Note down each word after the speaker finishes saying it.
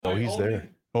Oh, he's there.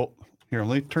 Oh, here,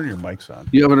 let me turn your mics on.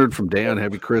 You haven't heard from Dan,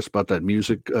 have you, Chris, about that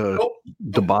music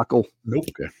debacle? Nope.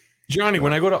 Okay. Johnny,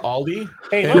 when I go to Aldi,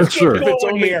 Hey, and let's Yes, get sir. if it's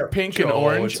going only here. pink and Joe,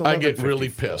 orange, it's I get really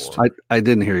 11:54. pissed. I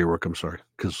didn't hear you, Rook. I'm sorry.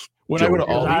 Because When I go to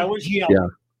Because I Aldi, was yelling. Yeah.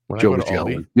 when I Joe go was to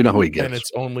yelling. Aldi, You know how he and gets.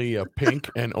 it's only a pink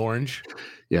and orange,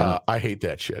 Yeah. I hate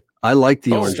that shit. I like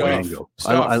the Oh, orange stuff. mango.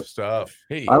 Stuff.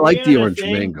 Hey, I Are like we the on a orange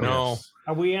thing? mango. no,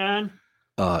 Are we on?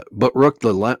 But Rook,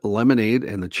 the lemonade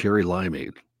and the cherry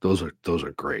limeade, those are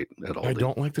great at Aldi. I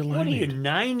don't like the What are you, limeade.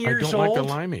 9 I years don't old? like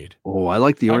the limeade. Oh, I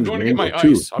like the I'm orange going to get mango my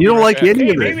too. ice. I'll You be don't right like back. any Hey,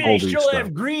 of the maybe they Aldi still stuff.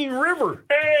 have Green River.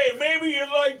 Hey, maybe you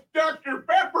like Dr.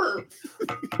 Pepper.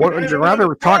 What would you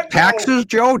rather talk taxes,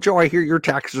 Joe? Joe, I hear your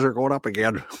taxes are going up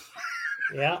again.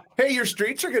 Yeah. Hey, your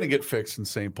streets are going to get fixed in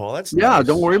St. Paul. That's Yeah, nice.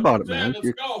 don't worry about it, man.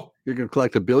 Let's go. You're gonna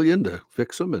collect $1 billion to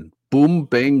fix them, and boom,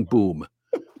 bang, boom.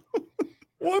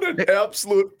 What an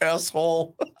absolute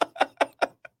asshole.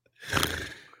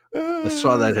 I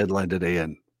saw that headline today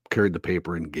and carried the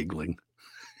paper and giggling.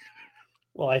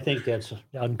 Well, I think that's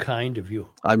unkind of you.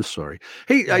 I'm sorry.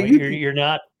 Hey, No, you're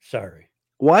not sorry.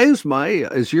 why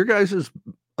is your guys'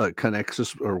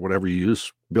 Connexus or whatever you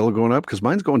use bill going up? Because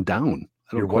mine's going down.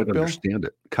 I Your don't quite what bill? understand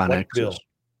it. What Connexus. bill?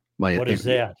 My What is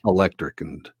that? electric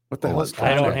and What the all hell is that.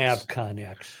 I don't Connex? have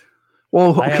Connex.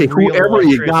 Well, I have okay, real whoever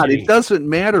you got, electricity. it doesn't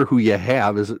matter who you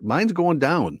have. Mine's going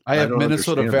down? I have don't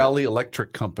Minnesota understand it. Valley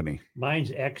Electric Company. Mine's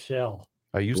XL.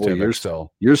 I used Boy, to have yours- XL.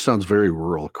 Yours sounds very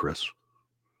rural, Chris.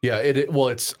 Yeah,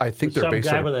 it's I think they're Some based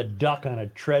guy on with a duck on a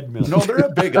treadmill. No, they're a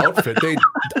big outfit.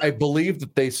 I believe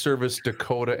that they service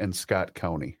Dakota and Scott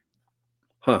County.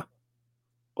 Huh.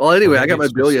 Well, anyway, I maybe got my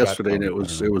it's bill from Scott yesterday and County, it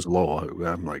I was don't know. low.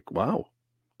 I'm like, wow.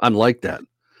 I'm like that.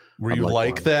 Were I'm you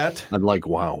like wow. that? I'm like,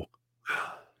 wow.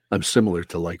 I'm similar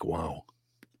to like, wow.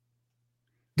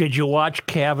 Did you watch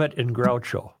Cavett and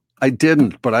Groucho? I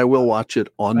didn't, but I will watch it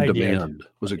on I did. demand.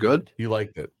 Was it good? You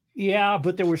liked it. Yeah,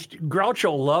 but there was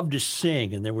Groucho loved to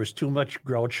sing, and there was too much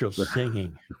Groucho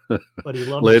singing. But he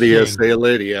loved Lydia, to sing. say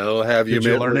Lydia. Oh, have you Did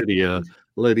you met learn it? Lydia?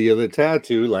 Lydia, the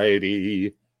tattoo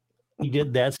lady. He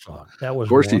did that song. That was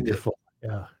course he did. wonderful.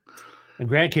 Yeah. And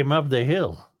Grant came up the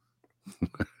hill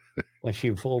when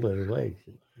she folded her legs.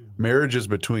 Marriage is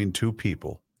between two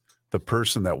people. The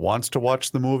person that wants to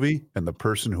watch the movie and the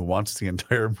person who wants the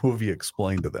entire movie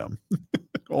explained to them.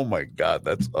 Oh my God,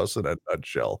 that's us in a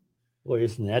nutshell. Boy,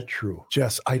 isn't that true?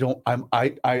 Jess, I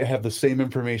have the same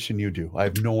information you do. I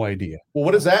have no idea. Well,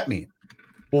 what does that mean?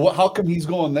 Well, how come he's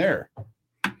going there?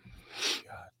 God,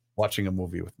 watching a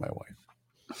movie with my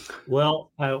wife.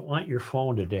 Well, I want your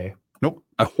phone today. Nope.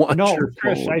 I want No, your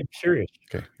Chris, phone. I'm serious.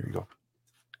 Okay, here you go.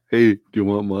 Hey, do you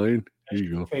want mine? Here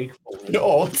you go. Fake phone.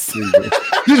 No, it's, Here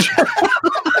you go.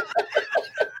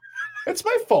 it's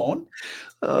my phone.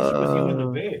 It's with you in the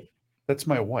Uh, bed. That's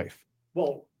my wife.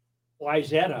 Well, why is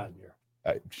that on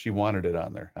there? She wanted it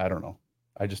on there. I don't know.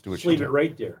 I just do what Just she leave did. it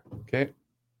right there. Okay.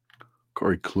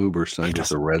 Corey Kluber signed with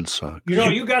the Red Sox. You know,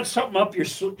 you got something up your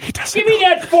sleeve. Give me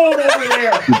that phone over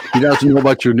there. He doesn't know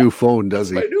about your new phone, does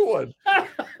he? My new one.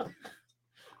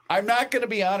 I'm not going to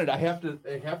be on it. I have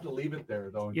to leave it there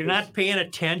though. You're not paying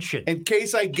attention. in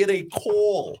case I get a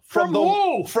call From the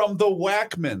who? from the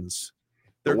Wackmans.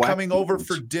 They're The coming over Wackmans.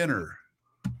 for dinner.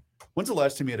 When's the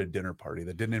last time you had a dinner party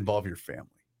that didn't involve your family?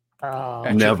 At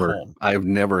your Never. home? I've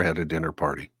never had a dinner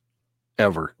party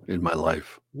ever in my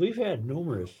life. We've had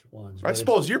numerous ones. I but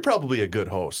suppose you're probably a good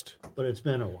host. but it's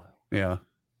been a while. Yeah.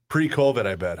 Pre-COVID,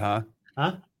 I bet, huh?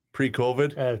 Huh?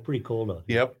 Pre-COVID? It's pretty cold out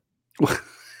here. Yep.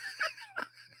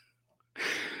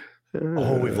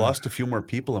 Oh, we've lost a few more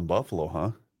people in Buffalo,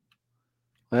 huh?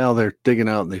 Well, they're digging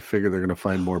out and they figure they're going to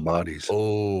find more bodies.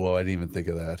 Oh, I didn't even think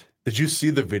of that. Did you see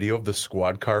the video of the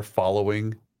squad car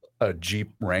following a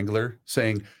Jeep Wrangler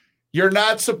saying, "You're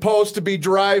not supposed to be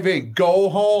driving. Go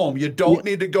home. You don't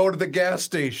need to go to the gas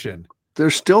station." They're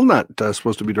still not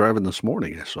supposed to be driving this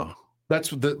morning, I saw.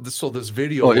 That's what so this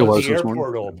video Oh, it was The this airport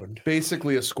morning? opened.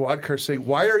 basically a squad car saying,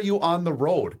 "Why are you on the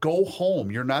road? Go home.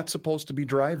 You're not supposed to be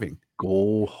driving."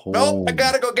 Go home. No, I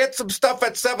got to go get some stuff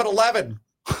at 7-Eleven.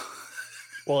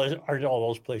 Well, are all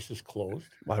those places closed?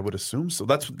 I would assume so.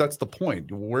 That's the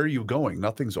point. Where are you going?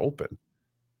 Nothing's open.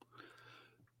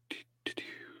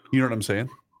 You know what I'm saying?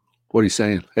 What are you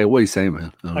saying? Hey, what are you saying,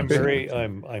 man? I don't I'm understand. very.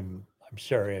 I'm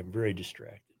sorry. I'm very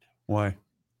distracted. Why?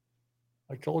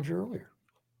 I told you earlier.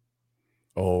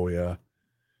 Oh yeah.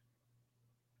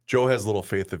 Joe has little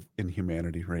faith in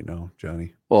humanity right now,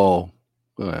 Johnny. Oh,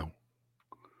 well,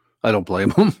 I don't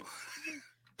blame him.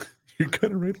 You're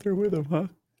kind of right there with him, huh?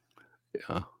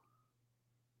 Yeah.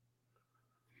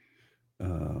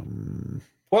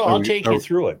 Well, Are I'll we- take are- you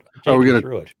through it. are we Take you gonna-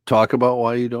 through it? Talk about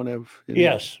why you don't have. any-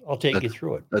 Yes, I'll take you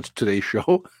through it. That's today's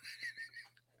show.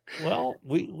 Well,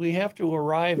 we have to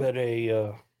arrive at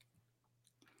a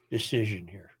decision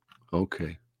here.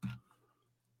 Okay.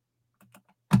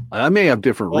 I may have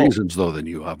different Oh. reasons though than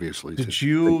you, obviously. to Did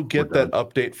you think get we're that done.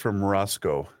 update from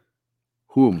Roscoe,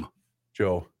 Whom?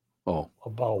 Joe? Oh,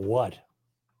 About what?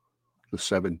 the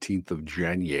 17th of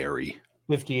January.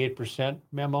 58%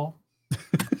 memo?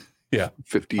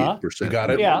 58%. You got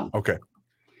it? Yeah. Okay.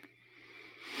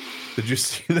 Did you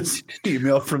see this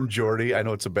email from Jordy? I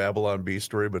know it's a Babylon Bee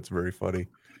story, but it's very funny.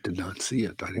 Did not see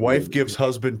it. I didn't Wife even- gives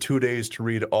husband 2 days to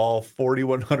read all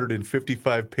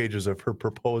 4,155 pages of her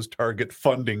proposed target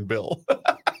funding bill.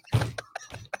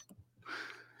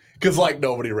 Because, like,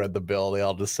 nobody read the bill. They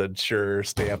all just said, sure,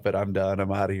 stamp it. I'm done.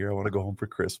 I'm out of here. I want to go home for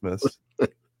Christmas.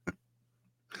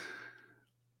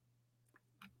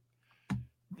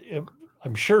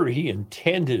 I'm sure he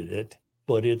intended it,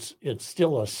 but it's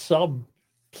still a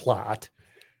subplot.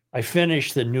 I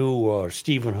finished the new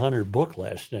Stephen Hunter book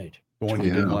last night. The one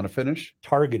you didn't Yeah. want to finish?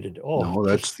 Targeted. Oh, No,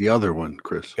 that's the other one,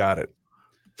 Chris. Got it.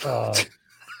 uh,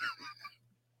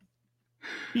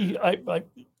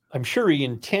 I'm sure he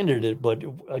intended it, but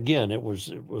again, it was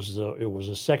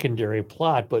a secondary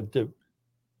plot. But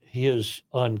his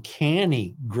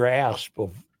uncanny grasp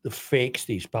of the fakes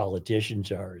these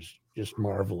politicians are is just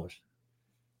marvelous,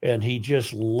 and he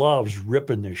just loves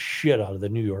ripping the shit out of the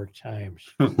New York Times,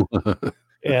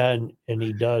 and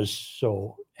he does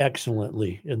so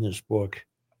excellently in this book.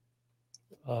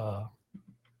 I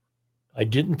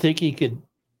didn't think he could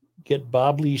get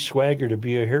Bob Lee Swagger to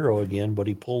be a hero again, but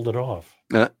he pulled it off.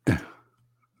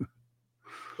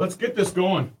 Let's get this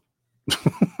going.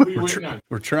 What are you waiting on?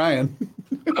 We're trying.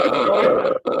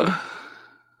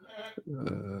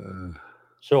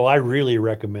 So I really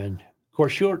recommend. Of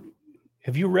course,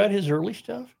 have you read his early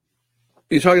stuff?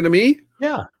 You talking to me?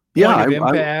 Yeah. Yeah, Point of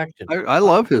Impact. I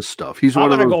love his stuff. He's I'm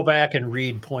one of going to those. go back and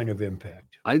read Point of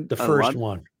Impact, the a first lot,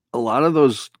 one. A lot of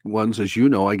those ones, as you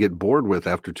know, I get bored with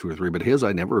after 2 or 3. But his,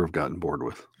 I never have gotten bored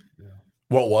with.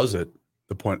 What was it?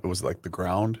 The point was like the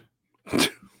ground.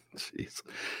 Jeez.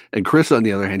 And Chris, on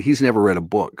the other hand, he's never read a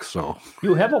book. So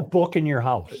You have a book in your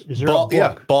house. Is there Ball, a book?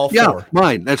 yeah, Ball yeah, 4.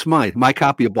 mine. That's mine. My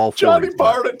copy of Ball 4. Johnny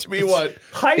borrowed it to me, what?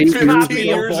 Hype 15 copy of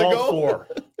years Ball ago? 4.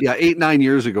 Yeah, 8-9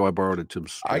 years ago, I borrowed it to him.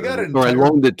 I got it. Or I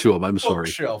loaned it to him. I'm sorry.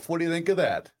 Bookshelf. What do you think of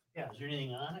that? Yeah, is there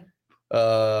anything on it?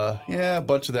 Yeah, a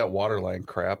bunch of that Waterline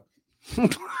crap.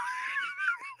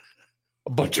 A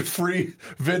bunch of free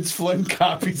Vince Flynn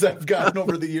copies I've gotten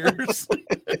over the years.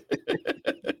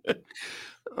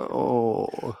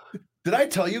 Oh, Did I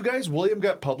tell you guys William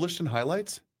got published in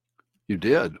Highlights? you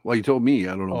did. Well, you told me.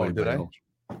 I don't know. Oh, about did I? anybody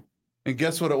else. And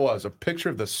guess what it was? A picture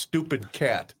of the stupid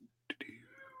cat.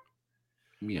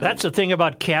 Meow. That's the thing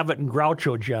about Cavett and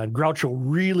Groucho, John. Groucho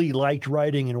really liked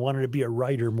writing and wanted to be a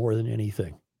writer more than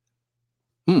anything.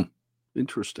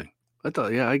 Interesting. I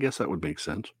thought, yeah, I guess that would make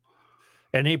sense.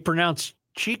 And he pronounced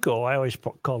Chico. I always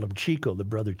called him Chico, the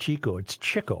brother Chico. It's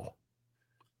Chico.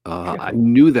 I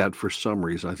knew that for some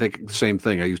reason. I think the same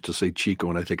thing. I used to say Chico,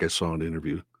 and I think I saw an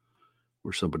interview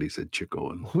where somebody said Chico.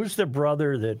 And Who's the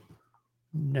brother that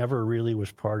never really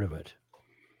was part of it?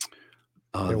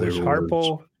 There was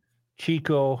Harpo,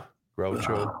 Chico,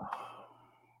 Groucho.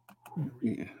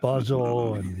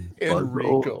 Buzzo, and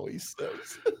Enrico, he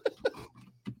says.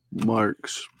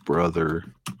 Mark's brother.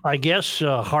 I guess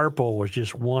Harpo was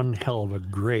just one hell of a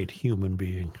great human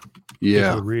being.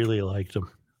 Yeah, People really liked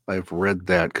him. I've read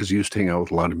that because he used to hang out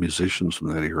with a lot of musicians from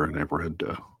that era, and I've read.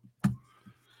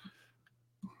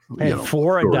 Had 4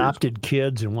 stories. adopted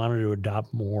kids and wanted to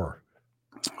adopt more.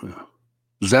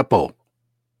 Zeppo.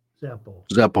 Zappo.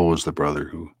 Zeppo was the brother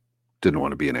who didn't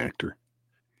want to be an actor.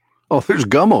 Oh, there's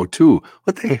Gummo too.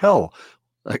 What the hell?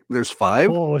 Like, there's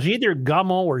 5. Well, it was either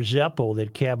Gummo or Zeppo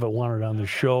that Cavett wanted on the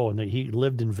show, and that he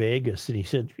lived in Vegas. And he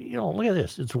said, look at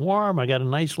this. It's warm. I got a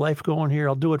nice life going here.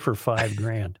 I'll do it for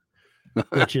 $5,000.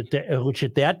 which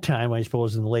at that time, I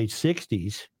suppose in the late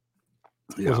 60s,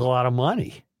 was Yeah, a lot of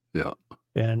money. yeah.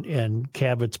 And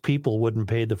Cavett's people wouldn't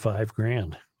pay the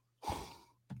 $5,000.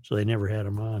 So they never had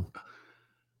him on.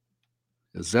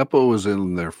 Zeppo was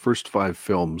in their first 5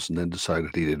 films, and then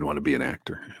decided he didn't want to be an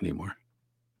actor anymore.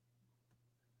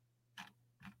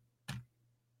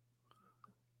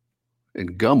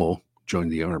 And Gummo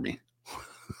joined the army.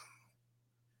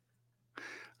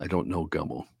 I don't know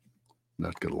Gummo.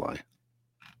 Not gonna lie.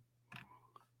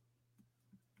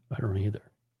 I don't either.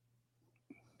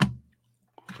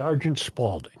 Sergeant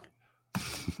Spaulding.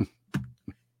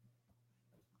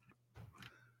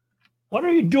 What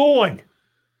are you doing?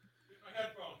 My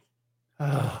headphones.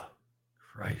 Oh,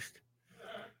 Christ.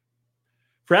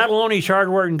 Fratelloni's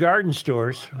Hardware and Garden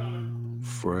Stores.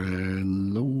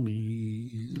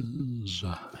 Fratelloni's.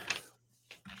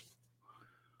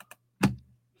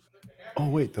 Oh,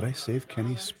 wait. Did I save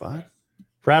Kenny's spot?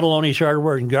 Fratelloni's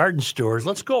Hardware and Garden Stores.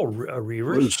 Let's go,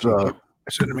 Reavers. I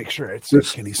should make sure I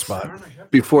saved Kenny's spot.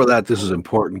 Before that, this is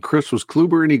important. Chris, was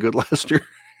Kluber any good last year?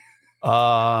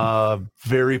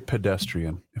 Very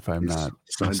pedestrian, if I'm He's not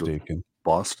signed with mistaken.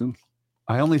 Boston.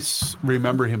 I only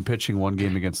remember him pitching one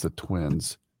game against the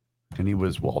Twins, and he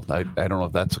was, well, I don't know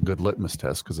if that's a good litmus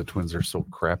test because the Twins are so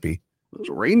crappy. Those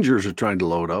Rangers are trying to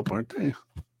load up, aren't they?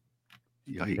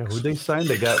 Yikes. Yeah, who they signed?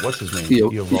 They got, what's his name?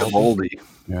 Eovaldi.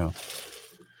 Yeah.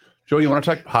 Joe, you want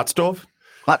to talk hot stove?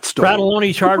 Hot stove.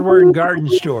 Fratelloni's Hardware and Garden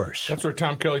Stores. That's where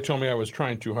Tom Kelly told me I was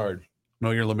trying too hard.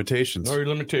 Know your limitations. Know your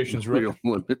limitations, Rick. Real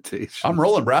limitation. I'm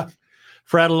rolling, brah.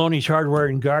 Fratelloni's Hardware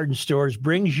and Garden Stores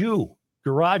brings you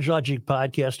Garage Logic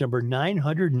Podcast number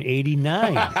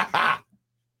 989.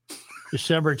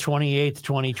 December 28th,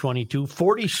 2022.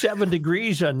 47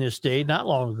 degrees on this day, not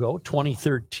long ago,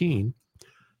 2013.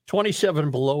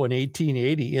 27 below in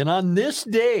 1880. And on this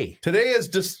day, Today is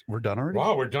just, we're done already?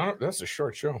 Wow, we're done. That's a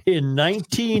short show. in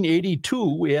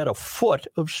 1982, we had a foot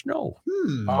of snow.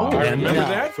 I and remember now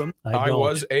that. I don't.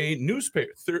 was a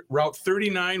newspaper, Route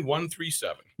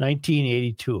 39137.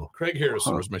 1982. Craig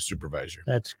Harrison was my supervisor.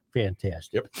 That's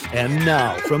fantastic. Yep. And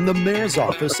now, from the mayor's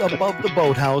office above the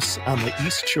boathouse on the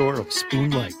east shore of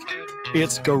Spoon Lake,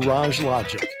 it's Garage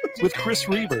Logic with Chris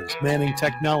Reavers manning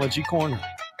Technology Corner,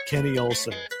 Kenny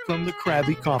Olson from the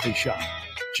Krabby Coffee Shop,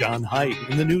 John Haidt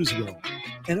in the newsroom,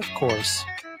 and of course,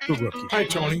 the rookie. Hi,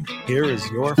 Tony. Here is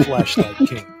your flashlight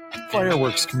king,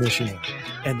 fireworks commissioner,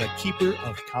 and the keeper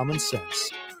of common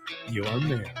sense, your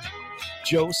mayor,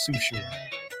 Joe Souchere.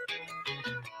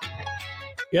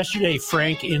 Yesterday,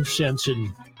 frankincense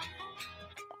and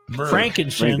Myrrh.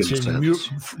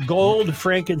 gold,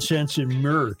 frankincense, and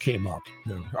myrrh came up.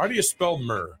 How do you spell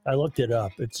myrrh? I looked it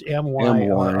up. It's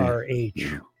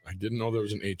M-Y-R-R-H. I didn't know there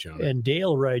was an H on it. And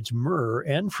Dale writes, myrrh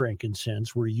and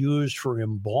frankincense were used for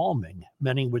embalming.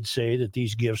 Many would say that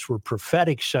these gifts were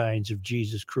prophetic signs of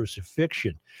Jesus'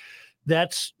 crucifixion.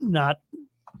 That's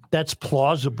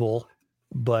plausible,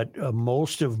 but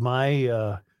most of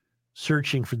my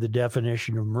searching for the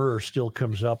definition of myrrh still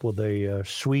comes up with a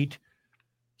sweet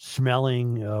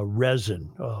smelling resin,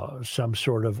 some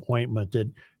sort of ointment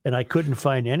and I couldn't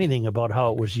find anything about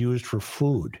how it was used for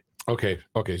food. Okay.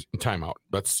 Time out.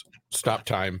 Let's stop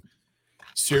time.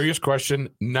 Serious question,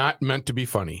 not meant to be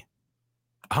funny.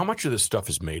 How much of this stuff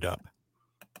is made up?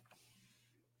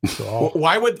 So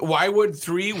Why would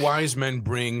three wise men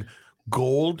bring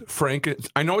gold, frankincense?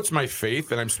 I know it's my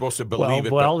faith and I'm supposed to believe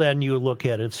it. Well, then you look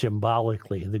at it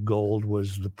symbolically. The gold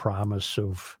was the promise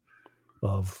of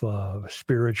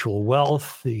spiritual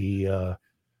wealth. The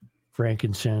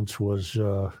frankincense was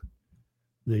the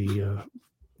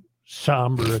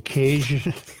somber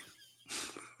occasion.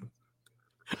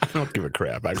 I don't give a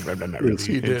crap. I'm not really.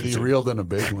 He did. He reeled in a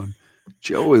big one.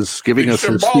 Joe is giving us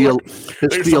his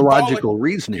theological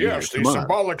reasoning. Yes, here. the Come on.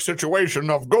 symbolic situation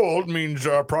of gold means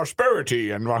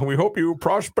prosperity, and we hope you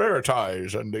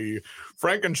prosperitize. And the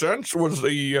frankincense was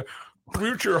the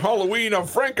future Halloween of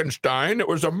Frankenstein. It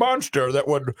was a monster that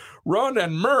would run,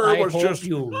 and myrrh I was hope just.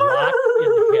 you rot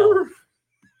in hell.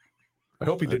 I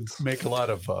hope he did make a lot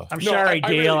of. I'm No, sorry, I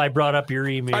Dale. really- I brought up your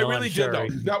email. I really I'm did, sorry.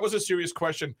 though. That was a serious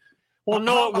question. Well,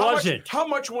 no, it How much- wasn't. How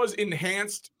much was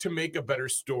enhanced to make a better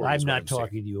story? I'm is what not saying.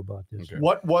 talking to you about this. Okay.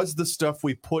 What was the stuff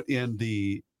we put in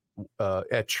the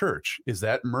at church? Is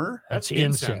that myrrh? That's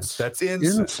incense. That's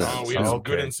incense. Incense. Oh, we had some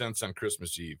Okay. good incense on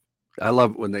Christmas Eve. I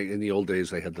love when they in the old days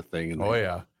they had the thing. And Oh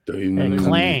yeah. And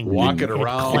clang. Walk it And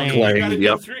around. clang. Clang. You got it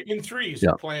Yep. in threes.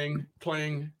 Yep. Clang,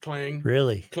 clang, clang,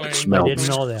 Really? clang. It smells didn't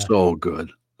know that. so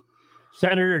good.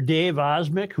 Senator Dave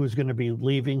Osmick, who's going to be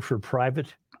leaving for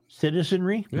private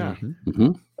citizenry. Yeah.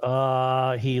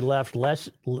 Hmm. He left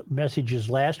messages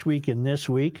last week and this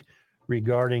week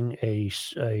regarding a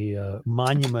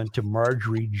monument to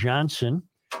Marjorie Johnson.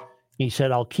 He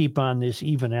said, I'll keep on this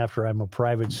even after I'm a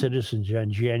private citizen on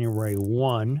January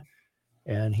 1.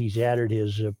 And he's added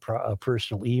his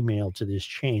personal email to this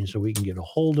chain so we can get a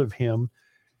hold of him.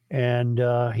 And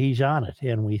he's on it.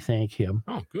 And we thank him.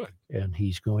 Oh, good. And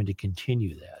he's going to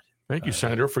continue that. Thank you,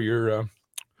 Senator, for your.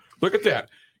 Look at that.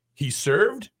 He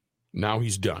served. Now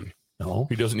he's done. No,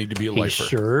 He doesn't need to be a he lifer.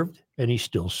 served and he's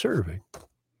still serving.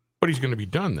 But he's going to be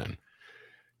done then.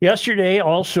 Yesterday,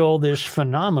 also this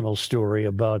phenomenal story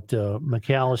about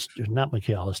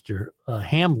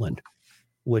Hamlin,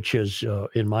 which is,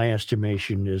 in my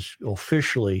estimation, is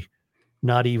officially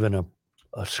not even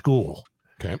a school.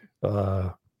 Okay.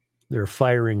 They're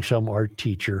firing some art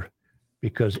teacher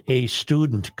because a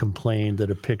student complained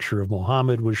that a picture of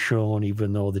Muhammad was shown,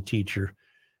 even though the teacher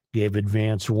gave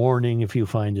advance warning. If you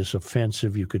find this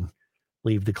offensive, you can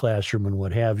leave the classroom and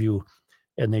what have you.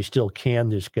 And they still can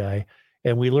this guy.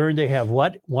 And we learned they have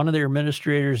what? One of their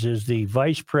administrators is the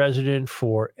vice president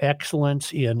for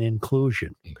excellence in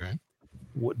inclusion. Okay.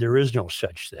 There is no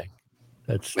such thing.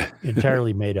 That's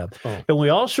entirely made up. Oh. And we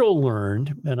also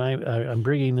learned, and I'm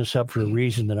bringing this up for a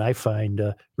reason that I find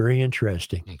very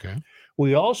interesting. Okay.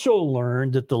 We also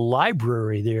learned that the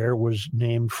library there was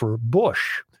named for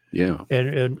Bush. Yeah.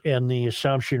 And the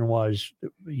assumption was,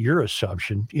 your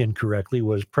assumption incorrectly,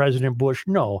 was President Bush.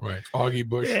 No. Right. Augie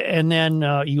Bush. And then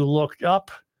you looked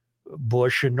up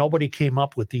Bush and nobody came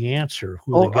up with the answer.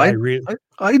 Who the guy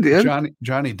I did.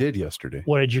 Johnny did yesterday.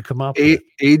 What did you come up with?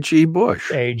 A.G. Bush.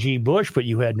 A.G. Bush, but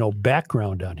you had no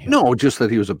background on him. No, just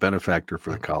that he was a benefactor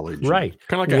for the college. Right.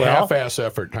 Kind of like a half-ass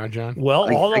effort, huh, John?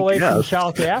 Well, all the way from guess.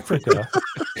 South Africa,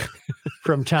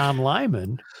 from Tom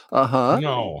Lyman, Uh-huh.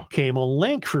 No. came a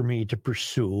link for me to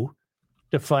pursue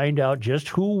to find out just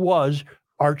who was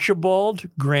Archibald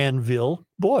Granville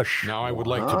Bush. Now I would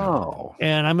like to know. Oh.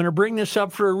 And I'm going to bring this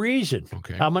up for a reason.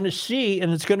 Okay. I'm going to see,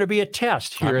 and it's going to be a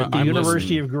test here at the I'm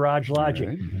University listening. of Garage Logic.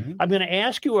 All right. I'm going to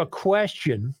ask you a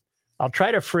question. I'll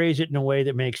try to phrase it in a way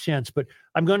that makes sense, but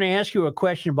I'm going to ask you a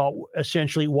question about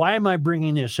essentially, why am I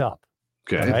bringing this up?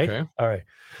 Okay. All right. Okay. All right.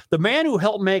 The man who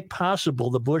helped make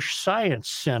possible the Bush Science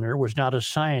Center was not a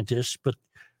scientist,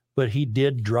 but he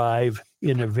did drive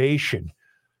innovation.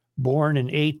 Born in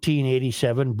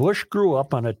 1887, Bush grew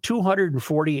up on a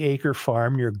 240-acre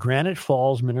farm near Granite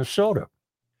Falls, Minnesota.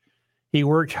 He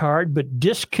worked hard but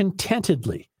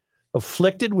discontentedly,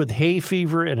 afflicted with hay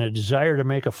fever and a desire to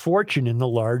make a fortune in the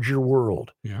larger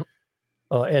world. Yep.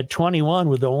 At 21,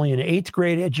 with only an eighth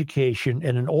grade education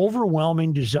and an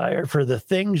overwhelming desire for the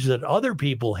things that other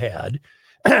people had,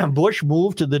 Bush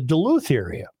moved to the Duluth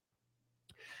area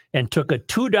and took a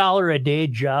 $2 a day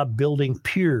job building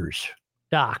piers,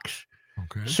 docks.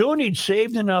 Okay. Soon he'd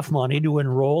saved enough money to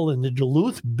enroll in the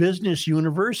Duluth Business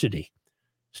University.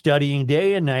 Studying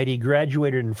day and night, he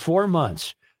graduated in 4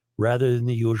 months rather than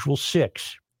the usual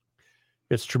 6.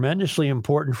 It's tremendously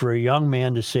important for a young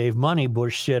man to save money,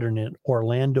 Bush said in an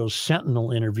Orlando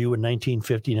Sentinel interview in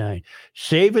 1959.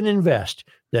 Save and invest,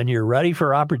 then you're ready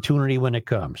for opportunity when it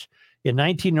comes. In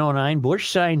 1909, Bush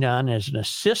signed on as an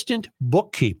assistant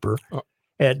bookkeeper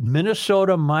at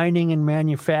Minnesota Mining and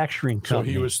Manufacturing So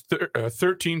Company. he was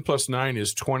 13 plus 9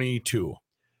 is 22.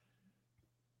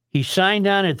 He signed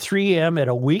on at 3M at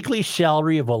a weekly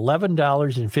salary of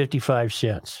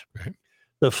 $11.55. Okay.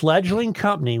 The fledgling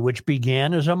company, which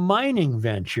began as a mining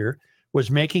venture,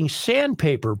 was making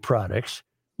sandpaper products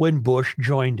when Bush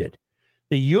joined it.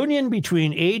 The union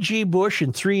between A.G. Bush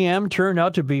and 3M turned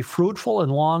out to be fruitful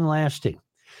and long-lasting.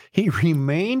 He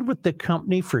remained with the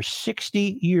company for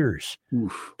 60 years.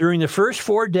 Oof. During the first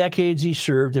 4 decades, he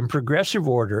served in progressive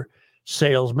order: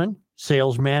 salesman,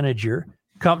 sales manager,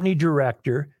 company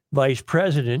director, vice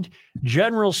president,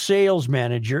 general sales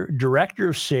manager, director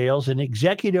of sales, and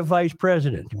executive vice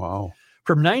president. Wow.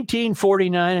 From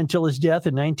 1949 until his death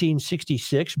in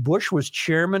 1966, Bush was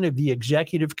chairman of the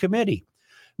executive committee.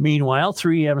 Meanwhile,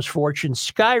 3M's fortune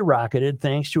skyrocketed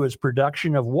thanks to its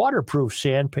production of waterproof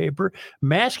sandpaper,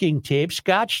 masking tape,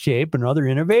 Scotch tape, and other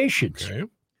innovations. Okay.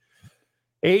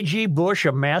 A.G. Bush,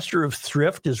 a master of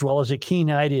thrift as well as a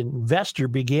keen-eyed investor,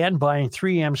 began buying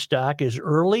 3M stock as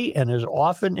early and as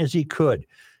often as he could.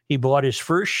 He bought his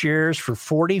first shares for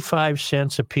 45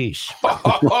 cents apiece.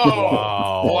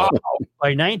 Wow. By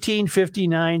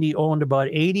 1959, he owned about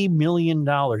 $80 million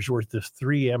worth of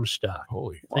 3M stock.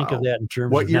 Holy. Think of that in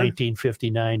terms What of year?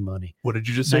 1959 money. What did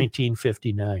you just say?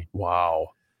 1959. Wow.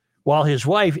 While his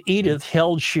wife, Edith,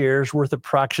 held shares worth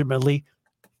approximately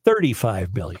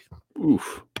 $35 million.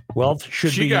 Oof. Wealth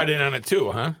should She be... got in on it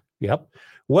too, huh? Yep.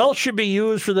 Wealth should be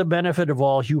used for the benefit of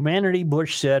all humanity,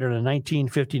 Bush said in a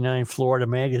 1959 Florida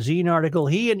magazine article.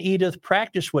 He and Edith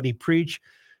practiced what he preached,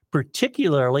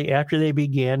 particularly after they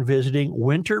began visiting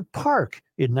Winter Park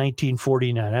in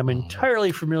 1949. I'm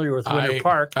entirely familiar with Winter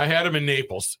Park I had him in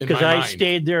Naples in because my I mind.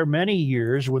 stayed there many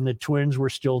years when the Twins were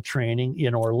still training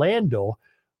in Orlando.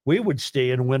 We would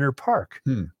stay in Winter Park,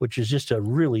 which is just a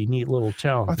really neat little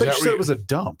town. I thought you that said where it was a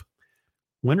dump.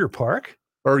 Winter Park?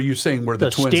 Or are you saying where the,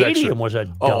 The Twins stadium actually... was a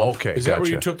dump. Oh, okay. Is that where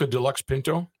you gotcha. took the deluxe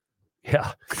Pinto?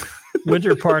 Yeah.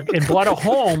 Winter Park, and bought a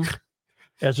home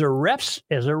as a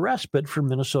respite for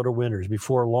Minnesota winters.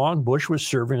 Before long, Bush was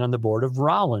serving on the board of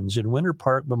Rollins in Winter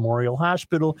Park Memorial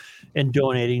Hospital and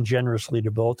donating generously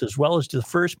to both, as well as to the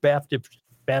First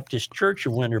Baptist Church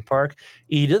of Winter Park.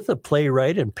 Edith, a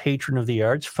playwright and patron of the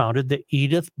arts, founded the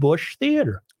Edith Bush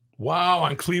Theater. Wow,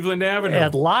 on Cleveland Avenue.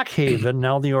 At Lock Haven,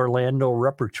 now the Orlando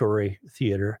Repertory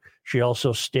Theater, she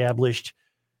also established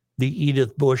the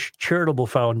Edith Bush Charitable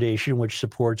Foundation, which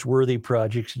supports worthy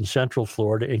projects in Central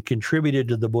Florida, and contributed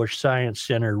to the Bush Science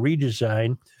Center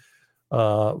redesign.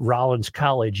 Rollins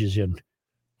College is in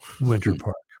Winter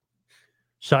Park.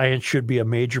 Science should be a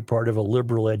major part of a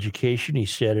liberal education, he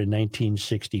said in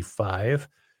 1965.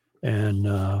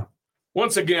 And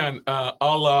once again,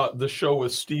 the show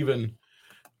with Stephen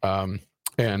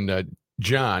and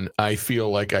John, I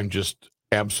feel like I'm just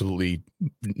absolutely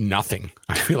nothing.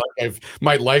 I feel like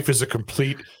my life is a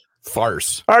complete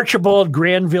farce. Archibald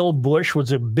Granville Bush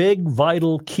was a big,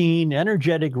 vital, keen,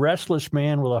 energetic, restless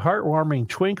man with a heartwarming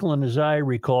twinkle in his eye,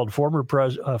 recalled former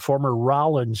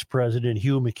Rollins president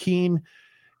Hugh McKean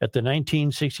at the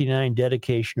 1969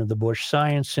 dedication of the Bush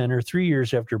Science Center 3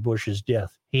 years after Bush's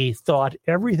death. He thought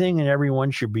everything and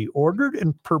everyone should be ordered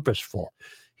and purposeful.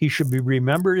 He should be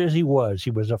remembered as he was. He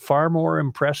was a far more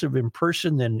impressive in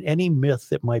person than any myth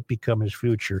that might become his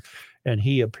future. And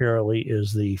he apparently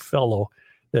is the fellow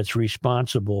that's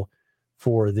responsible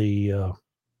for the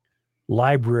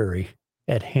library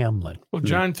at Hamlin. Well,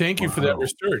 John, thank you for that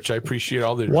research. I appreciate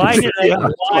all the. Why did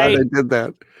I did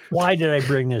that? Why did I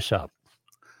bring this up?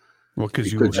 Well,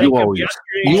 because You Think of always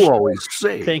yesterday's-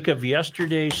 say. Think of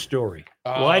yesterday's story.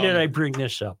 Why did I bring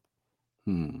this up?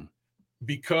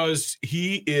 Because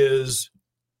he is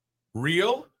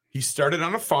real. He started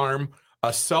on a farm,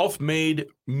 a self-made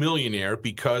millionaire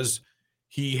because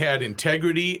he had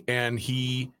integrity and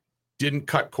he didn't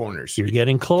cut corners. You're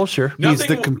getting closer. he's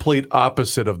the complete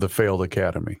opposite of the failed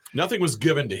academy. Nothing was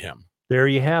given to him. There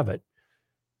you have it.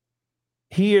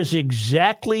 He is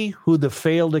exactly who the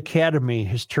failed academy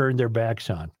has turned their backs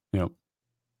on. Yep.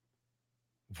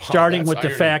 Starting that's with the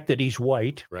irony. fact that he's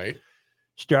white, Right?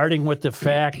 starting with the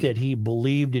fact that he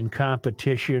believed in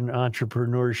competition,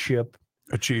 entrepreneurship,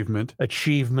 Achievement.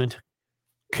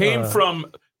 Came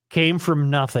from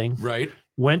nothing, right.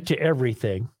 went to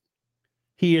everything.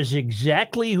 He is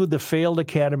exactly who the failed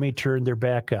academy turned their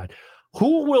back on.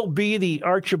 Who will be the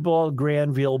Archibald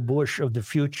Granville Bush of the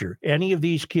future? Any of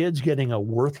these kids getting a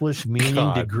worthless, meaning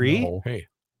God, degree? no. Hey,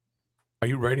 are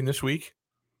you writing this week?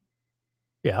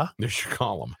 Yeah. There's your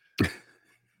column.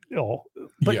 No,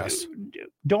 but Yes.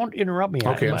 don't interrupt me.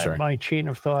 Okay, I'm sorry. My chain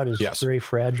of thought is Yes. very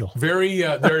fragile. Very,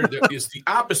 there is the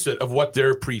opposite of what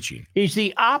they're preaching. He's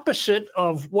the opposite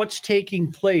of what's taking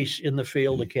place in the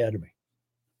failed academy.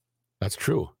 That's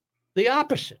true. The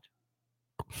opposite.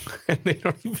 And they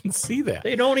don't even see that.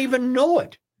 They don't even know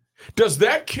it. Does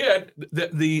that kid,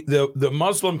 the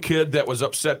Muslim kid that was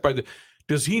upset by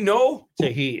does he know? It's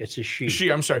a he. It's a she.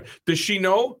 I'm sorry. Does she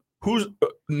know who's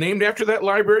named after that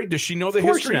library? Does she know the Of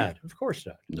course history? not. Of course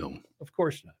not. No. Of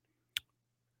course not.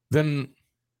 Then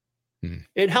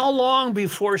And how long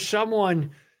before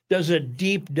someone does a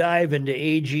deep dive into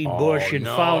A.G. Oh, Bush and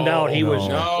no, found out he was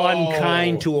no.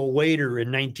 unkind to a waiter in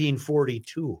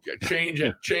 1942?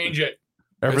 change it.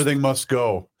 Everything must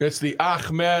go. It's the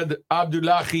Ahmed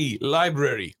Abdullahi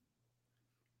Library.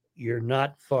 You're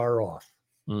not far off.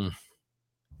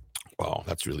 Wow,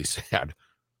 that's really sad.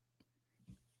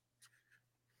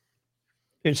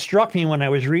 It struck me when I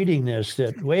was reading this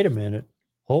that, wait a minute,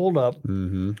 hold up,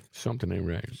 Mm-hmm. Something ain't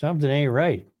right. something ain't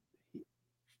right.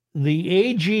 The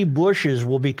A.G. Bushes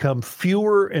will become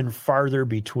fewer and farther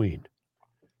between.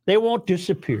 They won't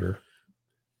disappear,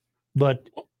 but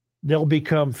they'll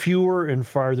become fewer and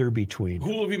farther between.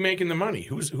 Who will be making the money?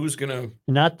 Who's gonna?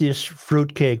 Not this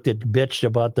fruitcake that bitched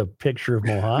about the picture of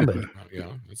Muhammad. Yeah,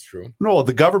 that's true. No,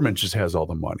 the government just has all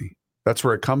the money. That's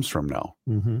where it comes from now.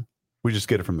 Mm-hmm. We just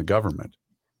get it from the government.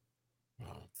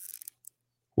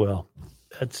 Well,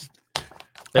 that's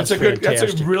That's a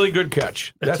fantastic. really good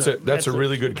catch. That's a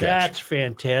really good catch. That's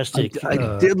fantastic.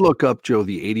 I did look up, Joe,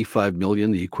 the 85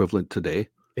 million, the equivalent today.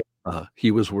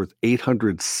 He was worth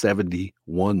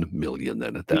 871 million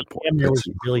then at that point. Damn near was That's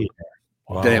a billionaire.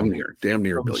 Wow. damn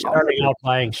near a billion. Starting out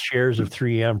buying shares of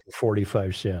 3M for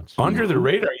 45 cents. Under the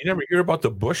radar, you never hear about the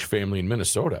Bush family in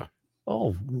Minnesota.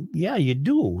 Oh, yeah, you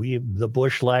do. The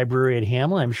Bush Library at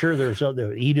Hamlin. I'm sure there's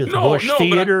other Edith Bush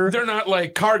Theater. But they're not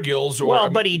like Cargill's or. Well,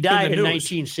 but he died in news.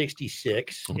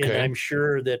 1966. And Okay. I'm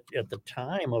sure that at the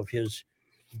time of his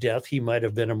death, he might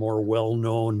have been a more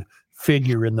well-known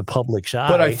figure in the public's eye.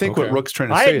 But I think Okay. what Rook's trying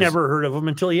to I say had is never heard of him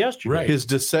until yesterday. Right. his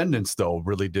descendants, though,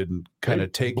 really didn't kind They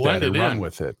of take that blended and run in.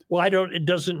 with it. Well, it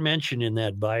doesn't mention in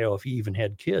that bio if he even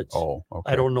had kids. Oh,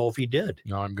 okay. I don't know if he did.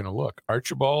 No, I'm gonna look.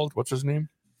 Archibald, what's his name?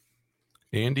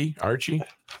 Archie.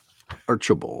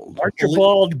 Archibald.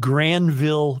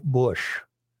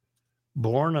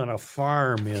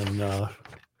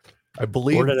 I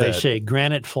believe. Where did I that- say?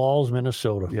 Granite Falls,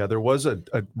 Minnesota. Yeah, there was a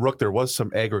Rook. There was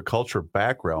some agriculture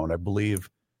background, I believe.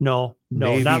 No,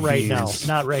 Navy not right now. beans.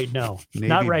 Not right now.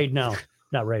 Not Navy- right now.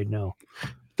 Not right now.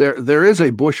 There is a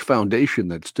Bush Foundation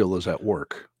that still is at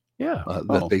work Yeah. that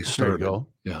Oh, they there you started. go.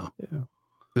 Yeah.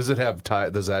 Does it have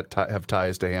Does that have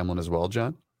ties to Hamlin as well,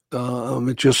 John?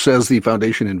 It just says the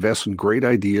foundation invests in great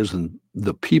ideas and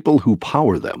the people who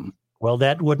power them. Well,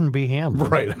 that wouldn't be Hamlin.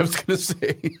 Right. I was going to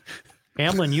say.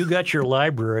 Hamlin, you got your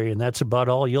library, and that's about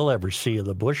all you'll ever see of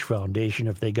the Bush Foundation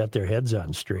if they got their heads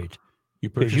on straight.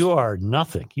 Because you are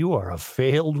nothing. You are a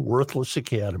failed, worthless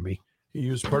academy. He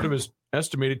used part of his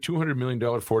estimated $200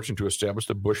 million fortune to establish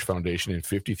the Bush Foundation in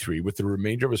 1953, with the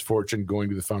remainder of his fortune going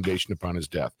to the foundation upon his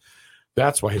death.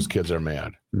 That's why his kids are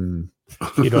mad. Mm.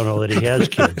 You don't know that he has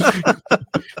kids.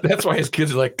 That's why his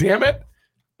kids are like, damn it,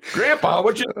 Grandpa,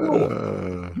 what'd you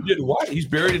do? You did what? He's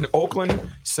buried in Oakland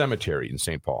Cemetery in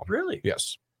St. Paul. Really?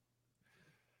 Yes.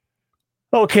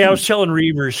 Okay, I was telling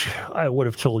Reavers, I would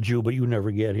have told you, but you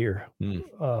never get here.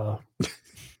 I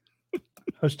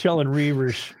was telling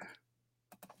Reavers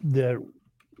that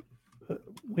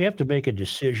we have to make a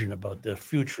decision about the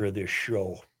future of this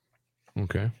show.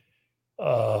 Okay.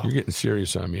 You're getting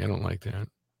serious on me. I don't like that.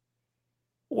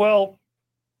 Well,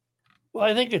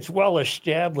 I think it's well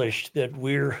established that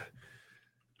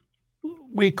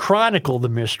we chronicle the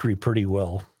mystery pretty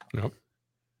well. Yep.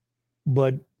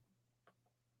 But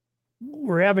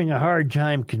we're having a hard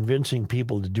time convincing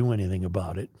people to do anything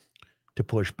about it, to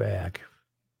push back.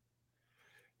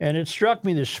 And it struck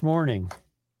me this morning,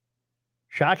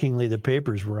 shockingly, the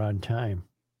papers were on time.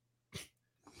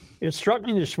 It struck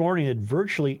me this morning that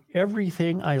virtually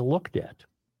everything I looked at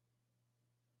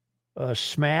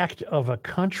smacked of a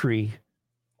country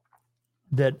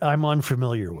that I'm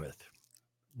unfamiliar with,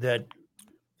 that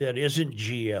isn't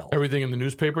GL. Everything in the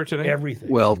newspaper today? Everything.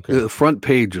 Well, Okay. the front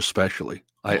page especially.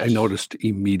 I Yes. noticed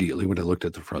immediately when I looked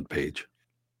at the front page.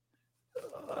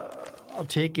 I'll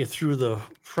take you through the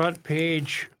front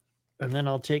page, and then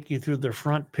I'll take you through the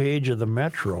front page of the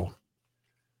Metro.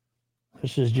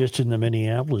 This is just in the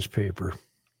Minneapolis paper.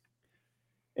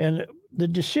 And the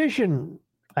decision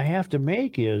I have to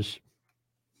make is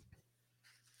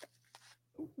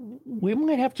we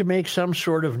might have to make some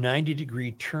sort of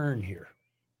 90-degree turn here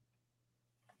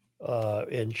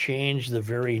and change the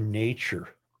very nature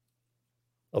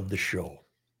of the show.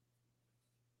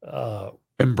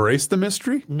 Embrace the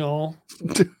mystery? No.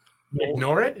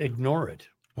 Ignore it? Ignore it.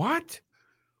 What?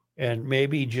 And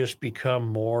maybe just become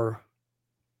more.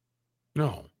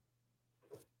 No.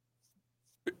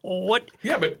 What?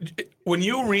 Yeah, but when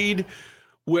you read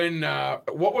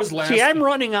what was last? See, I'm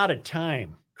running out of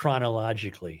time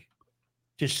chronologically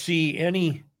to see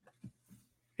any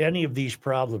of these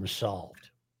problems solved.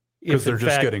 Because they're in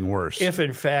just fact- getting worse. If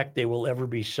in fact they will ever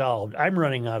be solved, I'm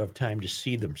running out of time to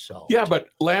see them solved. Yeah, but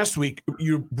last week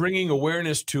you're bringing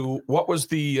awareness to what was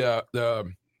the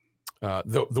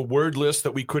word list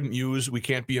that we couldn't use. We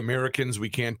can't be Americans. We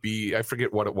can't be. I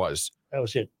forget what it was. That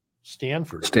was at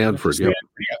Stanford. Stanford, yeah.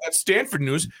 Yeah, that's Stanford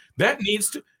news. That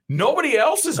needs to. Nobody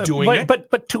else is doing it.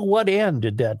 But to what end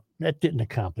did that didn't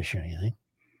accomplish anything?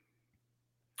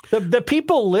 The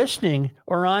people listening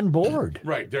are on board.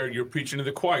 Right there, you're preaching to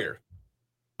the choir,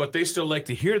 but they still like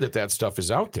to hear that stuff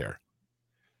is out there.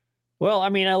 Well, I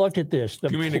mean, I looked at this.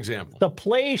 Give me an example. The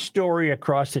play story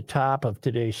across the top of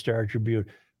today's Star Tribune.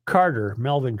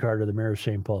 Melvin Carter, the mayor of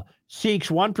St. Paul, seeks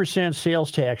 1%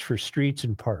 sales tax for streets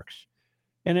and parks.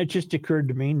 And it just occurred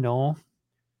to me, no.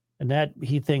 And that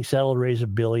he thinks that'll raise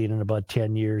 $1 billion in about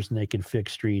 10 years and they can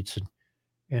fix streets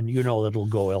and it'll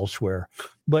go elsewhere.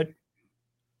 But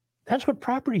that's what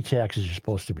property taxes are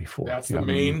supposed to be for. That's the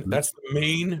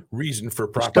main reason for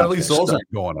property. At least tax. those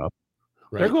aren't going up.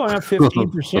 They're going up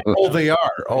 15%. Oh, they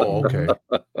are. Oh, okay.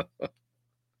 That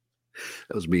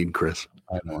was mean, Chris.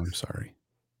 I know. I'm sorry.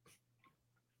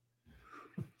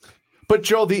 But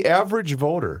Joe, the average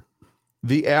voter,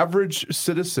 the average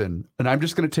citizen, and I'm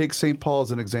just going to take St. Paul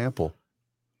as an example.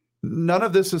 None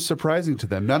of this is surprising to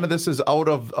them. None of this is out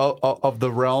of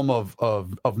the realm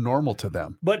of normal to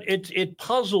them. But it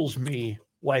puzzles me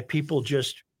why people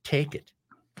just take it.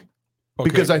 Okay.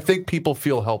 Because I think people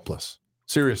feel helpless.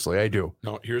 Seriously, I do.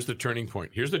 No, here's the turning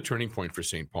point. Here's the turning point for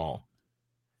St. Paul.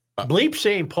 Bleep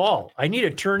St. Paul. I need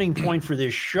a turning point for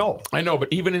this show. I know, but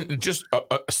even in just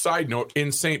a side note,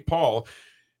 in St. Paul,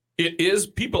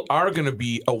 people are going to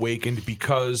be awakened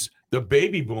because the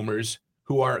baby boomers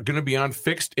who are going to be on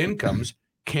fixed incomes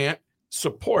can't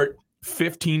support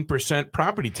 15%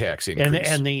 property tax increase.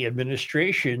 And the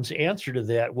administration's answer to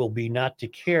that will be not to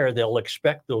care. They'll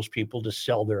expect those people to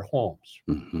sell their homes.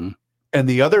 Mm-hmm. And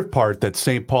the other part that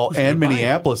St. Paul Who's and gonna buy it?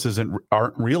 Minneapolis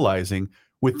aren't realizing,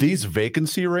 with these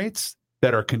vacancy rates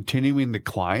that are continuing to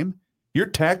climb, your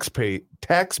tax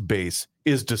base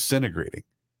is disintegrating.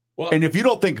 Well, And if you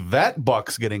don't think that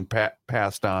buck's getting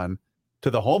passed on to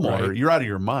the homeowner, Right. you're out of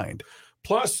your mind.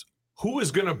 plus, who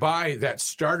is going to buy that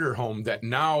starter home that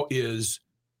now is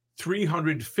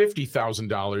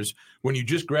 $350,000 when you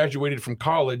just graduated from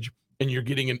college and you're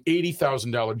getting an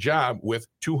 $80,000 job with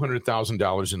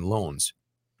 $200,000 in loans?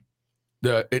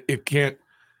 It can't.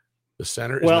 The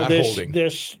center is Well, not this holding.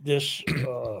 Just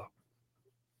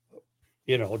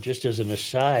as an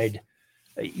aside,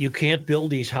 you can't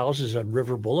build these houses on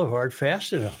River Boulevard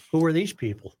fast enough. Who are these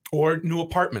people? Or new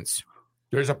apartments.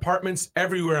 There's apartments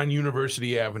everywhere on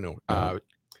University Avenue,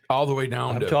 all the way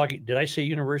down I'm to talking. Did I say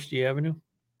University Avenue?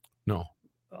 no.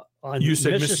 On You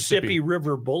said Mississippi Mississippi.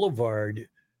 River Boulevard,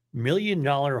 $1 million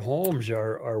homes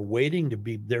are waiting to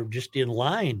be. They're just in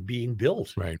line being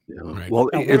built. Right. Yeah. Right. Well,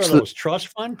 Now, what it's are those trust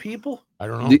fund people? I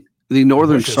don't know. the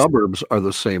northern Bushes. suburbs are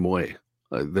the same way.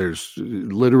 There's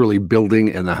literally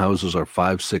building, and the houses are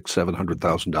 $500,000, $600,000,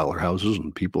 $700,000 houses,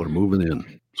 and people are moving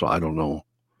in. So I don't know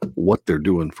what they're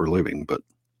doing for a living, but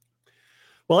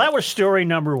Well, that was story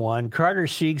number one. Carter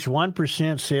seeks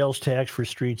 1% sales tax for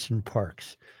streets and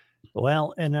parks.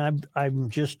 Well, and I'm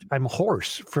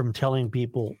hoarse from telling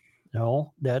people,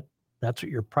 no, that's what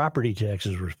your property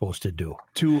taxes were supposed to do.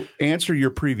 To answer your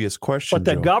previous question, But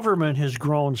the Joe, government has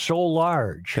grown so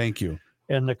large, thank you.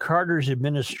 and the Carter's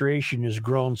administration has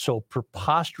grown so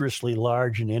preposterously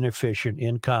large and inefficient,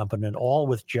 incompetent, all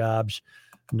with jobs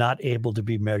not able to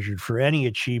be measured for any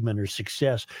achievement or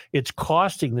success. It's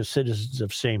costing the citizens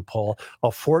of St. Paul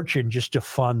a fortune just to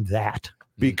fund that.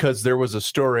 Because there was a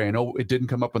story, I know it didn't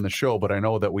come up on the show, but I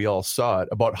know that we all saw it,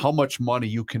 about how much money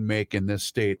you can make in this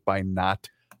state by not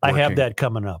I have working. that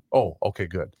coming up. Oh, okay,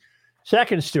 good.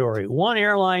 Second story, one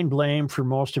airline blamed for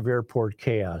most of airport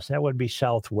chaos. That would be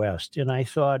Southwest. And I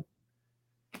thought,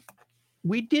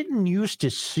 we didn't used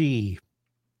to see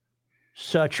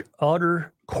such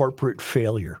utter corporate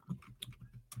failure.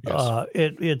 Yes.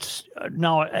 It's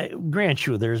now, I grant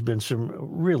you, there's been some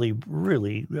really,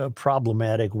 really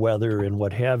problematic weather and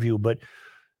what have you, but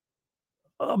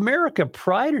America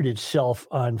prided itself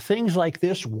on things like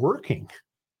this working.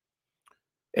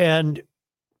 And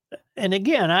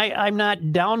again, I'm not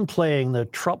downplaying the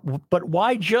trouble, but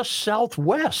why just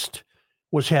Southwest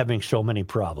was having so many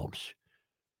problems?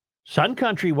 Sun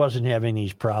Country wasn't having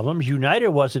these problems. United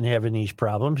wasn't having these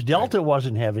problems. Delta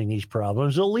wasn't having these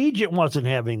problems. Allegiant wasn't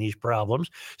having these problems.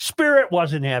 Spirit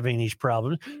wasn't having these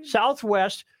problems.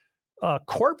 Southwest,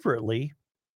 corporately,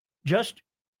 just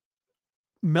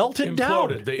melted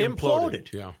down. They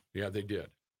imploded. Yeah, they did.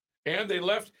 And they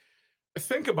left.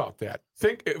 Think about that.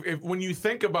 When you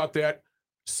think about that,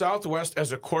 Southwest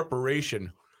as a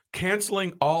corporation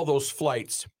canceling all those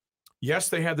flights. Yes,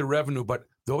 they had the revenue, but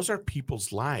those are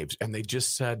people's lives, and they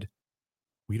just said,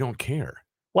 "We don't care."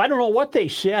 Well, I don't know what they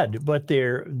said, but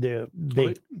they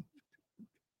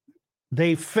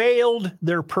failed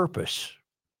their purpose.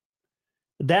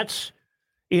 That's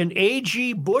in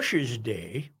A.G. Bush's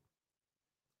day.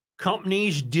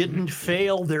 Companies didn't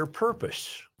fail their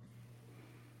purpose.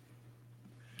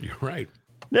 You're right.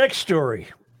 Next story.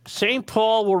 St.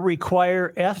 Paul will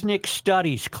require ethnic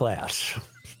studies class.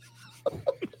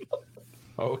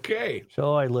 Okay.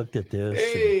 So I looked at this.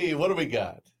 Hey, what do we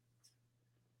got?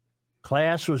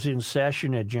 Class was in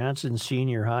session at Johnson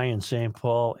Senior High in St.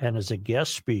 Paul, and as a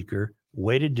guest speaker,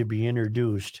 waited to be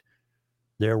introduced,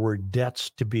 there were debts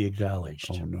to be acknowledged.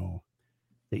 Oh, no.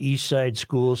 The East Side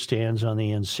School stands on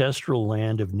the ancestral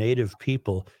land of Native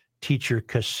people, teacher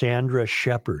Cassandra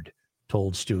Shepard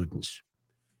told students.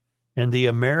 And the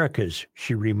Americas,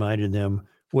 she reminded them,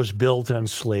 was built on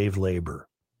slave labor.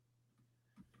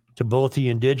 To both the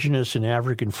indigenous and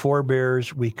African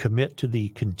forebears, we commit to the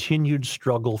continued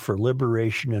struggle for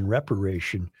liberation and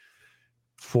reparation,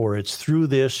 for it's through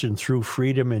this and through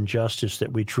freedom and justice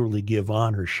that we truly give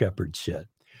honor, Shepard said.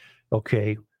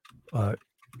 Okay,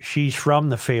 she's from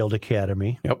the failed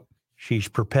academy. Yep. She's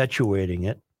perpetuating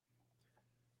it.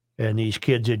 And these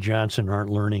kids at Johnson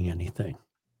aren't learning anything.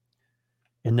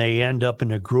 And they end up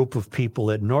in a group of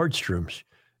people at Nordstrom's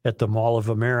at the Mall of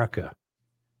America.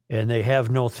 And they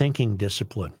have no thinking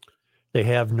discipline. They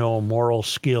have no moral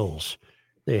skills.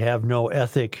 They have no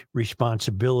ethic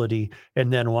responsibility.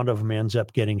 And then one of them ends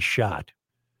up getting shot.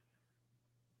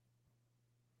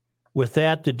 With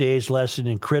that, the day's lesson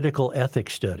in critical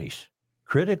ethics studies.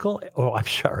 Critical? Oh, I'm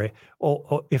sorry.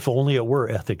 Oh, if only it were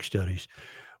ethics studies.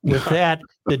 With that,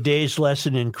 the day's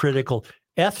lesson in critical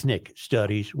ethnic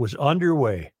studies was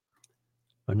underway.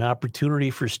 an opportunity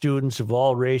for students of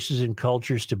all races and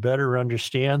cultures to better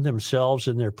understand themselves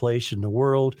and their place in the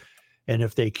world. And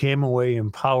if they came away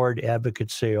empowered,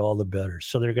 advocates say all the better.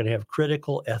 So they're going to have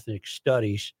critical ethnic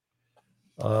studies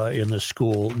in the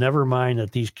school. Never mind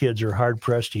that these kids are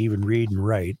hard-pressed to even read and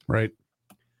write. Right.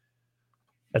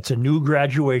 That's a new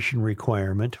graduation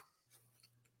requirement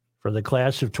for the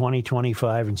class of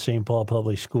 2025 in St. Paul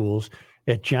Public Schools.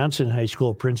 At Johnson High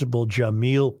School, Principal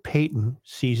Jamil Payton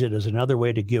sees it as another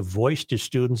way to give voice to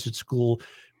students at school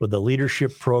with a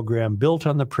leadership program built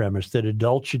on the premise that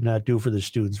adults should not do for the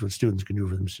students what students can do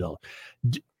for themselves.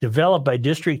 Developed by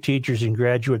district teachers and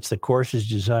graduates, the course is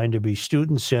designed to be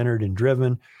student-centered and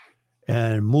driven.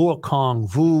 And Mua Kong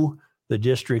Vu, the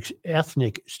district's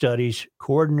ethnic studies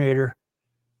coordinator,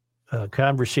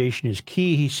 conversation is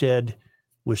key, he said,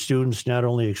 with students not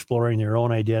only exploring their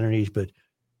own identities, but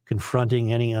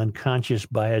confronting any unconscious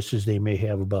biases they may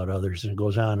have about others. And it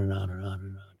goes on and on and on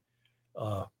and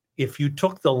on. If you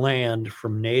took the land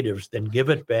from natives, then give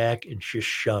it back and just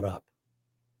shut up.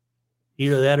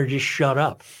 Either that or just shut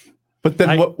up. But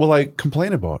then what will I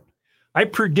complain about? I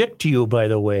predict to you, by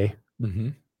the way,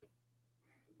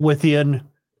 within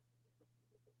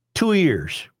 2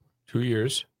 years, 2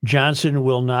 years. Johnson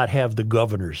will not have the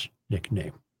governor's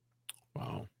nickname.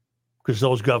 Wow. Because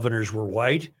those governors were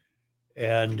white.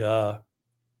 And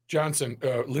Johnson,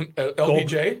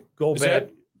 LBJ? Go Is back.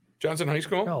 that Johnson High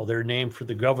School? No, they're named for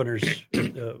the governors.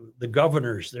 The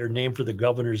governors, they're named for the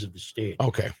governors of the state.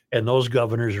 Okay. And those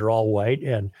governors are all white,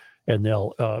 and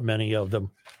they'll many of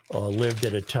them lived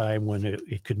at a time when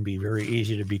it can be very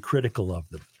easy to be critical of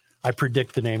them. I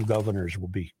predict the name governors will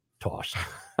be tossed.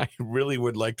 I really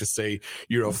would like to say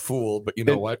you're a fool, but you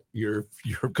know what? You're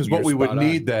because what we would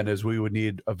need then is we would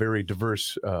need a very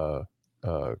diverse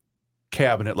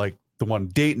cabinet like the one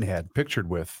Dayton had pictured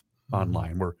with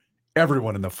online, where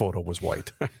everyone in the photo was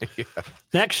white. Yeah.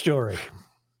 Next story.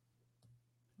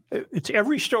 It's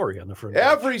every story on the front.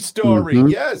 Every story,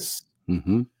 yes.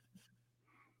 Mm-hmm.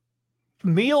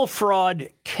 Meal fraud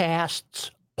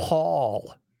casts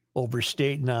pall over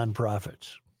state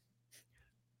nonprofits.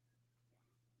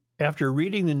 After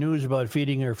reading the news about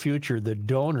Feeding Our Future, the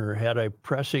donor had a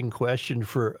pressing question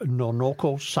for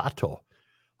Nonoko Sato.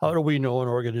 How do we know an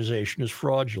organization is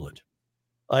fraudulent?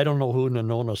 I don't know who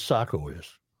Nonoko Sato is.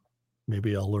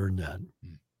 Maybe I'll learn that.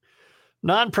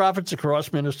 Nonprofits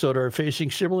across Minnesota are facing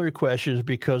similar questions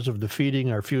because of the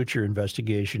Feeding Our Future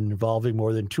investigation involving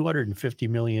more than $250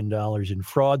 million in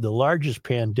fraud, the largest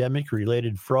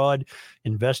pandemic-related fraud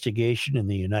investigation in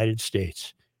the United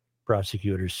States,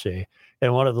 prosecutors say,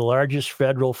 and one of the largest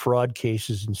federal fraud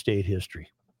cases in state history.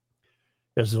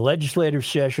 As the legislative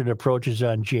session approaches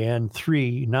on Jan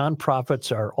 3,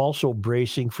 nonprofits are also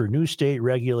bracing for new state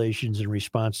regulations in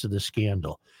response to the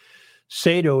scandal.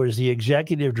 Sato is the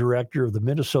executive director of the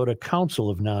Minnesota Council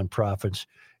of Nonprofits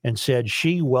and said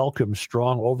she welcomes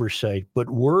strong oversight, but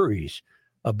worries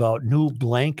about new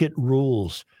blanket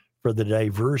rules for the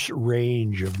diverse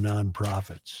range of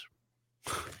nonprofits.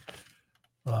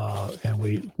 And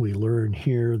we learn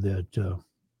here that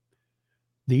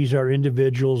these are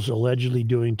individuals allegedly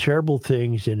doing terrible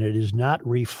things, and it is not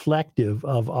reflective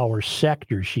of our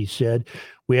sector, she said.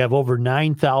 We have over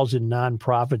 9,000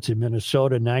 nonprofits in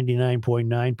Minnesota.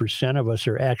 99.9% of us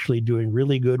are actually doing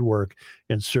really good work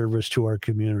in service to our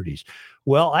communities.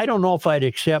 Well, I don't know if I'd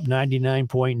accept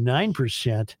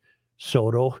 99.9%,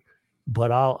 Soto,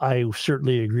 but I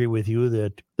certainly agree with you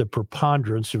that the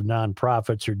preponderance of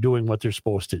nonprofits are doing what they're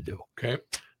supposed to do. Okay.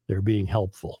 They're being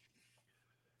helpful.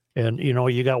 And, you know,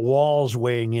 you got Walz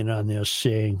weighing in on this,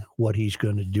 saying what he's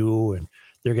going to do, and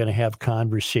they're going to have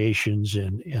conversations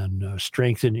and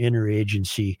strengthen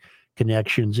interagency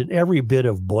connections and every bit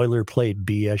of boilerplate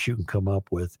BS you can come up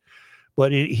with.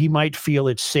 But he might feel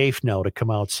it's safe now to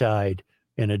come outside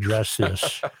and address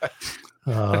this.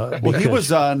 Well, he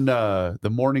was on the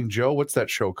Morning Joe. What's that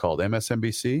show called?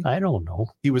 MSNBC? I don't know.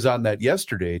 He was on that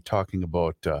yesterday talking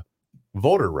about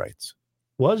voter rights.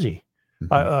 Was he?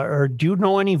 Or do you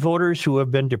know any voters who have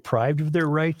been deprived of their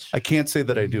rights? I can't say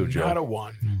that I do, Joe. Not a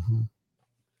one. Mm-hmm.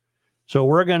 So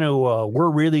we're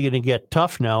really going to get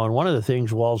tough now. And one of the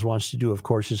things Walz wants to do, of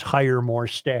course, is hire more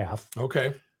staff.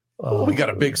 Okay. Well, we got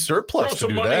a big surplus Throw to some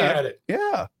do money that. at it.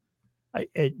 Yeah.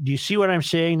 Do you see what I'm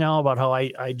saying now about how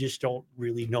I just don't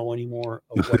really know anymore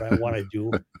of what I want to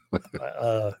do?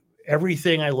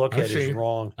 Everything I look at is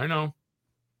wrong. I know.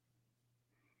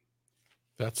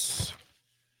 That's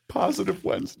Positive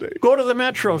Wednesday. Go to the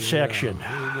Metro section. There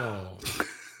you go.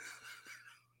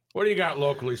 What do you got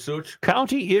locally, Such?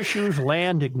 County issues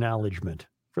land acknowledgement.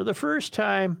 For the first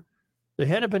time, The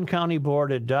Hennepin County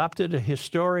Board adopted a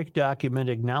historic document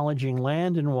acknowledging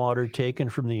land and water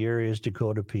taken from the area's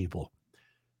Dakota people.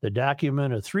 The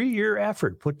document, a 3-year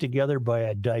effort put together by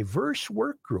a diverse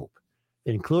work group,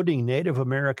 including Native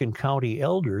American county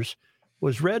elders,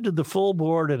 was read to the full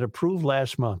board and approved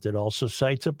last month. It also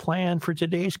cites a plan for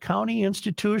today's county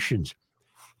institutions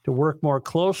to work more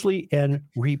closely and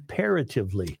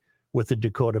reparatively with the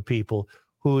Dakota people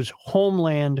whose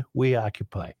homeland we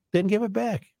occupy. Then give it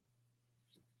back.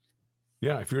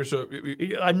 Yeah, if you're so...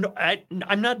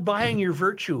 I'm not buying your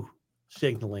virtue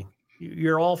signaling.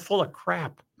 You're all full of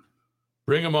crap.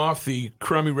 Bring them off the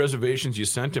crummy reservations you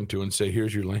sent them to and say,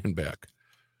 here's your land back.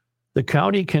 The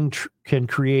county can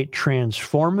create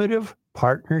transformative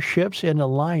partnerships and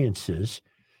alliances,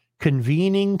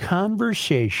 convening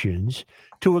conversations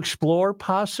to explore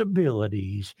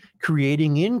possibilities,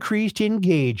 creating increased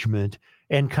engagement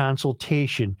and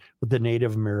consultation with the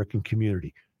Native American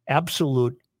community.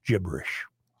 Absolute gibberish.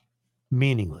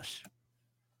 Meaningless.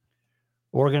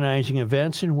 Organizing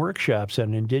events and workshops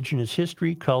on Indigenous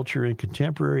history, culture, and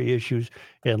contemporary issues,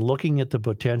 and looking at the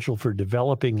potential for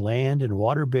developing land and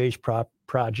water-based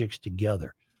projects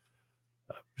together.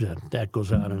 That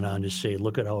goes on and on to say,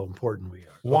 look at how important we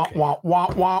are. Wah, Okay. wah,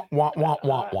 wah, wah, wah, wah,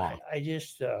 wah, wah. I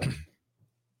just, I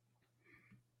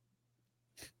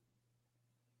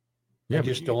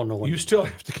just don't know what You still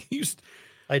have to...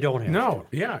 I don't have No,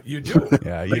 to. yeah, you do.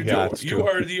 Yeah, You you got do. You to.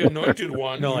 are the anointed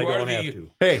one. No, I You are don't have the-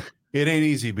 to. Hey, it ain't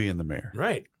easy being the mayor.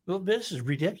 Right. Well, this is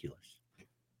ridiculous.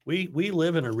 We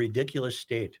live in a ridiculous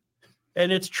state.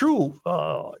 And it's true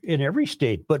in every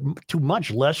state, but to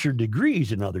much lesser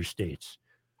degrees in other states.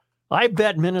 I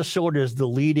bet Minnesota is the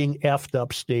leading effed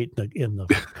up state in the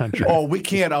country. Oh, we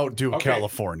can't outdo Okay.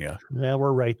 California. Yeah,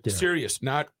 we're right there. Serious.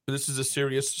 This is a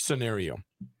serious scenario.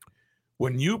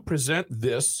 When you present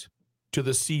this to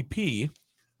the CP,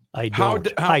 I How don't.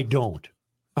 d- how- I don't.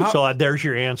 how- So there's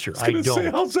your answer. I Gonna say,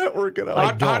 don't. how's that working out? I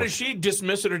how don't. does she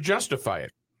dismiss it or justify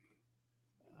it?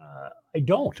 I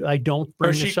don't. I don't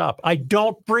bring she- this up. I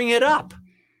don't bring it up.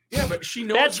 Yeah, but she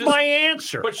knows That's this, my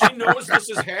answer. But she knows this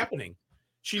is happening.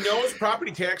 She knows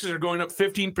property taxes are going up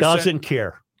 15%. Doesn't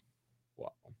care.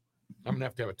 Wow. I'm gonna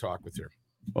have to have a talk with her.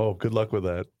 Oh, good luck with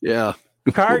that. Yeah.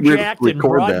 Carjacked in Record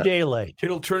broad that. daylight.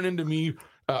 It'll turn into me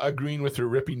agreeing with her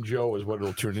ripping Joe is what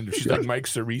it'll turn into. She's like Mike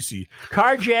Cerisi.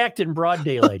 Carjacked in broad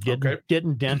daylight. Okay.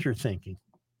 Didn't dent her thinking.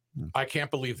 I can't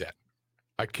believe that.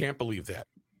 I can't believe that.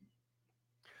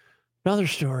 Another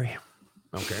story.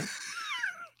 Okay.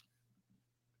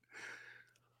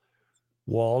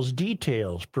 Walls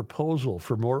details proposal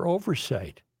for more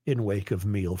oversight in wake of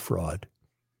meal fraud.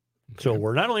 So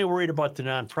we're not only worried about the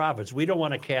nonprofits, we don't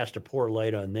want to cast a poor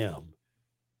light on them.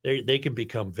 They can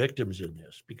become victims in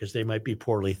this because they might be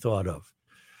poorly thought of.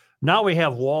 Now we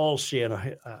have Walls saying,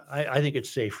 I think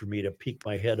it's safe for me to peek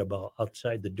my head about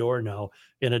outside the door now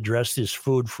and address this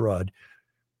food fraud.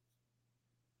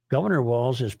 Governor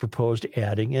Walls has proposed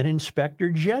adding an inspector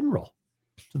general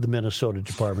to the Minnesota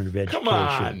Department of Education. Come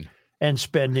on. And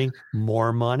spending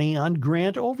more money on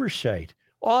grant oversight,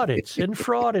 audits, and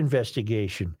fraud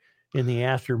investigation in the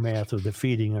aftermath of the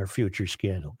Feeding Our Future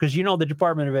scandal. Because, you know, the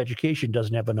Department of Education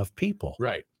doesn't have enough people.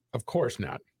 Right. Of course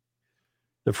not.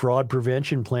 The fraud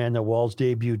prevention plan that Walls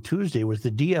debuted Tuesday was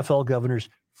the DFL governor's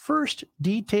first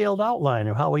detailed outline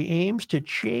of how he aims to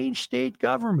change state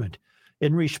government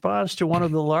in response to one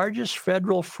of the largest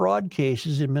federal fraud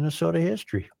cases in Minnesota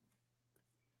history.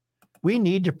 We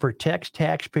need to protect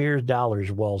taxpayers'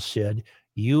 dollars, Walls said.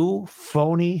 You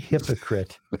phony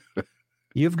hypocrite.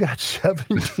 You've got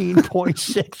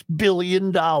 $17.6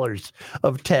 billion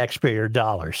of taxpayer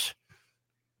dollars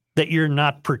that you're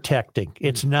not protecting.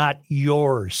 It's not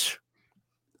yours.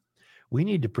 We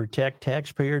need to protect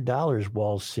taxpayer dollars,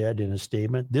 Walls said in a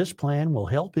statement. This plan will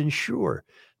help ensure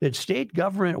that state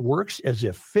government works as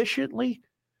efficiently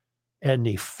and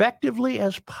effectively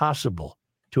as possible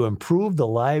to improve the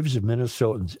lives of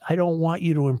Minnesotans. I don't want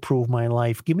you to improve my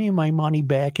life. Give me my money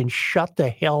back and shut the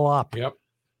hell up. Yep.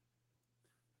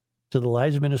 To the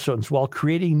lives of Minnesotans while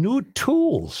creating new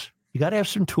tools. You got to have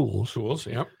some tools Tools.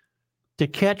 Yep. to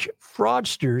catch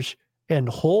fraudsters and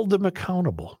hold them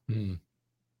accountable. Hmm.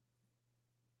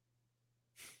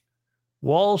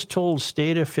 Walls told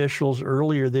state officials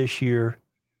earlier this year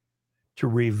to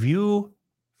review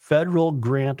federal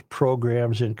grant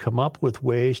programs and come up with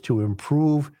ways to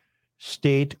improve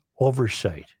state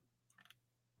oversight.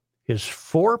 His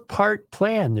 4-part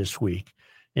plan this week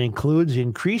includes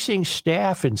increasing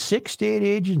staff in 6 state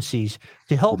agencies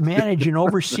to help manage and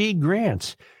oversee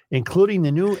grants, including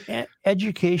the new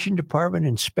Education Department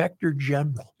Inspector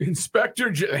General.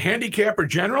 Handicapper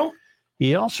General?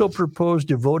 He also proposed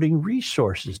devoting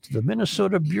resources to the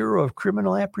Minnesota Bureau of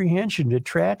Criminal Apprehension to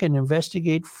track and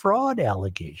investigate fraud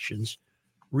allegations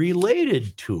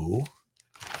related to,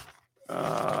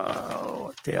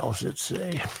 what the hell does it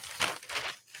say?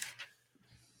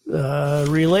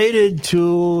 Related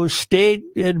to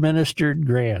state-administered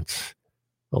grants,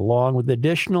 along with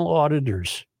additional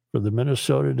auditors for the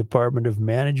Minnesota Department of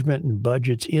Management and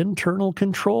Budget's internal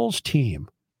controls team.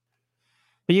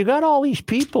 But you got all these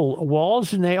people,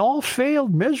 Walls, and they all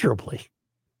failed miserably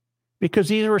because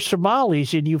these were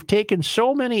Somalis, and you've taken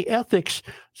so many ethics,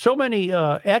 so many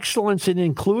excellence and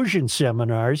inclusion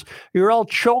seminars, you're all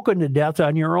choking to death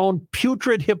on your own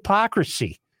putrid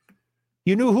hypocrisy.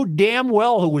 You knew who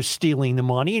was stealing the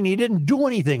money, and he didn't do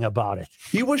anything about it.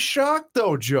 He was shocked,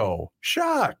 though, Joe.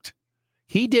 Shocked.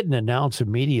 He didn't announce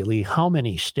immediately how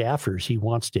many staffers he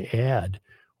wants to add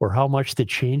or how much the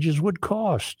changes would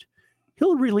cost.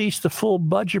 He'll release the full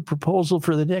budget proposal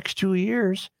for the next 2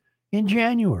 years in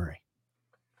January.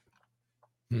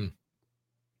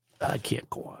 I can't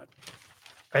go on.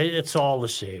 It's all the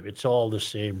same. It's all the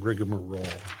same rigmarole.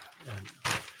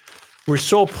 And we're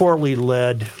so poorly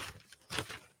led,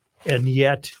 and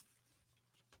yet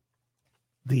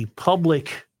the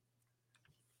public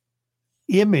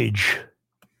image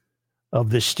of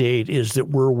the state is that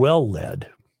we're well led.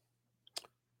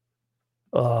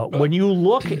 When you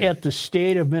look at the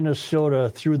state of Minnesota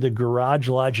through the Garage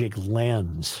Logic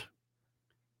lens,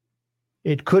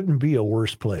 it couldn't be a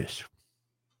worse place.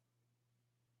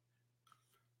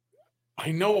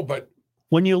 I know, but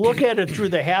when you look at it through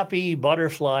the happy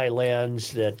butterfly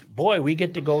lens that, boy, we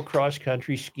get to go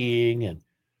cross-country skiing and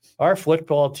our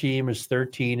football team is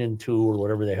 13-2 or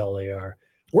whatever the hell they are.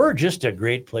 We're just a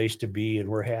great place to be and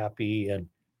we're happy.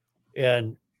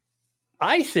 And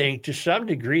I think to some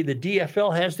degree the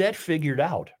DFL has that figured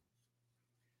out.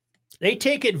 They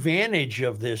take advantage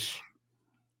of this,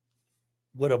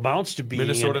 what amounts to being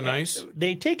Minnesota nice.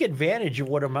 They take advantage of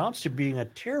what amounts to being a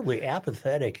terribly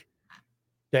apathetic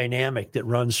dynamic that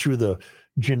runs through the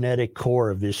genetic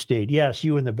core of this state. Yes,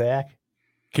 you in the back.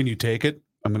 Can you take it?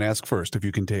 I'm going to ask first if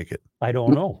you can take it. I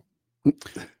don't know.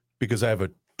 Because I have a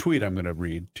tweet I'm going to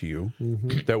read to you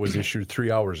that was issued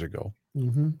 3 hours ago.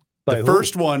 The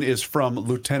first one is from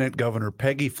Lieutenant Governor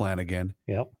Peggy Flanagan.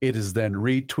 Yep. It is then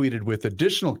retweeted with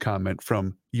additional comment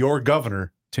from your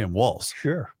governor, Tim Walz.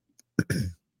 Sure.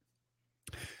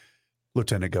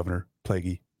 Lieutenant Governor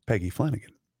Peggy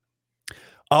Flanagan.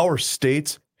 Our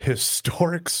state's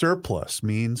historic surplus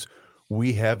means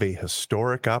we have a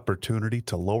historic opportunity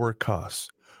to lower costs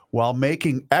while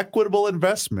making equitable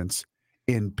investments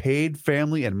in paid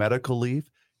family and medical leave,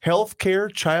 health care,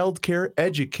 child care,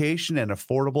 education, and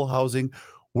affordable housing.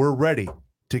 We're ready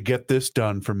to get this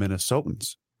done for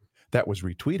Minnesotans. That was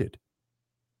retweeted.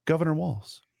 Governor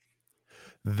Walz.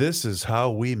 This is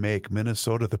how we make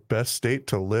Minnesota the best state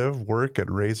to live, work,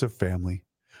 and raise a family.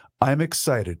 I'm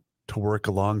excited to work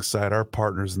alongside our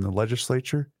partners in the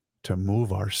legislature to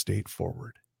move our state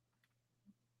forward.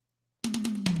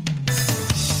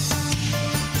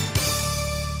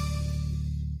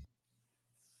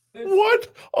 What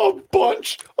a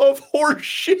bunch of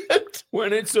horseshit.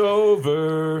 When it's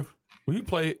over. Will you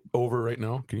play over right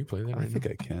now? Can you play that I right think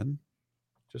now? I can.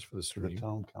 Just for the The stream.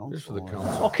 town council. Just for the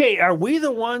council. Okay, are we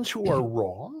the ones who are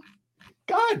wrong?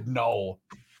 God, no.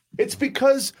 It's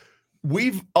because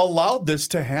we've allowed this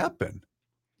to happen.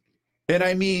 And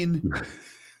I mean,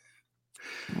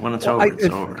 When it's Well, over, it's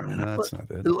over. I mean, that's not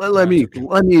it. Let me,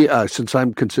 since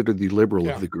I'm considered the liberal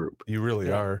Yeah. of the group, You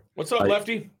really are. What's up,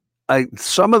 Lefty?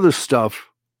 some of the stuff,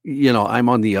 I'm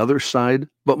on the other side,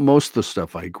 but most of the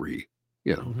stuff I agree.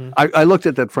 I looked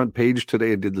at that front page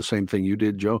today and did the same thing you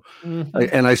did, Joe.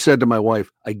 And I said to my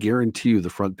wife, I guarantee you the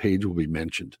front page will be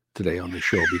mentioned today on the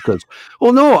show because,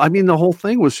 the whole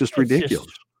thing was just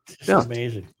ridiculous. It's Yeah.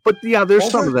 amazing. But yeah, there's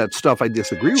some of that stuff I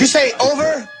disagree with. Did you say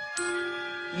over?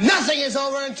 Nothing is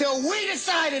over until we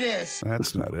decide it is.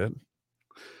 That's not it.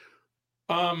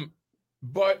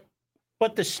 But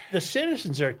But the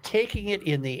citizens are taking it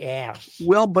in the ass.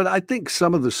 Well, but I think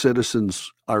some of the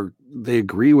citizens they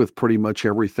agree with pretty much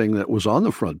everything that was on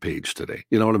the front page today.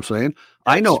 You know what I'm saying?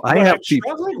 I know I What have I'm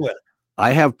people. struggling with.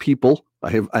 I have people.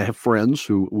 I have friends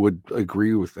who would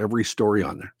agree with every story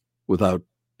on there without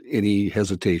any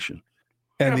hesitation.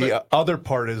 And Yeah, the other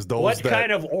part is those What that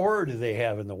kind of ore do they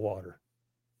have in the water?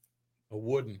 a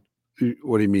wooden.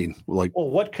 What do you mean? Like Well,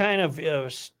 what kind of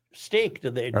stake do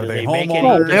they Are do they make?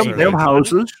 homeowners? they Are have they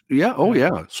houses? Yeah. Oh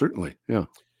yeah. Certainly. Yeah.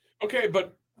 Okay,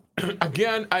 but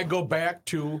again, I go back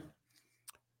to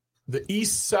the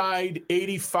East Side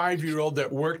 85-year-old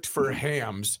that worked for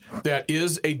Hams that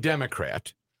is a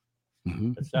Democrat.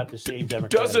 Mhm. It's not the same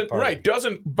Democratic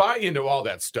doesn't buy into all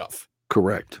that stuff.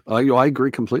 Correct. I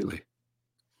agree completely.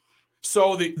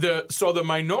 So the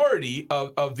minority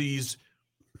of these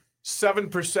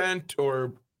 7%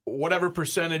 or whatever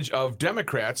percentage of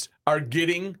Democrats are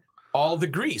getting all the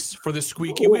grease for the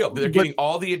squeaky wheel. They're getting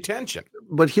all the attention.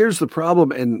 But here's the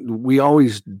problem, and we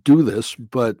always do this,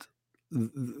 but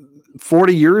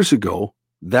 40 years ago,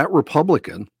 that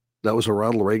Republican, that was a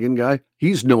Ronald Reagan guy,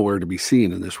 he's nowhere to be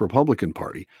seen in this Republican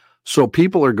Party. So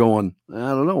people are going, I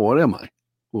don't know, what am I?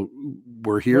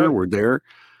 We're here, Right. we're there.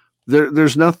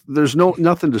 There's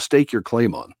nothing to stake your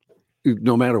claim on,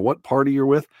 no matter what party you're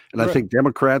with. And Right. I think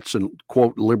Democrats and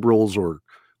quote liberals or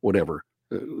whatever,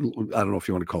 I don't know if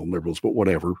you want to call them liberals, but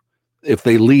whatever, if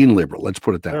they lean liberal, let's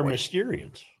put it that They're way.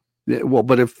 Mysterians. Yeah, well,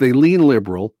 but if they lean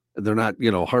liberal, they're not,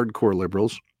 hardcore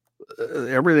liberals.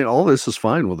 Everything, all this is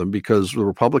fine with them because the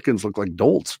Republicans look like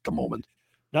dolts at the moment.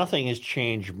 Nothing has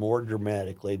changed more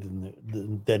dramatically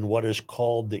than what is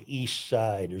called the East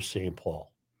Side of St.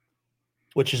 Paul,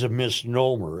 which is a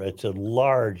misnomer. It's a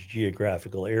large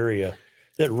geographical area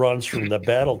that runs from the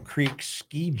Battle Creek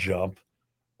ski jump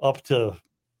up to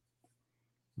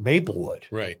Maplewood.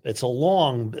 Right. It's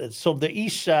a so the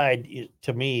East Side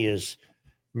to me is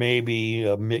maybe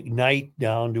McKnight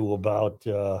down to about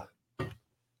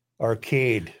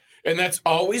Arcade. And that's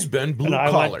always been blue And I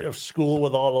went collar. to school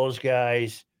with all those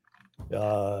guys.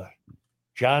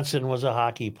 Johnson was a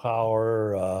hockey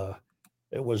power.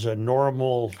 It was a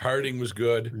normal Harding was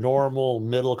good.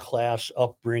 middle class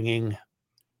upbringing.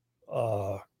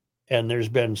 And there's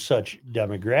been such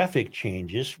demographic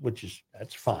changes,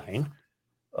 that's fine.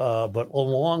 But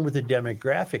along with the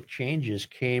demographic changes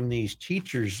came these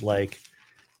teachers like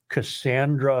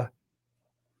Cassandra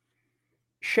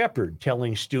Shepard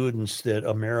telling students that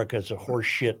America is a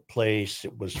horseshit place.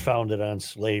 It was founded on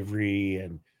slavery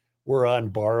and we're on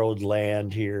borrowed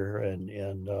land here.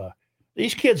 And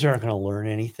these kids aren't going to learn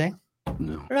anything.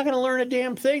 No. They're not going to learn a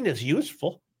damn thing that's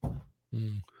useful.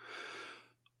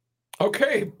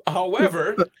 Okay.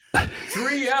 However,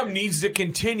 3M needs to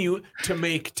continue to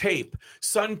make tape.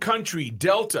 Sun Country,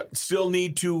 Delta still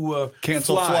need to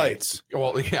Cancel fly. flights.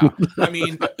 Well, yeah. I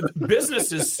mean,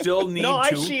 businesses still need No,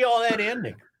 I to. see all that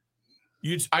ending.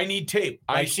 I need tape.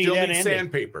 I I see still that need ending.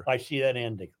 sandpaper. I see that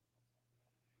ending.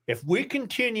 If we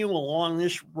continue along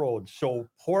this road so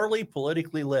poorly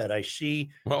politically led, I see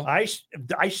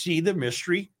the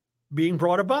mystery being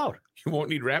brought about. You won't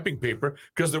need wrapping paper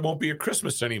because there won't be a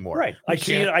Christmas anymore. Right. I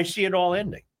see it all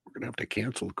ending. We're going to have to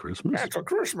cancel Christmas. That's a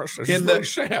Christmas. It's In really the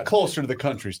sad. closer to the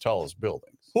country's tallest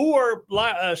buildings. Who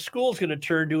are schools going to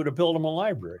turn to build them a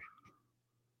library?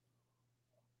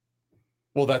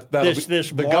 Well, that'll This be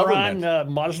the moron government.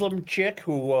 Muslim chick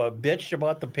who bitched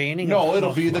about the painting. No,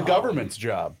 it'll be the government's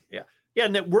job. Yeah,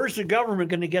 and where's the government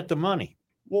going to get the money?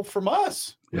 Well, from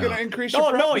us, we're Yeah. going to increase. No,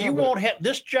 your no, profit. you won't have.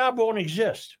 This job won't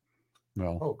exist.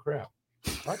 No. Oh crap!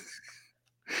 What?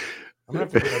 I'm gonna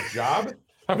have to get a job.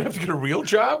 I'm gonna have to get a real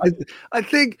job. I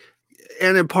think,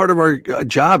 and then part of our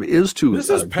job is to This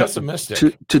is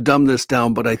pessimistic. to dumb this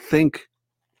down, but I think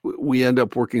we end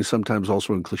up working sometimes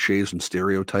also in cliches and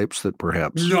stereotypes that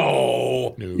perhaps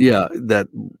No. yeah, that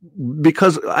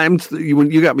because when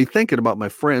you got me thinking about my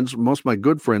friends, most of my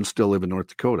good friends still live in North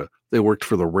Dakota. They worked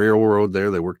for the railroad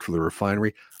there, they worked for the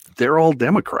refinery. They're all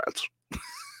Democrats.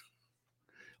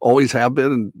 Always have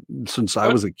been since I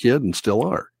was a kid and still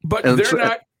are. But And they're so-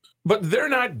 not. But they're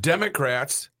not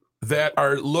Democrats that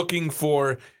are looking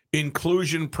for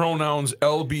inclusion pronouns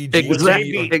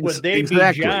LBGT. Would they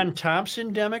be John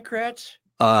Thompson Democrats?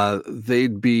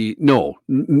 They'd be no,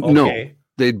 Okay.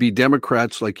 they'd be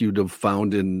Democrats like you'd have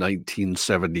found in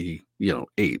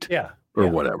 1978 Yeah. or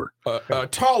whatever.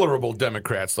 Tolerable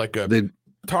Democrats, like They'd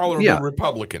tolerable yeah.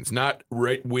 Republicans, not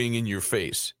right wing in your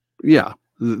face. Yeah,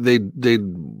 they'd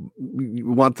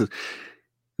want the.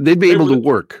 They'd be able to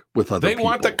work with other They people.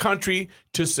 want the country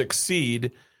to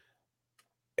succeed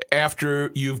after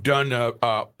you've done a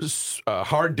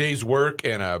hard day's work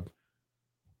and a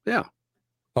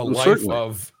life certainly.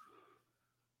 of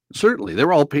Certainly,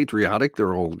 they're all patriotic.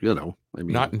 They're all, I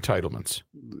mean, not entitlements.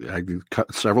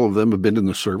 Several of them have been in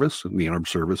the service, in the armed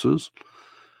services,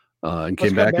 and Let's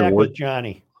came come back and with worked.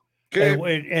 Johnny.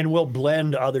 Okay. And we'll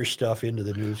blend other stuff into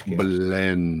the newscast.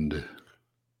 Blend.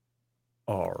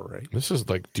 All right. This is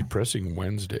like depressing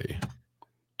Wednesday.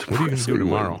 What are you going to do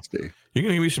tomorrow? Wednesday. You're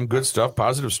going to give me some good stuff,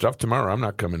 positive stuff tomorrow. I'm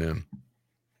not coming in.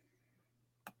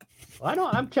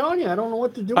 I'm telling you, I don't know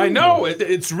what to do. I know anymore.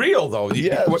 it's real though.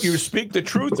 Yes. What you speak the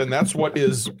truth, and that's what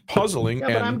is puzzling. Yeah,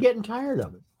 but and I'm getting tired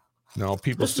of it. No,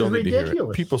 people This still is need to hear it.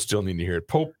 ridiculous. People still need to hear it.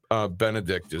 Pope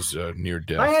Benedict is near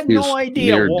death. I had He's no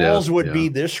idea near walls death, would yeah. be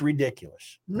this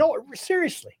ridiculous. No,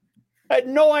 seriously. I had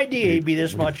no idea he'd be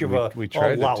this much of a We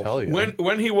tried lout. to tell you.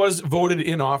 When he was voted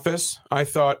in office, I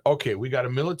thought, okay, we got a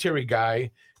military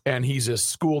guy and he's a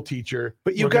school teacher.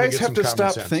 But you We're gonna guys get have some to common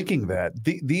stop sense. thinking that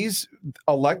these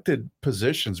elected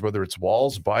positions, whether it's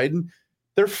Walz, Biden,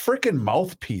 they're freaking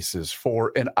mouthpieces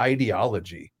for an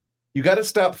ideology. You got to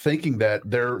stop thinking that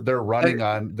they're running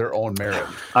on their own merit.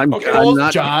 I'm, Okay, I'm well,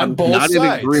 not, John, I'm both not in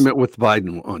sides. agreement with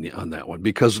Biden on that one,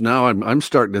 because now I'm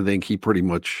starting to think he pretty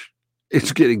much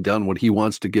is getting done what he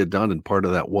wants to get done, and part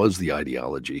of that was the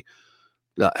ideology.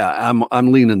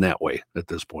 I'm leaning that way at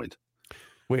this point.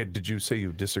 Wait, did you say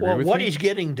you disagree Well, with what me? he's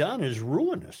getting done is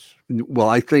ruinous. Well,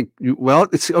 I think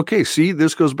it's okay. See,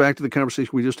 this goes back to the conversation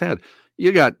we just had.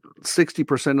 You got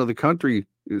 60% of the country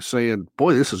saying,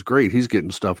 "Boy, this is great. He's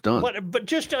getting stuff done." But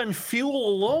just on fuel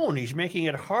alone, he's making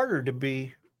it harder to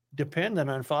be dependent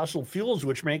on fossil fuels,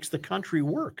 which makes the country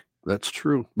work. That's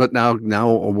true. But now,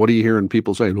 what are you hearing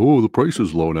people saying? Oh, the price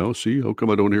is low now. See, how come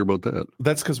I don't hear about that?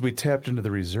 That's because we tapped into the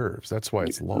reserves. That's why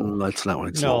it's low. That's not what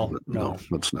it's No, low. no.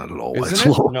 That's not at all. Isn't It's it?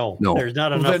 low. No, there's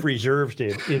not Well, enough then- reserves to.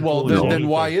 Well, influence then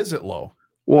why anything. is it low?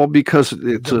 Well, because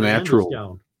it's a Demand is natural.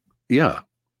 down Yeah.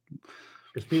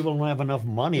 because people don't have enough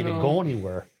money to go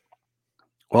anywhere.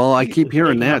 Well, I keep It's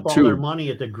hearing taking up that all their too. money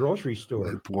at the grocery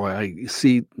store. Boy, I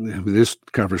see this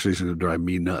conversation to drive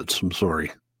me nuts. I'm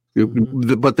sorry.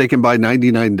 Mm-hmm. But they can buy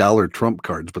 $99 Trump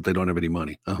cards, but they don't have any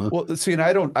money. Well, see, and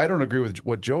I don't agree with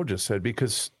what Joe just said,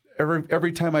 because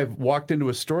every time I've walked into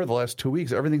a store the last 2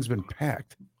 weeks, everything's been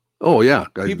packed. Oh yeah,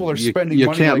 People are You- spending you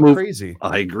money can't like move. crazy.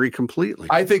 I agree completely.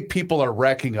 I think people are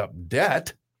racking up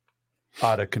debt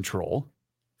out of control.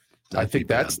 I That'd be think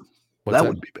bad. that's that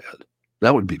would be bad.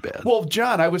 That would be bad. Well,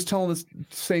 John, I was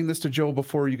saying this to Joe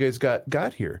before you guys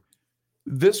got here.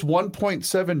 This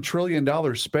 $1.7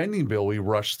 trillion spending bill we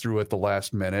rushed through at the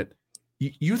last minute.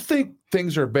 You think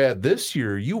things are bad this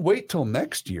year? You wait till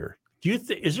next year. Do you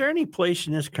think? Is there any place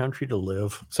in this country to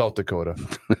live? South Dakota.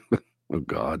 Oh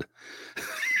God.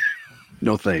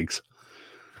 No thanks.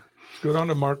 Go down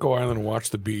to Marco Island and watch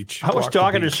the beach. I was Walk the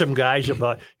talking to beach. some guys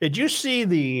about. Did you see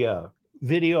the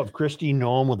video of Christy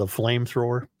Nome with a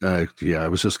flamethrower? Yeah, I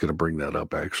was just going to bring that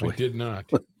up I actually. did not.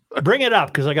 Bring it up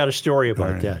because I got a story about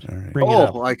All right, that. all right. Bring it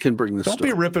up. Oh, I can bring this. Don't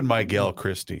be ripping my gal,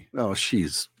 Christy. Oh,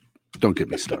 don't get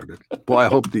me started. Boy, I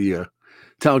hope the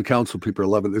town council people are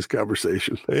loving this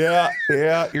conversation. Yeah.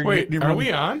 Wait, are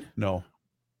we on? No.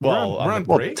 We're Well, on- we're on the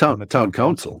Well, break? on the town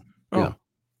council. Oh. Yeah.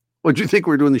 What do you think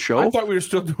we're doing the I show? thought we were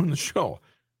still doing the show.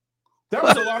 That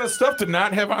was a lot of stuff to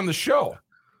not have on the show.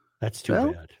 That's too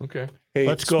Well, bad. Okay. Hey,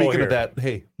 Let's go speaking here. of that,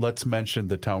 hey, let's mention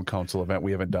the town council event.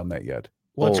 We haven't done that yet.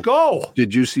 Let's Oh. go.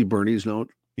 Did you see Bernie's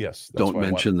note? Yes. that's Don't why I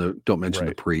want- mention the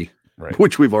Right. pre, Right.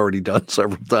 which we've already done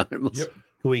several times. Yep.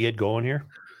 Can we get going here?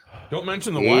 Don't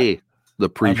mention the what? Hey, the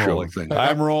I'm pre-show rolling. thing.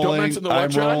 I'm rolling. mention the what, I'm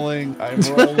John? rolling. I'm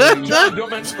rolling. John, don't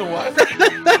mention the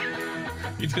what?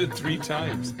 You did it 3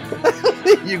 times.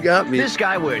 You got me. This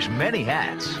guy wears many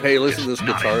hats. Hey, listen to this Just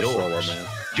not guitar indoors. solo, man.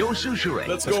 Joe Souchere.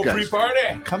 Let's This go guy's-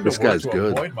 pre-party. Come This to work guy's to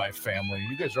good. avoid my family.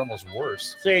 You guys are almost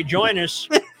worse. Say, join us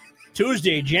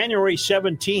Tuesday, January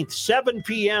 17th, 7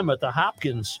 p.m. at the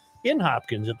Hopkins at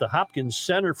the Hopkins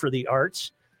Center for the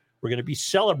Arts. We're going to be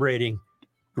celebrating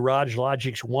Garage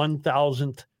Logic's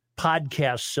 1,000th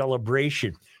podcast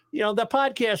celebration. You know, the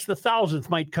podcast, the 1,000th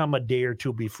might come a day or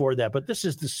two before that, but this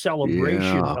is the celebration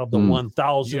Yeah. of the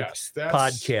 1,000th. Yes, that's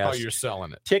podcast. how you're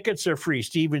selling it. Tickets are free.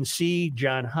 Stephen C.,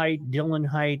 John Height, Dylan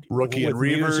Height, Rookie and with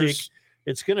music. Reavers.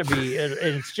 It's going to be, and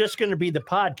it's just going to be the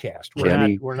podcast.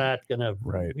 Kenny. We're not going to,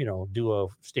 Right. do a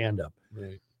stand up.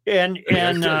 Right. And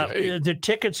Hey. the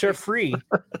tickets are free,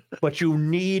 but you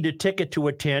need a ticket to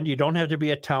attend. You don't have to be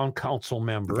a town council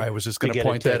member. I was just to going to get a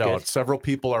point that ticket. out. Several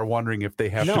people are wondering if they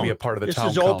have to No, be a part of the this town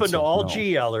is council. open to all No.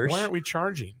 GLers. Why aren't we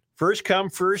charging? First come,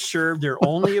 first served. They're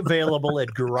only available at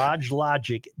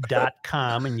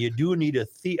garagelogic.com, and you do need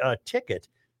a ticket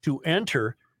to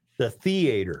enter the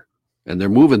theater. And they're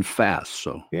moving fast,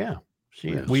 so Yeah. See,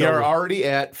 Yeah. We so are already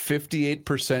at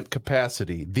 58%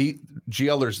 capacity. The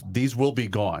GLers, these will be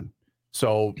gone.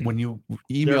 So when you they're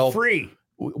email free.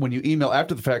 when you email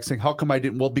after the fact saying, how come I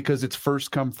didn't? Well, because it's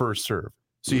first come, first serve.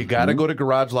 So you got to Mhm. go to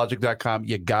garagelogic.com.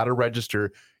 You got to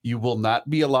register. You will not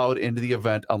be allowed into the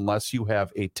event unless you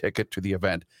have a ticket to the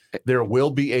event. There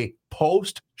will be a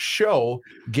post-show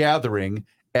gathering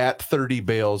at 30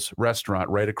 Bales Restaurant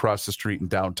right across the street in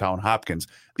downtown Hopkins.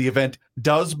 The event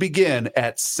does begin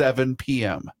at 7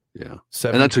 p.m. yeah.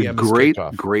 7 And that's a p.m. is great,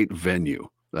 kickoff. great venue.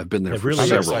 I've been there It for really is.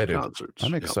 several I'm excited. concerts.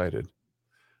 I'm Yeah. excited.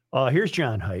 Here's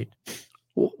John Height.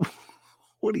 Well,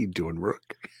 What are you doing,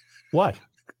 Rook? What?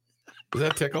 Does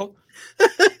that tickle?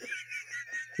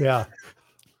 Yeah.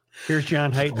 Here's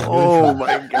John Haidt. Oh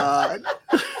my God.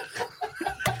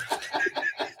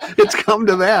 It's come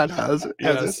to that, has it?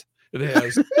 Yes, it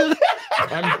has.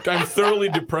 I'm thoroughly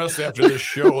depressed after this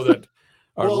show that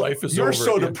our life is over. You're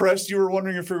so depressed you were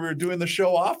wondering if we were doing the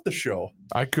show off the show.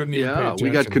 I couldn't even pay Yeah, attention.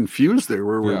 we got confused there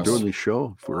where we were Yes. doing the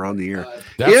show. If we're on the air.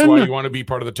 That's why you want to be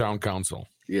part of the town council.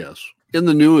 Yes. In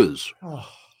the news.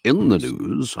 In the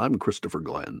news, I'm Christopher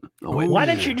Glenn. Oh, wait. Why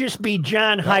don't you just be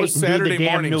John That Haidt was and do the Saturday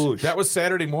damn mornings. news? That was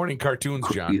Saturday morning cartoons,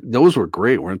 John. Those were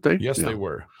great, weren't they? Yes, Yeah. they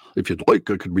were. If you'd like,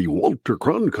 I could be Walter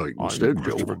Cronkite instead, Joe.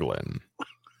 Christopher Glenn.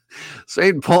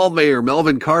 St. Paul Mayor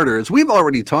Melvin Carter, as we've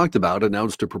already talked about,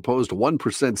 announced a proposed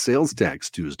 1% sales tax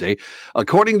Tuesday.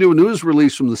 According to a news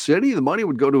release from the city, the money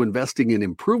would go to investing in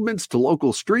improvements to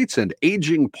local streets and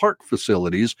aging park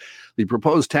facilities. The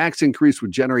proposed tax increase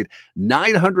would generate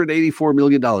 $984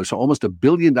 million, so almost $1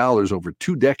 billion over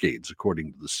 2 decades,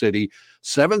 according to the city.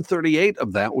 $738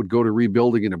 of that would go to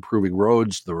rebuilding and improving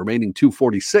roads. The remaining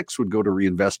 $246 would go to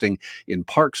reinvesting in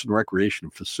parks and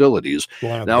recreation facilities.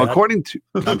 Now, according to,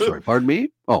 I'm sorry, pardon me?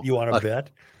 Oh, you want to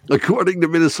bet? According to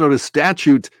Minnesota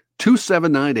statute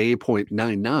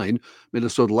 279A.99,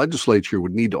 Minnesota legislature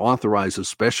would need to authorize a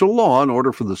special law in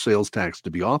order for the sales tax to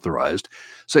be authorized.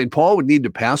 St. Paul would need to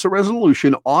pass a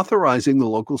resolution authorizing the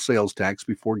local sales tax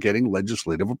before getting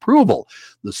legislative approval.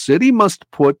 The city must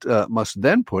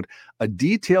then put a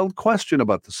detailed question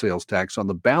about the sales tax on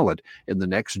the ballot in the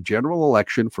next general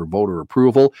election for voter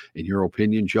approval. In your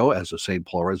opinion, Joe, as a St.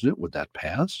 Paul resident, would that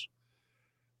pass?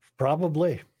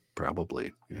 Probably.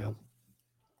 Yeah.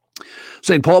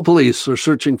 St. Paul police are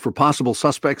searching for possible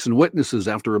suspects and witnesses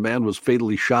after a man was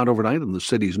fatally shot overnight in the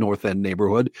city's North End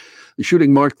neighborhood. The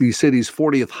shooting marked the city's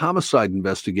 40th homicide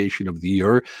investigation of the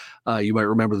year. You might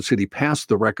remember the city passed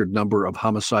the record number of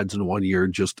homicides in 1 year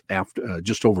just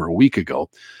over a week ago.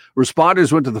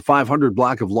 Responders went to the 500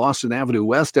 block of Lawson Avenue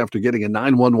West after getting a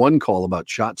 911 call about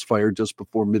shots fired just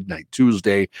before midnight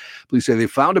Tuesday. Police say they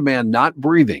found a man not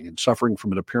breathing and suffering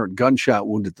from an apparent gunshot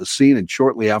wound at the scene, and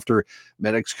shortly after,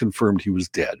 medics confirmed he was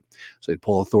dead. St.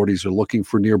 Paul authorities are looking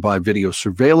for nearby video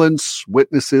surveillance,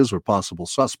 witnesses, or possible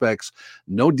suspects.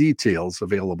 No details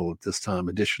available at this time.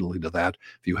 Additionally to that,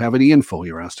 if you have any info,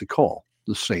 you're asked to call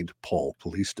the St. Paul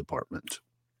Police Department.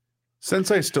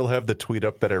 Since I still have the tweet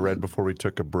up that I read before we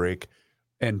took a break,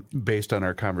 and based on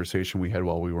our conversation we had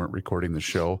while we weren't recording the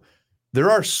show, there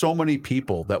are so many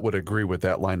people that would agree with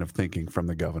that line of thinking from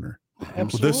the governor.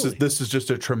 Absolutely. This is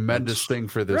just a tremendous thing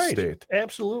for this state.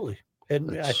 Absolutely.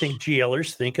 And I think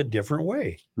GLers think a different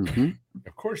way. Mm-hmm.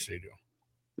 Of course they do.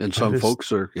 And some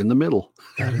folks are in the middle.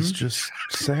 That is just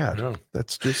sad.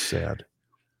 That's just sad.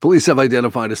 Police have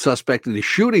identified a suspect in a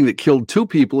shooting that killed 2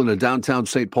 people in a downtown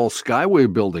St. Paul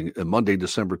Skyway building on Monday,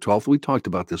 December 12th. We talked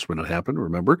about this when it happened,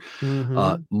 remember?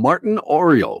 Martin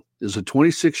Oreo is a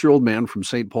 26-year-old man from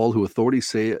St. Paul who authorities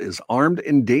say is armed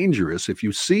and dangerous. If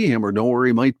you see him or know where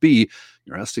he might be,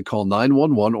 you're asked to call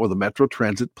 911 or the Metro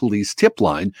Transit Police tip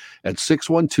line at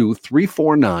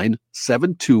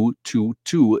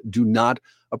 612-349-7222. Do not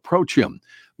approach him.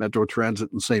 Metro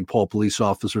Transit and St. Paul police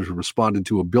officers responded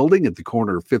to a building at the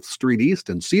corner of 5th Street East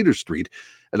and Cedar Street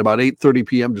at about 8:30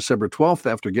 p.m. December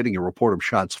 12th. After getting a report of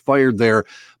shots fired there,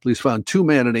 police found 2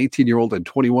 men, an 18-year-old and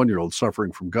 21-year-old,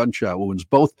 suffering from gunshot wounds,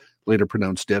 both later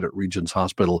pronounced dead at Regents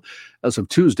Hospital. As of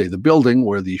Tuesday, the building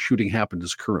where the shooting happened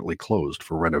is currently closed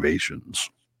for renovations.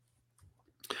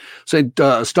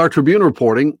 Star Tribune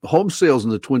reporting, home sales in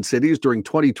the Twin Cities during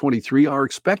 2023 are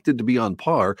expected to be on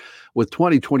par with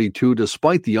 2022,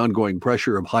 despite the ongoing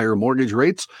pressure of higher mortgage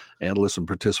rates. Analysts and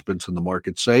participants in the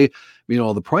market say,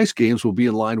 meanwhile, the price gains will be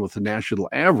in line with the national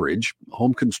average.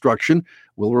 Home construction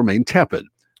will remain tepid.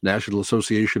 National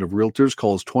Association of Realtors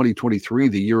calls 2023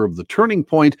 the year of the turning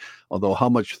point, although how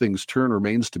much things turn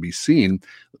remains to be seen.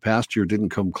 The past year didn't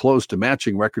come close to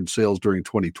matching record sales during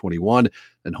 2021,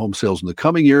 and home sales in the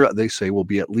coming year, they say, will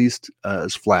be at least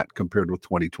as flat compared with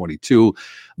 2022.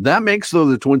 That makes, though,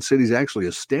 the Twin Cities actually a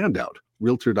standout.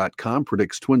 Realtor.com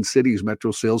predicts Twin Cities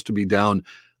metro sales to be down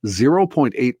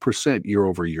 0.8% year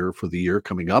over year for the year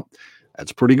coming up.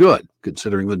 That's pretty good,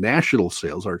 considering the national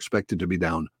sales are expected to be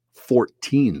down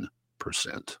 14%.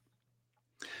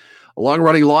 A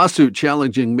long-running lawsuit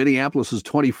challenging Minneapolis's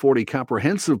 2040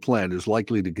 comprehensive plan is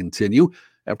likely to continue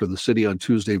after the city on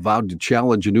Tuesday vowed to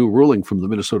challenge a new ruling from the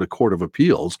Minnesota Court of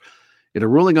Appeals. In a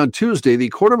ruling on Tuesday, the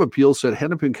Court of Appeals said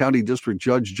Hennepin County District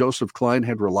Judge Joseph Klein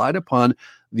had relied upon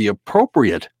the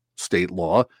appropriate state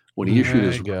law when he issued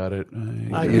his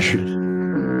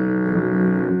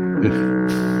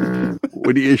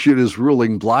when he issued his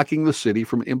ruling blocking the city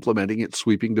from implementing its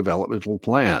sweeping developmental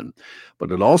plan.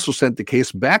 But it also sent the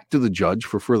case back to the judge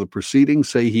for further proceedings,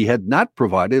 saying he had not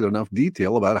provided enough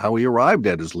detail about how he arrived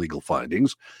at his legal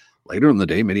findings. Later in the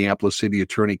day, Minneapolis City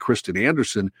Attorney Kristen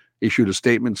Anderson issued a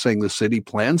statement saying the city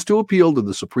plans to appeal to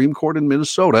the Supreme Court in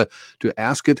Minnesota to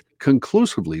ask it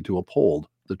conclusively to uphold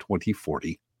the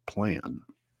 2040 plan.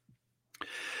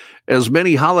 As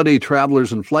many holiday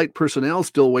travelers and flight personnel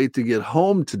still wait to get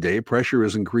home today, pressure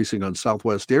is increasing on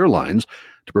Southwest Airlines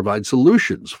to provide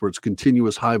solutions for its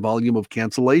continuous high volume of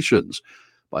cancellations.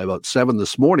 By about 7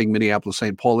 this morning,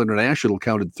 Minneapolis-St. Paul International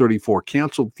counted 34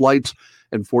 canceled flights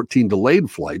and 14 delayed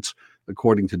flights.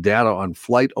 According to data on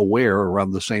FlightAware,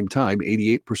 around the same time,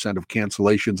 88% of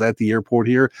cancellations at the airport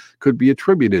here could be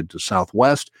attributed to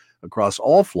Southwest. Across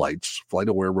all flights,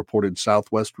 FlightAware reported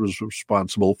Southwest was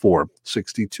responsible for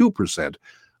 62%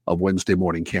 of Wednesday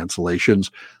morning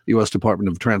cancellations. The U.S. Department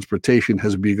of Transportation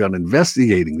has begun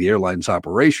investigating the airline's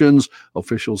operations,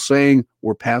 officials saying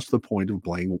we're past the point of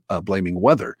blaming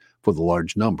weather for the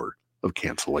large number of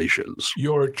cancellations.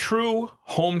 Your true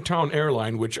hometown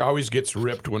airline, which always gets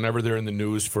ripped whenever they're in the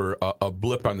news for a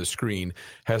blip on the screen,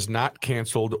 has not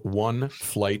canceled one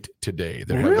flight today.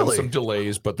 There have been some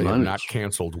delays, but they have not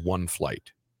canceled one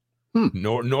flight.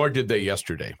 Nor did they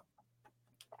yesterday.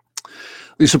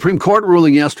 The Supreme Court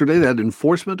ruling yesterday that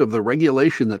enforcement of the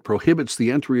regulation that prohibits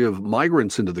the entry of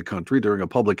migrants into the country during a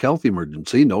public health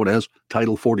emergency, known as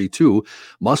Title 42,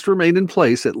 must remain in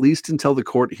place at least until the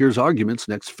court hears arguments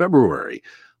next February.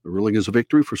 The ruling is a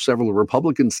victory for several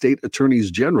Republican state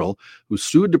attorneys general who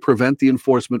sued to prevent the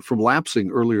enforcement from lapsing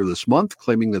earlier this month,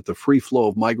 claiming that the free flow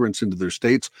of migrants into their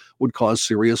states would cause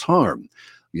serious harm.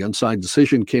 The unsigned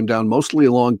decision came down mostly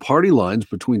along party lines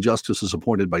between justices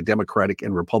appointed by Democratic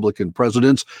and Republican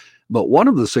presidents, but one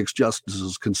of the 6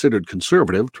 justices considered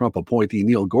conservative, Trump appointee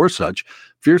Neil Gorsuch,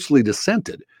 fiercely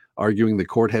dissented, arguing the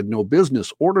court had no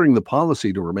business ordering the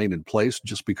policy to remain in place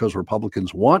just because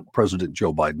Republicans want President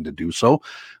Joe Biden to do so.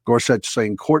 Gorsuch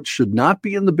saying courts should not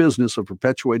be in the business of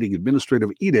perpetuating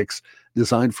administrative edicts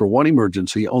designed for one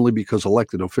emergency only because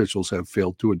elected officials have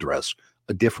failed to address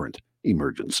a different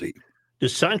emergency.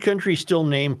 Does Sun Country still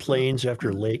name planes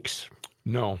after lakes?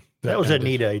 No. That was a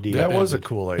neat idea. That was a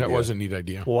cool idea. That was a neat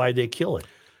idea. Why'd they kill it?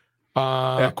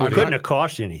 It couldn't have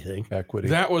cost anything. Equity.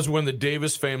 That was when the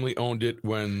Davis family owned it,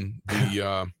 when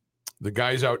the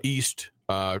guys out east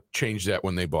changed that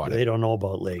when they bought it. They don't know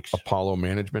about lakes. Apollo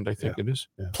Management, I think it is.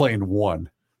 Yeah. Plane 1.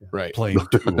 Right. Plane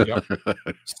 2. Yep.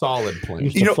 Solid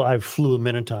plane. Five flew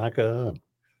Minnetonka.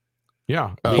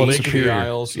 Yeah. Lake Superior. Superior.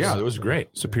 Isles. Yeah, it was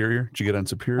great. Superior. Did you get on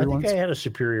Superior I think once? I had a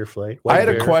Superior flight. I had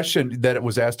a question that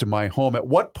was asked in my home. At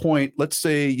what point, let's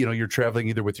say, you're traveling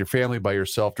either with your family, by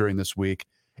yourself during this week.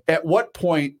 At what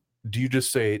point do you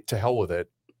just say, to hell with it,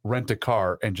 rent a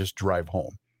car and just drive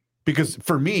home? Because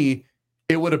for me,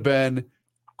 it would have been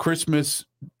Christmas,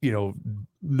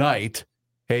 night.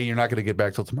 Hey, you're not going to get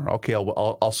back till tomorrow. Okay,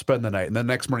 I'll spend the night. And then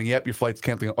next morning, yep, your flight's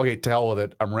canceling. Okay, to hell with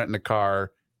it. I'm renting a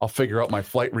car. I'll figure out my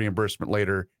flight reimbursement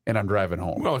later, and I'm driving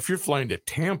home. Well, if you're flying to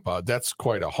Tampa, that's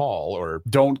quite a haul. Or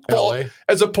LA,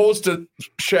 as opposed to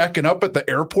shacking up at the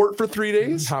airport for 3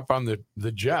 days. Hop on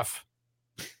the Jeff,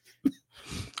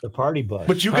 the party bus.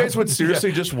 But you guys would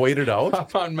seriously just wait it out?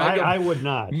 Hop on I would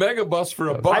not. Megabus for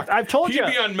 $1. I've told you.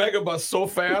 He'd be on Megabus so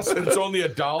fast, and it's only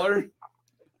 $1.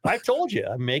 I've told you,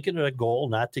 I'm making it a goal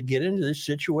not to get into this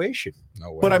situation.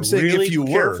 No way. But I'm saying really if you were,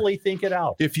 carefully think it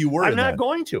out. If you were, I'm not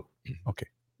going to. Okay.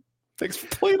 Thanks for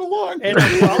playing along. And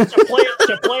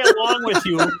to play along with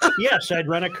you, yes, I'd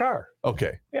rent a car.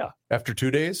 Okay. Yeah. After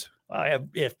 2 days?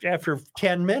 After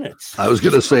 10 minutes. I was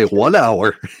going to say 1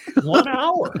 hour. 1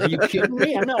 hour? Are you kidding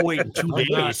me? I'm not waiting 2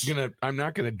 days. I'm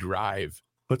not gonna drive.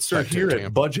 But sir, here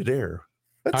at Budget Air,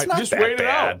 that's not just that wait it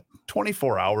bad. out.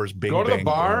 24 hours. Bing, Go to the bang,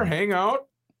 bar, boom. hang out,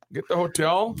 get the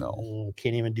hotel. No,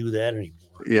 can't even do that anymore.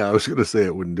 Yeah, I was going to say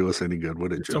it wouldn't do us any good,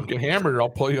 would it, Joe? Don't get hammered. I'll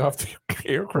pull you off the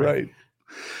aircraft. Right.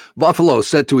 Buffalo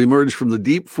set to emerge from the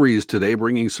deep freeze today,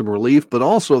 bringing some relief, but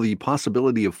also the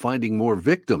possibility of finding more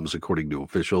victims, according to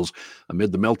officials,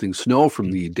 amid the melting snow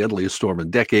from the deadliest storm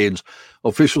in decades.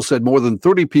 Officials said more than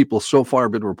 30 people so far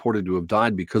have been reported to have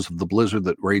died because of the blizzard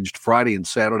that raged Friday and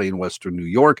Saturday in western New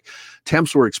York.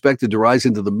 Temps were expected to rise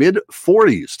into the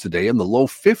mid-40s today and the low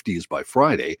 50s by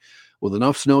Friday. With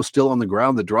enough snow still on the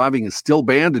ground, the driving is still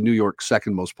banned in New York's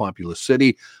second most populous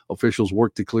city. Officials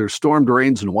worked to clear storm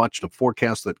drains and watched a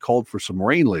forecast that called for some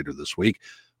rain later this week.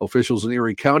 Officials in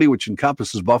Erie County, which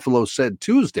encompasses Buffalo, said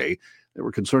Tuesday they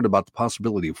were concerned about the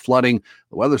possibility of flooding.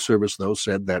 The Weather Service, though,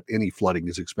 said that any flooding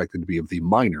is expected to be of the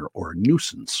minor or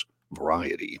nuisance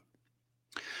variety.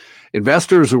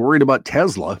 Investors are worried about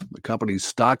Tesla. The company's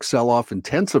stock sell-off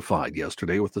intensified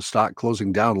yesterday, with the stock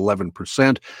closing down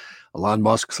 11%. Elon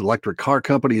Musk's electric car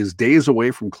company is days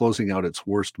away from closing out its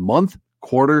worst month,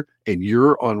 quarter, and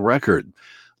year on record.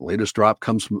 The latest drop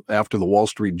comes after the Wall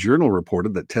Street Journal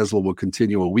reported that Tesla will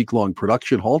continue a week-long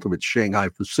production halt of its Shanghai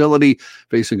facility,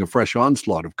 facing a fresh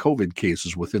onslaught of COVID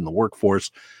cases within the workforce.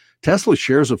 Tesla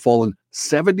shares have fallen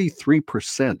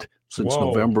 73% since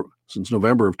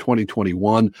November of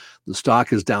 2021. The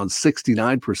stock is down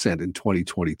 69% in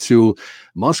 2022.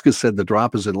 Musk has said the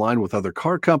drop is in line with other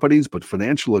car companies, but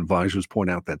financial advisors point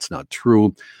out that's not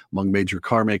true. Among major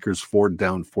car makers, Ford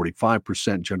down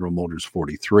 45%, General Motors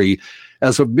 43%.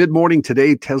 As of mid-morning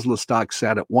today, Tesla stock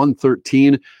sat at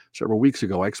 113. Several weeks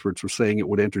ago, experts were saying it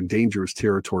would enter dangerous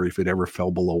territory if it ever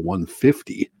fell below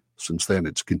 150. Since then,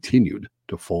 it's continued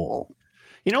to fall.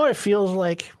 You know what it feels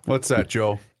like? What's that,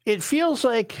 Joe? It feels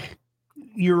like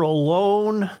you're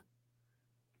alone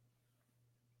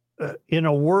in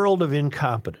a world of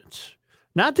incompetence.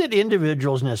 Not that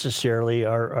individuals necessarily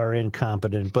are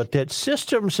incompetent, but that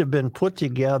systems have been put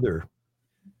together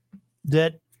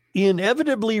that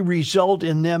inevitably result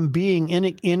in them being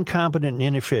incompetent and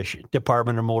inefficient.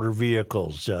 Department of Motor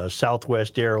Vehicles,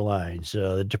 Southwest Airlines,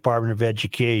 the Department of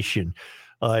Education,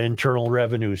 Internal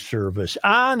Revenue Service,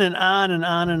 on and on and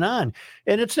on and on.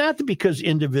 And it's not because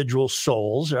individual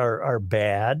souls are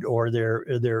bad or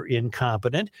they're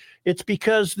incompetent. It's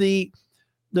because the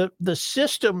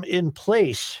system in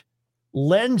place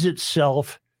lends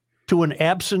itself to an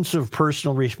absence of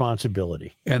personal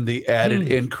responsibility. And the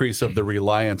added increase of the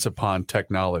reliance upon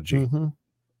technology. Mm-hmm.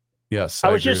 Yes. I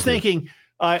was just thinking,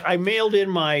 I mailed in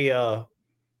my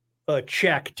a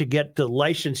check to get the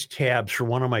license tabs for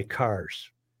one of my cars.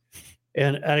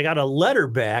 And I got a letter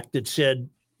back that said,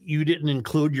 you didn't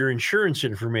include your insurance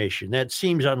information. That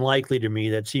seems unlikely to me.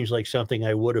 That seems like something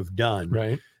I would have done.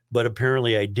 Right. But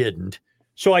apparently I didn't.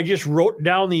 So I just wrote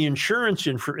down the insurance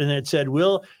info, and it said,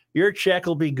 well, your check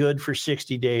will be good for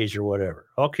 60 days or whatever.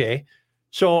 Okay.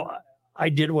 So I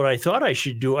did what I thought I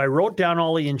should do. I wrote down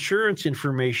all the insurance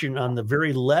information on the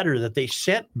very letter that they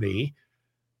sent me,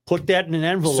 put that in an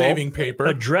envelope, saving paper,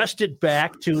 addressed it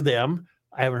back to them.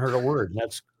 I haven't heard a word.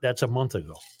 That's a month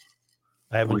ago.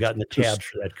 I haven't gotten the tabs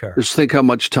for that car. Just think how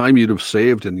much time you'd have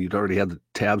saved, and you'd already had the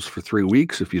tabs for 3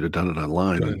 weeks if you'd have done it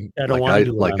online. I don't want to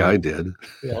do it like I did.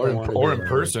 Yeah, or in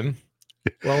person.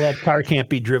 Well, that car can't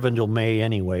be driven till May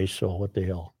anyway, so what the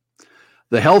hell?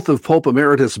 The health of Pope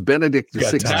Emeritus Benedict Not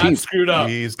XVI. screwed up.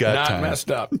 He's got not time. messed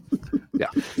up. Yeah.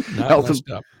 Not Health messed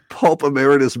of up. Pope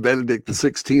Emeritus Benedict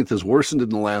XVI has worsened in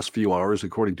the last few hours,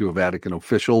 according to a Vatican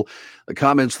official. The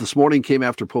comments this morning came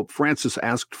after Pope Francis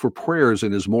asked for prayers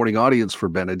in his morning audience for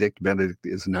Benedict. Benedict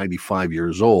is 95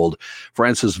 years old.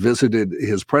 Francis visited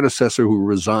his predecessor, who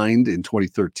resigned in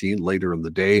 2013, later in the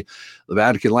day. The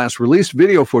Vatican last released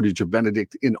video footage of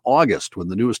Benedict in August, when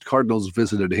the newest cardinals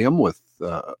visited him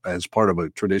as part of a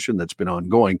tradition that's been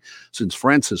ongoing since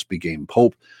Francis became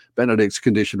Pope. Benedict's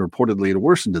condition reportedly had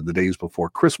worsened in the days before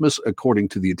Christmas, according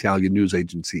to the Italian news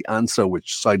agency ANSA,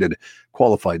 which cited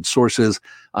qualified sources.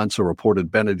 ANSA reported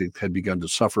Benedict had begun to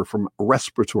suffer from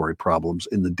respiratory problems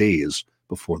in the days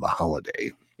before the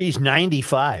holiday. He's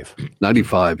 95.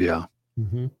 95, yeah.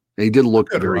 Mm-hmm. And he did look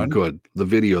Good very run. good. The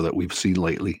video that we've seen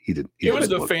lately, he did. He was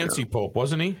did the look fancy pope,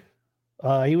 wasn't he?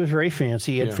 He was very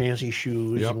fancy. He had Yeah. fancy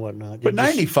shoes Yep. and whatnot. But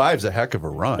 95 is a heck of a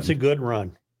run. It's a good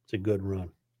run. It's a good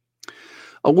run.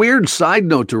 A weird side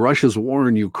note to Russia's war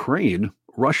in Ukraine.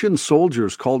 Russian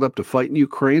soldiers called up to fight in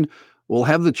Ukraine will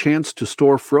have the chance to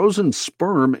store frozen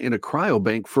sperm in a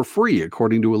cryobank for free,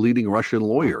 according to a leading Russian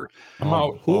lawyer. I'm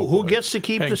out. Who gets to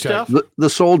keep Hang the tight. stuff? The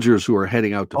soldiers who are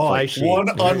heading out to Oh, I fight. see. One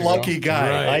There you unlucky go. guy.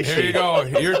 Right. I Here see. you go.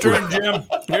 Your turn, Jim.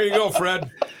 Here you go, Fred.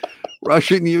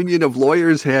 Russian Union of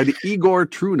Lawyers head Igor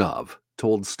Trunov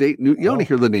told state news. You don't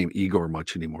hear the name Igor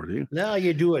much anymore, do you? No,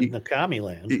 you do it in the commie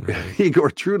land.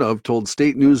 Igor Trunov told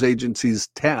state news agencies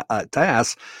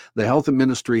TASS the health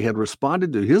ministry had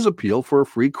responded to his appeal for a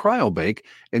free cryobank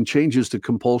and changes to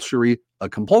compulsory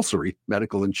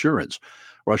medical insurance.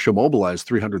 Russia mobilized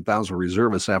 300,000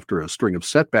 reservists after a string of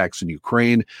setbacks in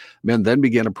Ukraine. Men then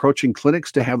began approaching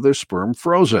clinics to have their sperm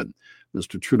frozen.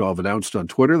 Mr. Trunov announced on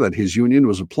Twitter that his union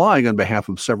was applying on behalf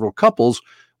of several couples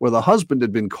where the husband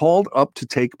had been called up to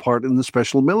take part in the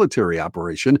special military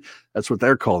operation. That's what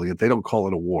they're calling it. They don't call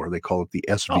it a war. They call it the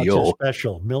SVO. Oh, it's a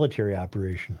special military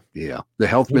operation. Yeah. The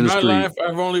health In ministry. my life,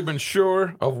 I've only been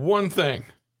sure of one thing.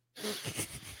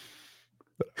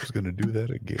 I was going to do that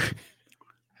again.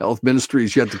 Health Ministry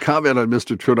is yet to comment on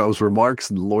Mr. Trudeau's remarks,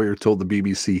 and the lawyer told the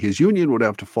BBC his union would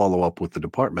have to follow up with the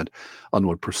department on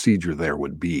what procedure there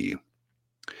would be.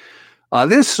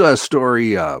 This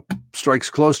story strikes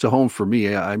close to home for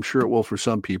me. I'm sure it will for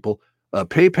some people.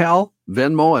 PayPal,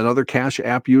 Venmo, and other cash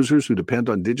app users who depend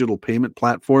on digital payment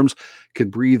platforms can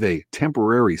breathe a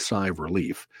temporary sigh of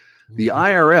relief. The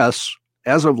IRS,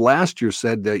 as of last year,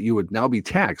 said that you would now be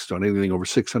taxed on anything over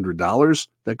 $600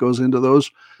 that goes into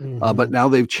those. But now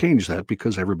they've changed that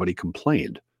because everybody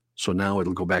complained. So now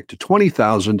it'll go back to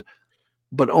 $20,000,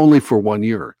 but only for 1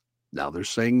 year. Now they're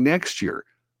saying next year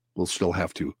we'll still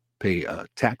have to pay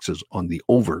taxes on the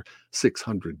over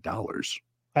 $600.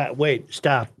 Wait,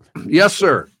 stop. Yes,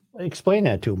 sir. Explain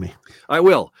that to me. I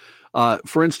will.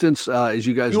 For instance, as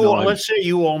you guys know, let's say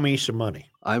you owe me some money.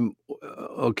 I'm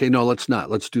okay. No, let's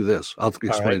not. Let's do this. I'll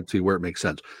explain it to you where it makes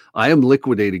sense. I am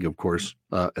liquidating, of course,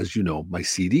 as you know, my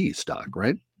CD stock,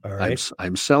 right? All right.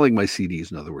 I'm selling my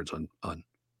CDs, in other words, on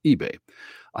eBay.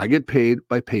 I get paid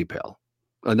by PayPal,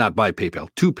 not by PayPal,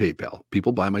 to PayPal.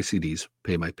 People buy my CDs,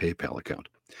 pay my PayPal account.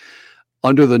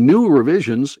 Under the new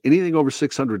revisions, anything over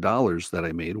 $600 that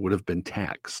I made would have been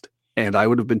taxed, and I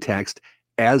would have been taxed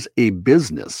as a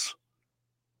business.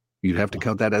 You'd have to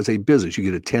count that as a business. You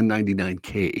get a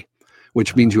 1099-K,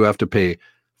 which means you have to pay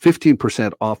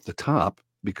 15% off the top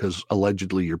because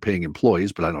allegedly you're paying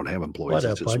employees, but I don't have employees.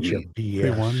 What a bunch of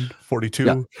BS. 41,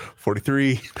 42,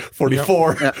 43,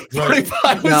 44, 45.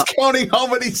 I was counting how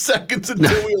many seconds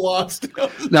until we lost him.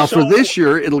 Now, for this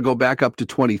year, it'll go back up to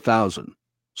 20,000.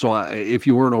 So if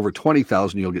you weren't over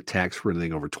 20,000, you'll get taxed for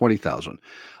anything over 20,000.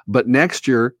 But next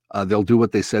year, they'll do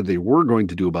what they said they were going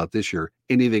to do about this year,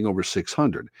 anything over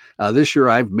 600. This year,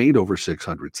 I've made over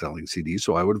 600 selling CDs,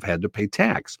 so I would have had to pay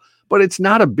tax. But it's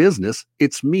not a business.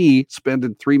 It's me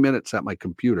spending 3 minutes at my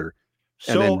computer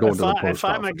and then going to the post if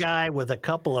I'm a office. guy with a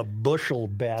couple of bushel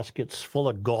baskets full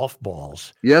of golf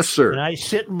balls, Yes, sir. and I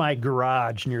sit in my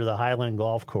garage near the Highland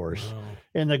Golf Course,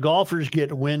 and the golfers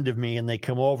get wind of me and they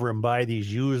come over and buy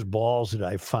these used balls that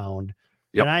I found.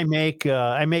 Yep. And I make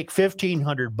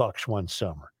 $1,500 one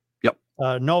summer. Yep.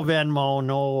 No Venmo,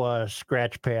 no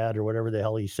scratch pad or whatever the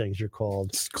hell these things are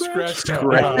called. Scratch pad.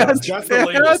 Scratch That's the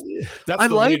latest. That's I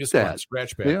the like latest that. one.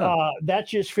 Scratch pad. Yeah.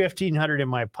 That's just $1,500 in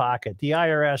my pocket. The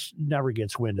IRS never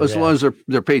gets wind of As that. long as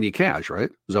they're paying you cash, right?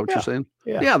 Is that what you're saying?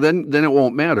 Yeah. Then it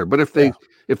won't matter. But if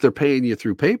they're paying you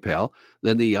through PayPal,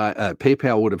 then the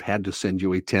PayPal would have had to send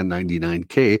you a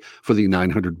 1099-K for the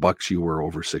 $900 you were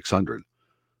over 600.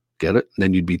 Get it? And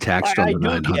then you'd be taxed on the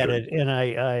 900. I get it, and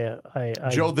I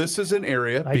Joe, this is an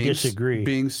area. I disagree.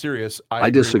 Being serious, I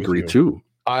disagree too.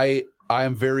 I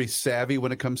am very savvy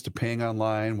when it comes to paying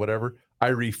online, whatever. I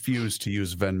refuse to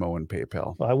use Venmo and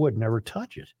PayPal. I would never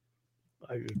touch it.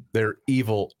 They're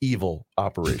evil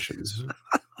operations.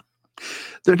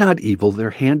 They're not evil. They're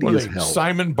handy What are as they, hell.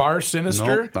 Simon Bar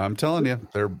Sinister? No, I'm telling you,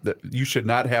 you should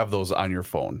not have those on your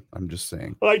phone. I'm just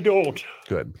saying. I don't.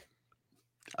 Good.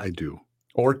 I do.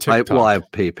 Or TikTok. I have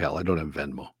PayPal. I don't have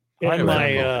Venmo. And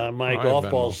I my have golf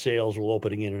Venmo. ball sales will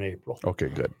open again in April. Okay,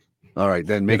 good. All right,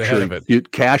 then make Get ahead sure of it. you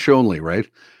cash only, right?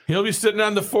 He'll be sitting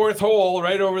on the fourth hole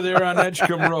right over there on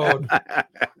Edgecombe Road.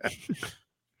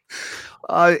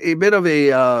 A bit of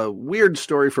a weird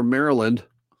story from Maryland.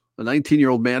 A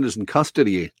 19-year-old man is in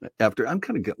custody after. I'm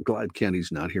kind of glad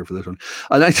Kenny's not here for this one.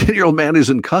 A 19-year-old man is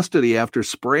in custody after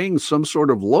spraying some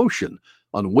sort of lotion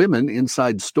on women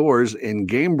inside stores in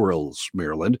Gambrills,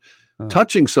 Maryland,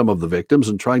 touching some of the victims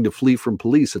and trying to flee from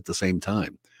police at the same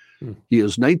time. He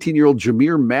is 19-year-old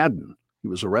Jameer Madden. He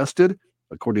was arrested,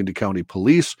 according to county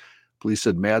police. Police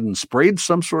said Madden sprayed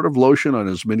some sort of lotion on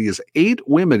as many as 8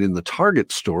 women in the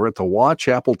Target store at the Waugh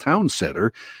Chapel Town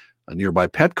Center, a nearby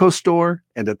Petco store,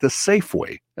 and at the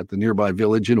Safeway at the nearby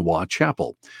village in Waugh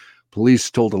Chapel. Police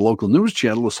told a local news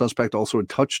channel the suspect also had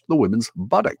touched the women's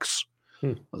buttocks.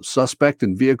 A suspect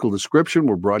and vehicle description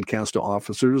were broadcast to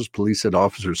officers. Police said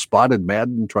officers spotted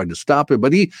Madden, tried to stop him,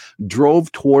 but he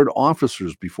drove toward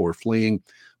officers before fleeing.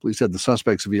 Police said the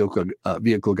suspect's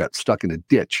vehicle got stuck in a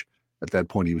ditch. At that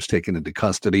point, he was taken into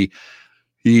custody.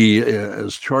 He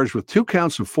is charged with 2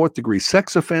 counts of 4th-degree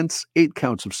sex offense, 8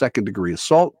 counts of 2nd-degree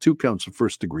assault, 2 counts of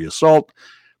 1st-degree assault,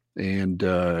 and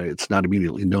it's not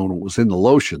immediately known what was in the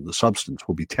lotion. The substance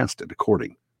will be tested,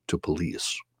 according to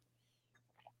police.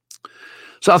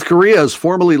 South Korea has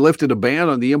formally lifted a ban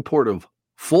on the import of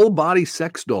full-body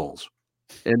sex dolls,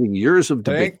 ending years of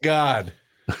debate. Thank God.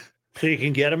 So you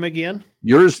can get them again?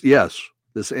 Yes.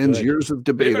 This ends Good. years of They've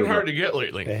debate been hard to get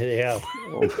lately. They have.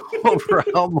 over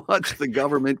how much the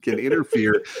government can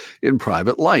interfere in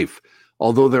private life.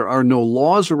 Although there are no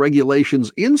laws or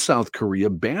regulations in South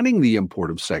Korea banning the import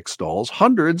of sex dolls,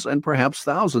 hundreds and perhaps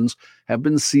thousands have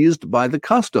been seized by the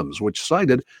customs, which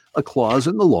cited a clause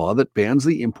in the law that bans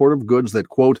the import of goods that,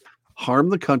 quote, harm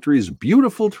the country's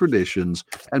beautiful traditions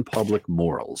and public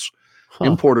morals.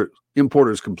 Huh.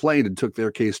 Importers complained and took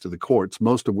their case to the courts,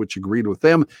 most of which agreed with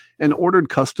them and ordered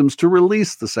customs to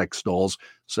release the sex dolls,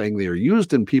 saying they are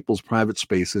used in people's private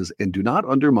spaces and do not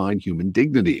undermine human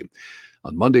dignity.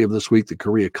 On Monday of this week, the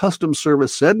Korea Customs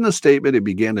Service said in a statement it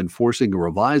began enforcing a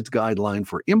revised guideline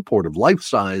for import of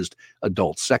life-sized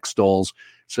adult sex dolls.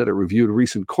 It said it reviewed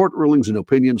recent court rulings and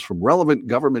opinions from relevant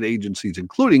government agencies,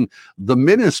 including the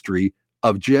Ministry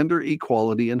of Gender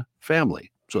Equality and Family.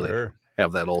 So they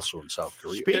have that also in South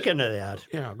Korea. Speaking of that,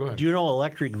 Yeah, go ahead. do you know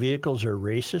electric vehicles are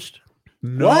racist?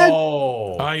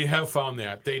 No. I have found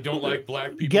that. They don't like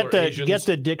black people Get or the Asians.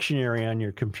 dictionary on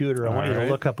your computer. I want you to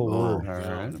look up a word. All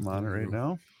right. I'm on it right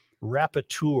now.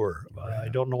 Rapporteur. I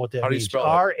don't know what that How do you means. spell it?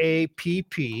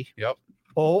 RAPPOR Yep.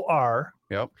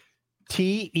 Yep.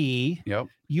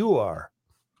 TEUR.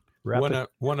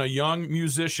 When a young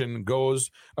musician goes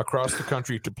across the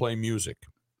country to play music.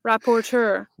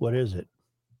 Rapporteur. What is it?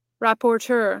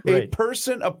 Rapporteur. A Right.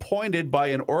 person appointed by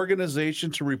an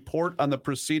organization to report on the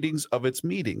proceedings of its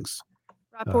meetings.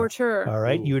 Rapporteur. All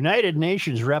right. United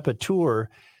Nations Rapporteur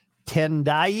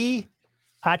Tendai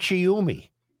Hachiumi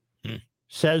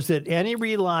says that any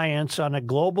reliance on a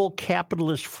global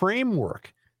capitalist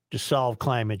framework to solve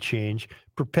climate change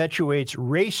perpetuates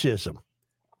racism.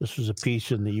 This was a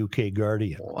piece in the UK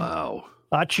Guardian. Wow.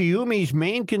 Achiumi's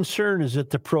main concern is that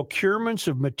the procurements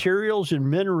of materials and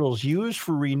minerals used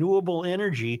for renewable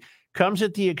energy comes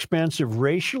at the expense of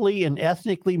racially and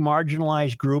ethnically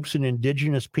marginalized groups and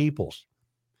indigenous peoples.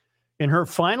 In her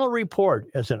final report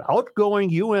as an outgoing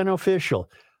UN official,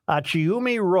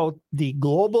 Achiumi wrote the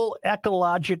global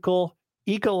ecological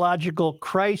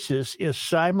crisis is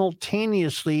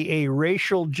simultaneously a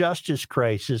racial justice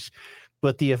crisis,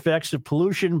 but the effects of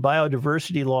pollution,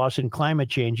 biodiversity loss, and climate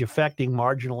change affecting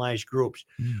marginalized groups.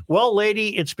 Well,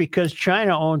 lady, it's because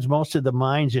China owns most of the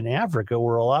mines in Africa,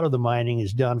 where a lot of the mining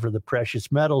is done for the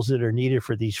precious metals that are needed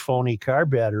for these phony car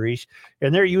batteries,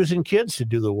 and they're using kids to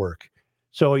do the work.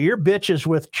 So your bitch is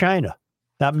with China,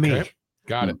 not me. Okay.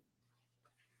 Got it.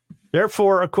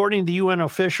 Therefore, according to the UN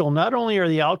official, not only are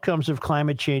the outcomes of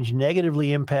climate change negatively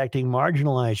impacting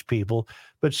marginalized people,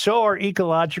 but so are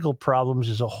ecological problems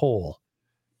as a whole.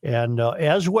 And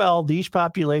as well, these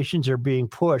populations are being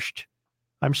damaged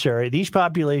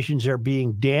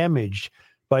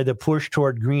by the push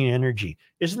toward green energy.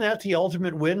 Isn't that the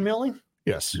ultimate windmilling?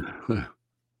 Yes.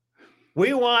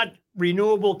 We want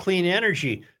renewable clean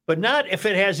energy, but not if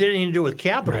it has anything to do with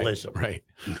capitalism. Right.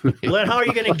 Well, then how are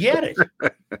you going to get it?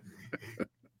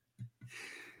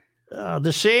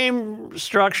 The same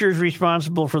structures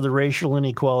responsible for the racial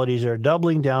inequalities are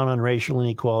doubling down on racial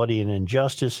inequality and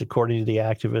injustice. According to the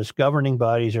activists, governing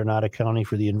bodies are not accounting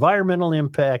for the environmental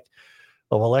impact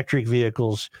of electric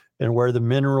vehicles and where the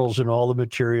minerals and all the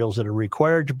materials that are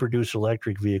required to produce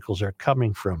electric vehicles are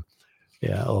coming from.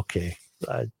 Yeah, okay.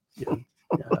 I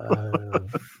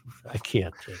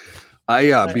can't take it.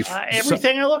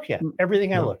 Everything I look at.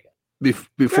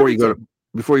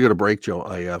 Before you go to break, Joe,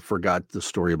 I forgot the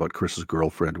story about Chris's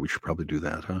girlfriend. We should probably do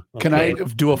that, huh? Can I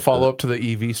do a follow-up to the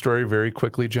EV story very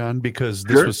quickly, John? Because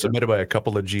this was submitted by a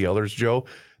couple of GLers, Joe.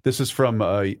 This is from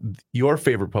your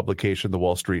favorite publication, the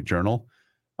Wall Street Journal,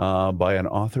 by an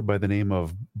author by the name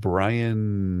of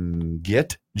Brian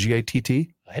Gitt,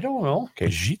 G-I-T-T. I don't know. Okay.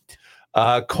 Gitt.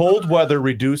 Cold weather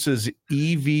reduces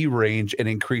EV range and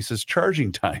increases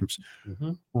charging times.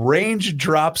 Mm-hmm. Range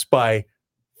drops by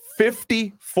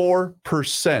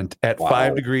 54% at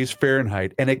 5 degrees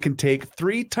Fahrenheit, and it can take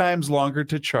 3 times longer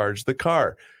to charge the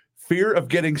car. Fear of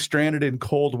getting stranded in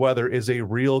cold weather is a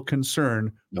real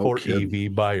concern for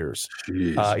EV buyers.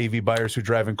 EV buyers who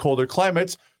drive in colder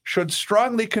climates should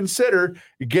strongly consider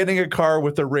getting a car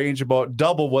with a range about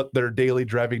double what their daily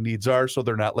driving needs are, so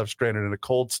they're not left stranded in a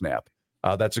cold snap.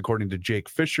 That's according to Jake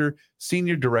Fisher,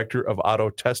 Senior Director of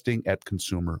Auto Testing at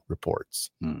Consumer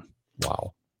Reports.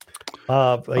 Wow.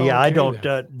 I don't.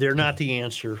 They're not the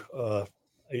answer.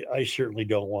 I certainly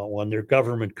don't want one. They're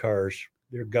government cars.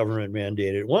 They're government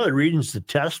mandated. One of the reasons the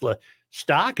Tesla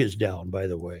stock is down, by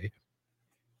the way,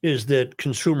 is that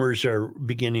consumers are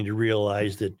beginning to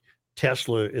realize that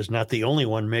Tesla is not the only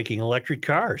one making electric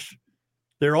cars.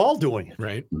 They're all doing it.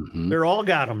 Right. Mm-hmm. They're all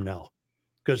got them now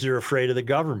because they're afraid of the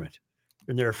government.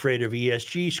 And they're afraid of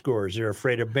ESG scores. They're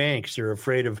afraid of banks. They're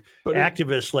afraid of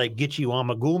activists like Gichi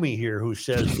Wamagumi here, who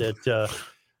says that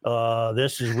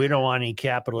we don't want any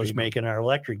capitalists making our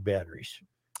electric batteries.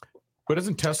 But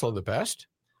isn't Tesla the best?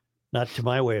 Not to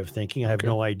my way of thinking. I have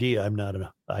no idea.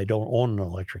 I don't own an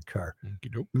electric car.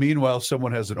 Meanwhile,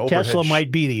 someone has an overhead. Tesla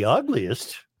might be the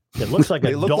ugliest. It looks like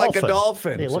They a look dolphin. like a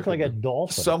dolphin. They look like a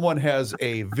dolphin. Someone has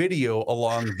a video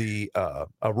along the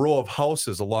a row of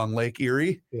houses along Lake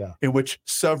Erie, Yeah. in which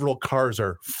several cars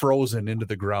are frozen into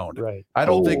the ground. Right. I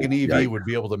don't think an Oh, EV yikes. would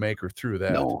be able to make her through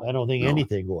that. No. I don't think No.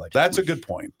 anything would. That's a good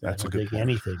point. I That's a don't good think point.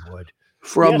 anything would.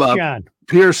 From yes, John.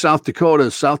 Pierre, South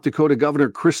Dakota Governor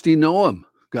Kristi Noem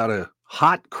got a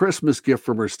hot Christmas gift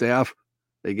from her staff.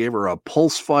 They gave her a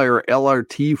Pulsefire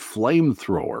LRT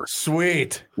flamethrower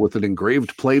Sweet. with an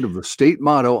engraved plate of the state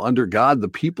motto, "Under God, the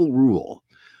people rule."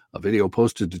 A video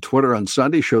posted to Twitter on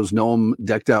Sunday shows Noem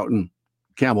decked out in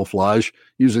camouflage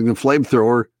using the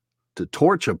flamethrower to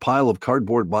torch a pile of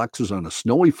cardboard boxes on a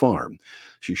snowy farm.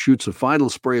 She shoots a final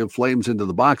spray of flames into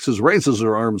the boxes, raises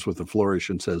her arms with a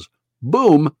flourish, and says,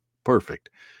 "Boom, perfect."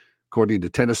 According to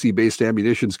Tennessee-based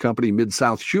ammunitions company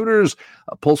Mid-South Shooters,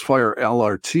 a Pulsefire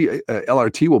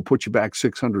LRT will put you back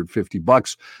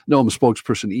 $650. Noem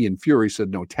spokesperson Ian Fury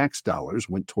said no tax dollars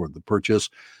went toward the purchase.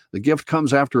 The gift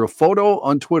comes after a photo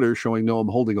on Twitter showing Noem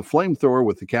holding a flamethrower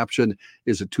with the caption,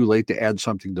 "Is it too late to add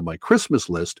something to my Christmas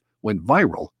list?" went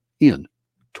viral in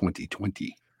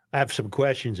 2020. I have some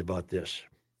questions about this.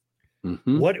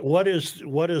 Mhm. What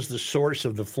is the source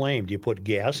of the flame? Do you put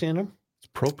gas in them? It's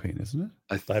propane, isn't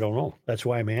it? I don't know. That's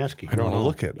why I'm asking. I don't know.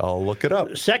 I'll look it up.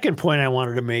 The second point I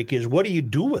wanted to make is, what do you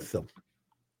do with them?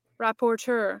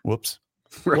 Rapporteur. Whoops.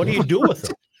 What do you do with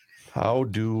them? How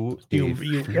do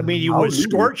You would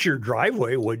scorch your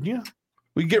driveway, wouldn't you?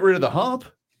 we get rid of the hump?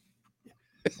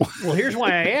 Well, here's why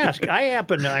I ask. I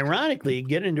happened to, ironically,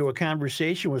 get into a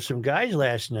conversation with some guys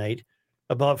last night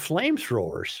about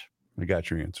flamethrowers. I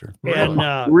got your answer.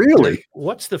 And Really?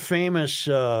 what's the famous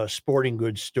sporting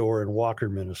goods store in Walker,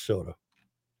 Minnesota?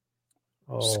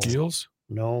 Oh, Skills?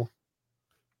 no.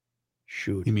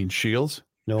 Shoot. You mean Shields?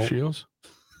 No. Shields?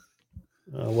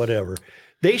 Whatever.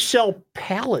 They sell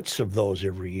pallets of those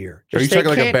every year. Are you Just talking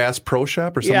like a can't- Bass Pro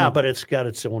Shop or something? Yeah, but it's got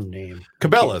its own name.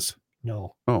 Cabela's.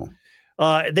 No. Oh,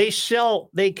 They sell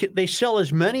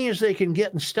as many as they can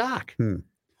get in stock.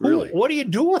 Really? What do you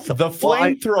do with them? the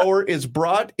flamethrower is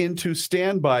brought into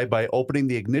standby by opening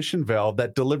the ignition valve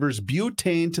that delivers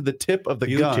butane to the tip of the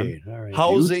gun, Butane. All right.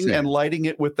 housing Butane. and lighting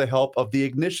it with the help of the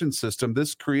ignition system.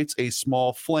 This creates a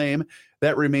small flame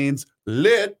that remains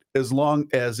lit as long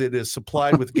as it is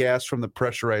supplied with gas from the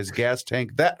pressurized gas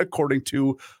tank. That, according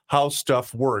to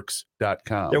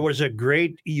howstuffworks.com. There was a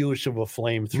great use of a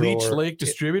flamethrower. Leech Lake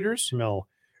Distributors? No.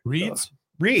 Reeds?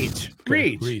 Reeds.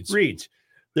 Okay, Reeds.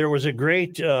 There was a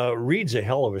great Reeds, a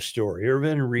hell of a story. You ever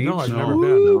been in Reeds? No, I've never No. been.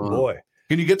 Ooh, No. boy.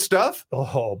 Can you get stuff?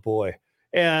 Oh boy.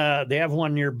 They have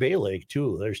one near Bay Lake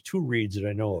too. There's two Reeds that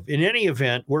I know of. In any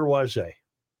event, where was I?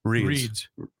 Reeds.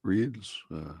 Reeds?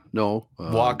 No.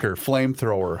 Walker,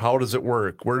 flamethrower. How does it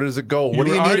work? Where does it go? What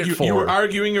do were you need it for? You were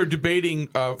arguing or debating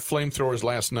flamethrowers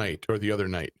last night or the other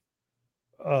night.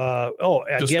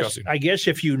 Discussing. I guess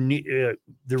if you need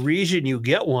the reason you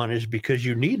get one is because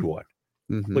you need one.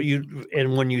 Mhm. But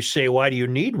when you say, why do you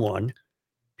need one?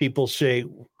 People say,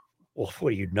 well, what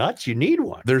are you nuts? You need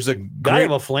one. There's a Gotta great,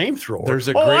 have a flamethrower. there's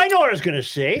a I great- know what I was going to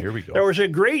say. here we go. There was a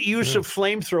great use of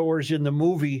flamethrowers in the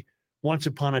movie Once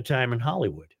Upon a Time in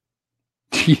Hollywood.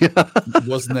 Yeah.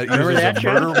 Wasn't that used Remember as that, a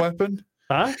John? murder weapon?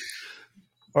 Huh?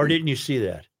 Or didn't you see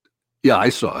that? Yeah, I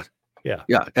saw it. Yeah.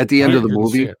 Yeah. At the end I of the didn't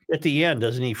see movie, it. At the end,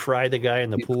 doesn't he fry the guy in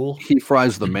the pool? he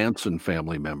fries the Manson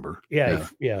family member. Yeah.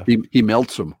 Yeah. He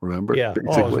melts him, remember? Yeah. Oh, it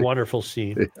was Basically. a wonderful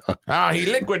scene. He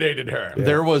liquidated her.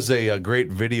 There was a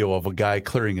great video of a guy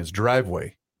clearing his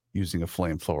driveway using a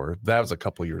flamethrower. That was a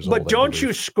couple years old. But I don't believe.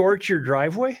 you scorch your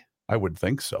driveway? I would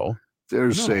think so. There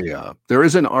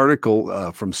is an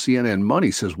article from CNN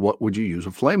Money says, what would you use a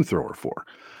flamethrower for?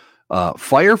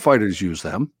 Firefighters use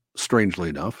them, strangely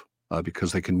enough,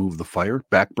 because they can move the fire,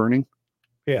 back burning.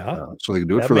 Yeah. So they can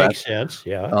do it that for that. makes sense.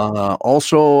 Yeah.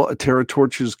 Also, terra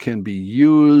torches can be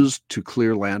used to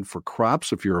clear land for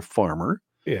crops if you're a farmer.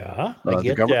 Yeah. the I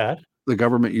get govern- that. The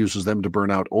government uses them to burn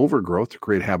out overgrowth to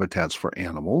create habitats for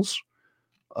animals.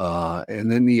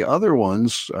 And then the other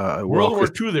ones, World War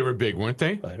II, they were big, weren't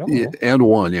they? I don't know. and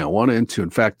one and two. In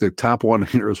fact, the top one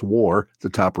here is war, the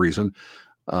top reason.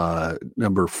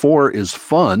 Number 4 is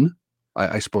fun.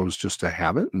 I suppose just to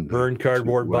have it and Burn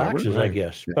cardboard whatever. boxes, I right.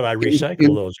 guess. Yeah. But I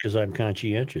recycle those because I'm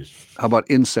conscientious. How about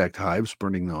insect hives?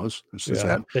 Burning those. This is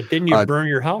that. But then you Uh, burn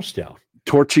your house down.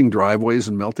 Torching driveways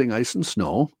and melting ice and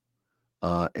snow.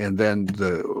 And then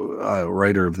the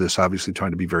writer of this, obviously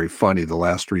trying to be very funny, the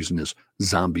last reason is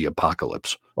zombie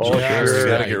apocalypse. Oh, Yeah, sure. you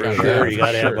gotta get rid of Sure, that, you for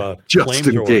got to have sure. a Just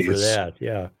in flamethrower for case. that.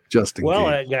 Yeah. Just in Well,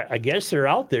 case. I guess they're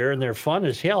out there and they're fun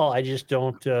as hell. I just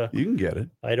don't. You can get it.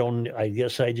 I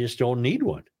guess I just don't need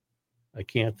one. I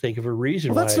can't think of a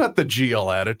reason Well, that's why. not the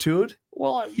GL attitude.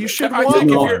 Well, You should I want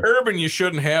think if one. you're urban, you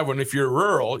shouldn't have one. If you're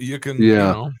rural, you can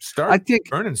start I think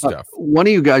burning stuff. one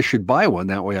of you guys should buy one.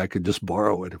 That way I could just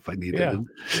borrow it if I needed Yeah.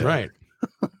 it. Right.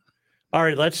 All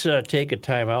right, let's take a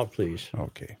time out, please.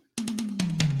 Okay.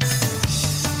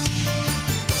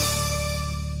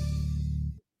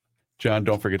 John,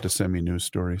 don't forget to send me news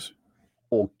stories.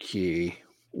 Okay,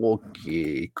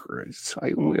 Chris,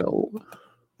 I will.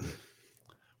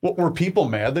 What, were people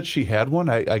mad that she had one?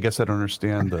 I guess I don't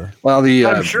understand the. Well,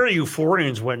 I'm sure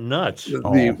euphorians went nuts.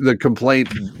 the complaint.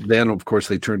 Then, of course,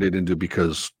 they turned it into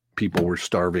because people were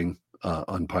starving at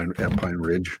Pine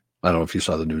Ridge. I don't know if you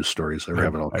saw the news stories. They were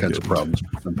having all kinds of problems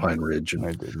on Pine Ridge, and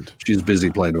I didn't. She's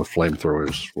busy playing with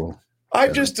flamethrowers. Well,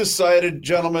 I've just decided,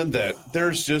 gentlemen, that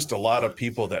there's just a lot of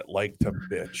people that like to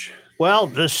bitch. Well,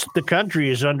 the country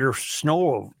is under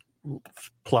snow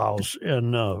plows,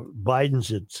 and Biden's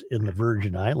it's in the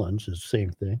Virgin Islands. It's the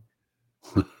same thing.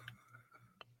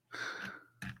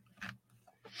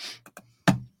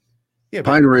 Yeah,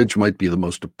 Pine Ridge might be the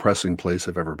most depressing place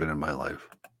I've ever been in my life,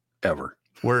 ever.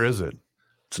 Where is it?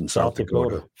 It's in South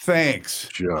Dakota. Thanks.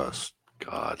 Just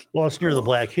God. Well, it's near the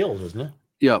Black Hills, isn't it?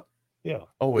 Yep. Yeah.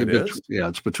 Oh, it is? Yeah,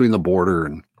 it's between the border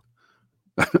and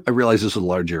I realize this is a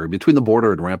large area between the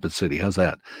border and Rapid City. How's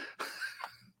that?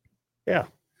 Yeah.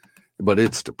 But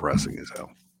it's depressing as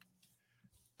hell.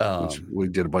 Um, We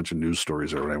did a bunch of news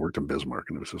stories there when I worked in Bismarck,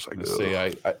 and it was just like,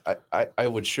 say I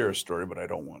would share a story, but I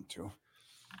don't want to.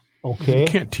 Okay. You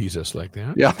can't tease us like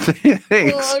that. Yeah,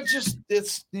 thanks. Well,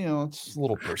 it's a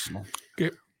little personal.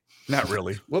 Okay. Not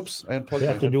really. Whoops. I unplugged Does it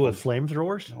have my to do with headphones.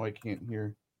 flamethrowers? No, I can't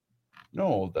hear.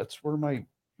 No, that's where my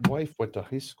wife went to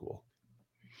high school.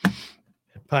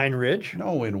 Pine Ridge?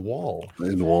 No, in Wall.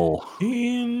 In Wall.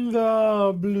 In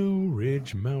the Blue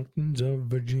Ridge Mountains of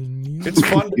Virginia. It's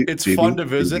fun. It's fun to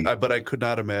visit, but I could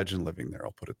not imagine living there.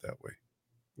 I'll put it that way.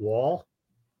 Wall?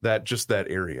 That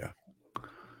area.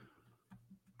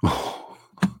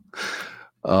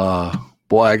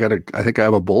 Boy, I think I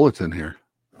have a bulletin here.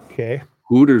 Okay.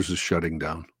 Hooters is shutting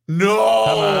down. No.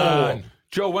 Come on.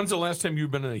 Joe, when's the last time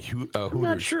you've been in a Hooters? I'm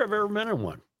not sure I've ever been in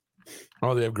one.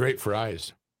 Oh, they have great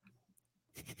fries.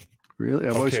 Really?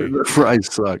 I've always Okay. heard the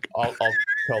fries suck. I'll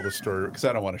tell the story because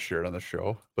I don't want to share it on the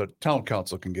show, but town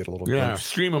council can get a little. Yeah, glimpse.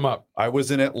 stream them up. I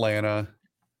was in Atlanta.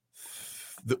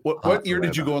 What year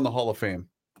did you go in the Hall of Fame?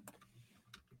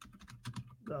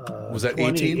 Was that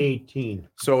 18? 2018.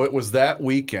 So it was that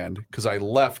weekend because I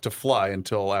left to fly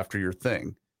until after your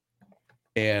thing.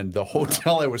 And the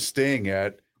hotel I was staying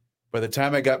at, by the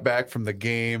time I got back from the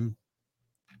game,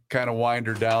 kind of wind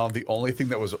her down, the only thing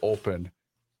that was open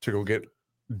to go get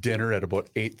dinner at about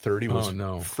 8:30 was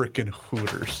freaking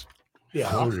Hooters. Yeah.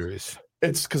 Hooters.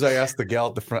 It's because I asked the gal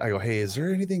at the front, I go, hey, is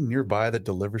there anything nearby that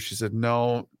delivers? She said,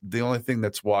 no, the only thing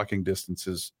that's walking distance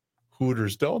is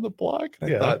Hooters down the block.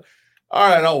 And I thought, all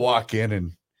right, I'll walk in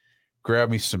and grab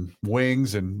me some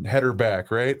wings and head her back,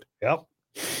 right? Yep.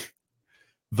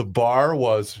 The bar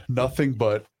was nothing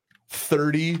but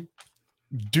 30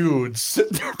 dudes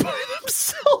sitting there by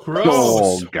themselves. Gross.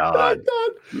 Oh, God. I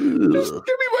thought, just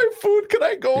give me my food. Can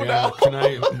I go now? Can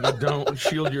I? Don't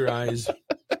shield your eyes.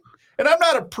 And I'm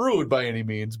not a prude by any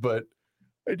means, but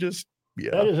I just,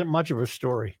 That isn't much of a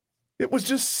story. it was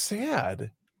just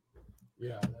sad.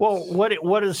 Yeah. Well,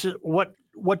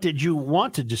 what did you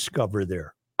want to discover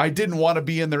there? I didn't want to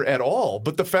be in there at all,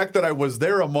 but the fact that I was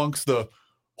there amongst the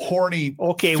horny.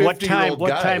 Okay, what time? 50-year-old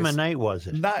What time guys, of night was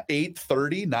it? Not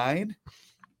 8:39.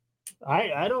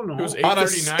 I don't know. It was On a,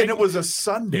 8:39. and it was a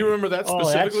Sunday. Do you remember that Oh,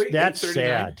 specifically? that's 8:39?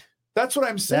 sad. That's what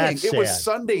I'm saying. That's It was sad.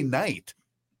 Sunday night.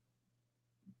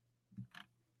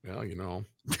 Well,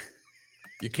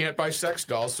 you can't buy sex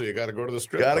dolls, so you got to go to the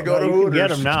strip. Gotta club. go to You can get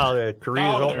Hooters. them now. The Korea's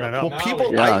Now opening they're- up. Well, Now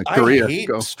people, Yeah, I Korea. hate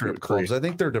Go. strip Korea. clubs. I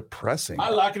think they're depressing. I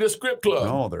like it a script club.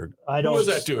 No, they're I Who don't. was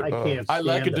that dude? I can't. I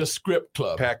like stand it a script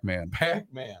club. Pac-Man.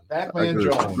 Pac-Man. Pac-Man Like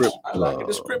a Jones. strip I like it a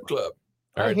club. script club.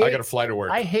 All I right, hate- I got to fly to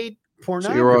work. I hate you're out-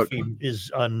 pornography.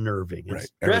 Is unnerving. It's Right,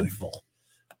 everything. dreadful.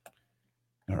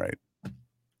 All right.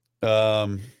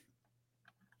 Am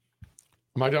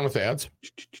I done with ads?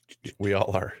 We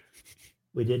all are.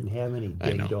 We didn't have any. I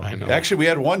Ding know, dong. I know. Actually, we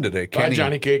had one today. Bye,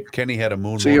 Johnny Cake. Kenny had a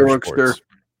Moon See you, Rookster.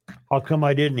 How come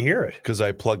I didn't hear it? because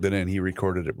I plugged it in. He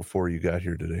recorded it before you got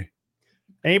here today.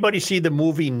 Anybody see the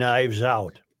movie Knives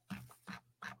Out?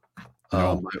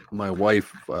 My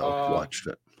wife watched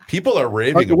it. People are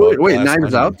raving Okay, about wait, Glass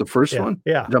Knives Onion. Out, the first Yeah, one?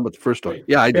 yeah. Talking about the first one.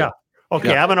 Yeah, I did. Yeah. Okay,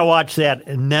 Yeah. I'm going to watch that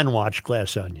and then watch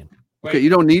Glass Onion. Okay, you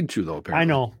don't need to, though, apparently. I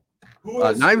know. Who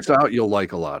is, Knives Out, you'll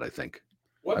like a lot, I think.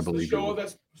 what's I the believe show you.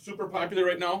 that's super popular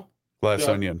right now? Glass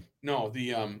The- Onion. No,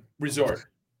 the resort.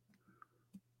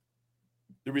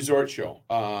 The resort show.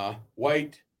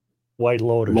 White. White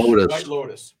Lotus. White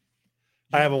Lotus.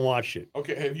 I haven't watched it.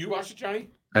 Okay, have you watched it, Johnny?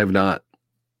 I have not.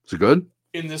 Is it good?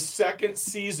 In the second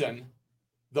season,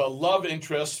 the love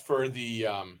interest for the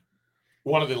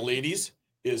one of the ladies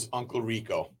is Uncle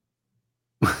Rico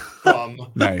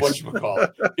from Nice.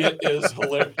 whatchamacallit. It is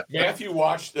hilarious. Matthew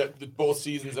watched both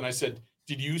seasons, and I said,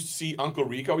 "Did you see Uncle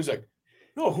Rico?" He's like,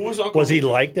 "No, who was Uncle?" Was he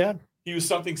Rico?" like that? He was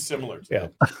something similar to Yeah.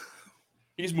 that.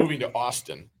 He's moving to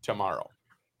Austin tomorrow.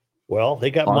 Well, they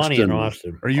got money in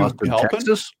Austin. Are you Austin, helping?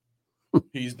 Texas?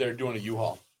 They're doing a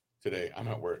U-Haul today. I'm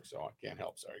at work, so I can't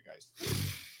help. Sorry, guys.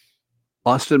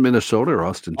 Austin, Minnesota, or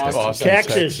Austin, Texas? Austin,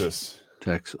 Texas.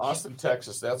 Texas. Austin,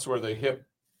 Texas. That's where the hip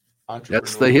entrepreneurs.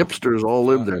 That's the hipsters all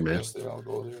live there, I man. guess they all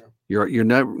go there. You're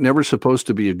never supposed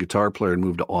to be a guitar player and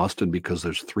move to Austin because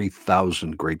there's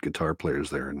 3,000 great guitar players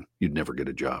there, and you'd never get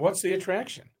a job. What's the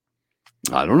attraction?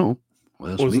 I don't know. Well,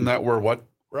 that's Wasn't me. that where what?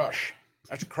 Rush.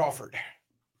 That's Crawford.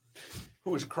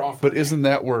 Who is Crawford? But isn't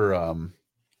that where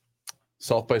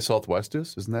South by Southwest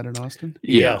is? Isn't that in Austin?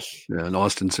 Yeah. Yes. Yeah, in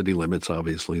Austin city limits,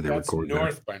 obviously, they That's record there.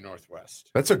 North by Northwest.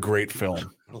 That's a great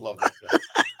film. I love that. film.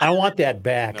 I want that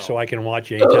back No. so I can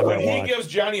watch it anytime When I he want. gives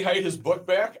Johnny Height his book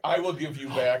back, I will give you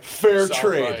back Fair South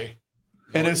trade.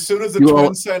 And as soon as the You all-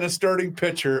 Twins sign a starting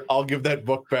pitcher, I'll give that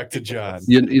book back to John.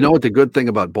 You know what the good thing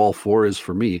about Ball 4 is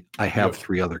for me? I have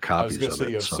 3 other I was copies going to of say you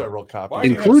it, have so- several Why copies. do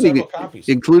you have Including several copies?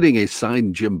 including a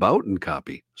signed Jim Bouton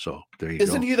copy. So there you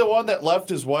Isn't go. he the one that left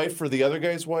his wife for the other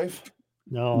guy's wife?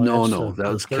 No, No, that's no, the- that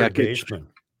the was third Kekich. baseman.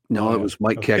 No, Oh, it yeah. was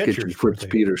Mike Oh, Kekich pitchers and Fritz were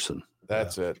they? Peterson.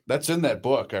 That's it. That's in that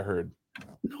book, I heard.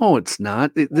 No, it's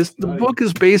not. The book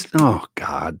is based. Oh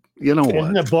God, you know Isn't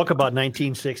what? the book about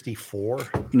 1964?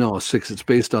 No, it's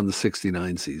based on the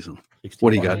 '69 season.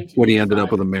 What he got? What he ended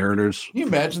up with the Mariners. Can you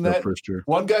imagine their that? first year.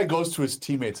 One guy goes to his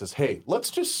teammates and says, "Hey, let's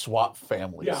just swap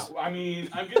families." Yeah, I mean,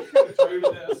 I'm getting kind of tired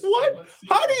of this. What? Let's see.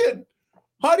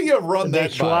 How do you run Did they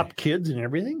that? swap by? kids and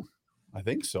everything? I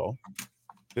think so.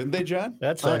 Didn't they, John?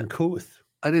 That's uncouth.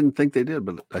 I didn't think they did,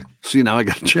 but I see now. I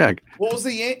got to check. What was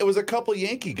it was a couple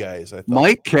Yankee guys. I thought.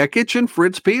 Mike Kekich and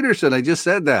Fritz Peterson. I just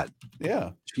said that.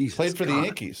 Yeah, Jesus played for the God.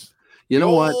 Yankees. You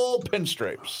know what? Old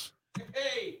pinstripes.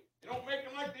 Hey, you don't make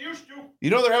them like they used to.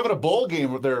 You know they're having a bowl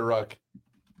game with their Ruck.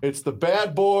 It's the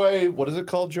Bad Boy. What is it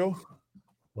called, Joe?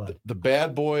 What? The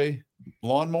Bad Boy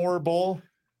Lawnmower Bowl.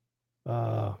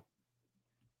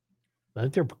 I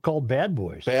think they're called Bad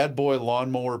Boys. Bad Boy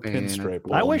Lawnmower Pinstripe.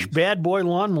 I Bowl. wish Bad Boy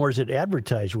Lawnmowers had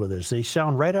advertised with us. They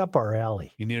sound right up our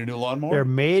alley. You need a new lawnmower. They're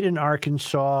made in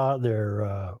Arkansas.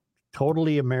 They're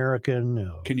totally American.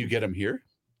 Can you get them here?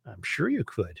 I'm sure you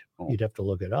could. Oh. You'd have to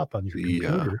look it up on your The,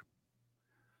 computer.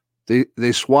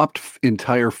 They swapped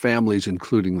entire families,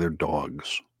 including their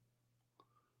dogs.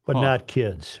 But Huh. not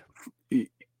kids.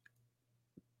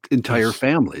 Entire You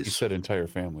families. said entire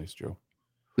families, Joe.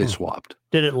 They swapped.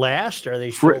 Did it last? Are they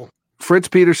Fri- still? Fritz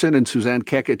Peterson and Suzanne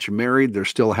Kekich are married. They're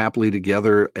still happily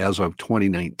together as of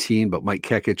 2019, but Mike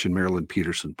Kekich and Marilyn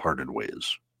Peterson parted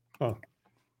ways. So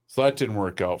that didn't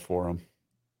work out for him.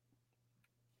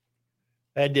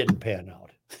 That didn't pan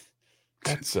out.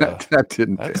 That's That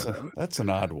didn't pan that's out. that's an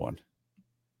odd one.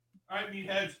 All right,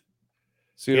 meatheads.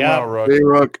 See you Yeah. tomorrow, Ruck. Hey,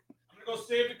 Rook. I'm going to go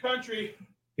save the country.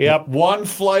 Yep. One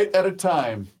flight at a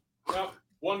time. Yep.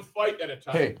 One fight at a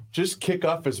time. Hey, just kick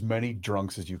off as many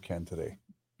drunks as you can today.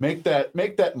 Make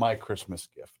that my Christmas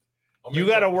gift. I'll You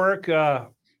make got to that- work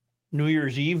New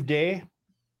Year's Eve day?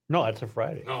 No, that's a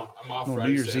Friday. No, I'm off No, Friday.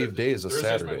 New Year's Saturday. Eve day is a Thursday's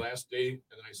Saturday. my last day, and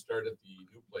then I start at the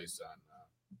new place on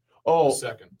Oh, the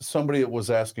second. somebody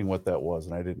was asking what that was,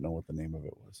 and I didn't know what the name of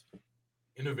it was.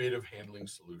 Innovative Handling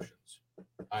Solutions,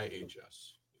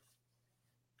 IHS.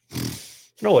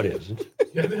 No, it isn't.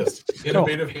 Yeah, it is.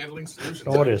 Innovative Handling Solutions.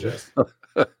 No, it IHS.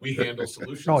 We handle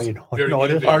solutions. No, you know, Very no,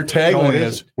 it isn't. innovative. Our No, tagline it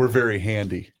is "We're very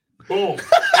handy." Boom.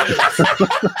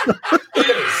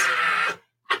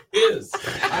 Is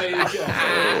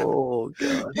IHS. Oh,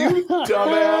 God. You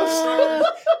dumbass!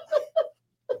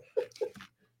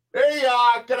 Hey,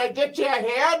 can I get you a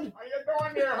hand? How you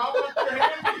doing there? How about your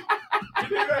handy? You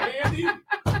need a handy?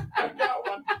 I got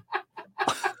one.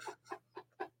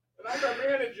 And I'm a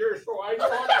manager, so I know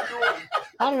what I'm doing.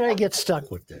 How did I get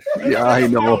stuck with this? Yeah, I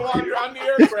know. While you're on the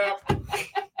aircraft,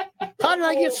 How did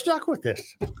I get stuck with this?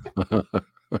 don't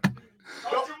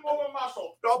you move a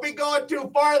muscle. Don't be going too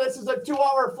far. This is a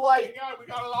 2-hour flight. Hang on, we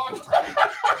got a long flight.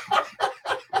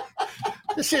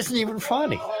 This isn't even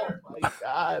funny. Oh my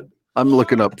God. I'm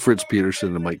looking up Fritz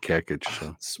Peterson and Mike Kekich.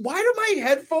 So. Why do my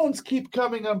headphones keep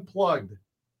coming unplugged?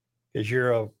 Because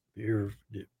you're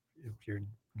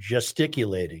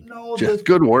gesticulating. No, Just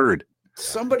good word.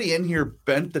 somebody in here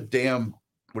bent the damn,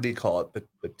 what do you call it?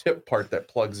 The tip part that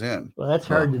plugs in. Well, that's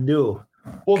hard to do.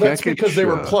 Well, that's Kakic, because they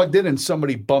were plugged in and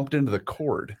somebody bumped into the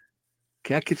cord.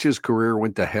 Kakic's career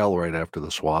went to hell right after the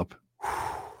swap.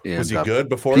 And, was he good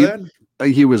before he, that?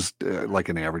 He was like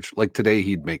an average. Like today,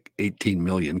 he'd make 18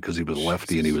 million because he was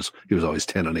lefty and he was always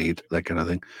 10-8, that kind of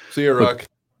thing. See you, Ruck.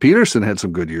 Peterson had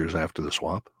some good years after the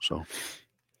swap. So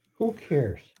who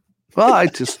cares? Well,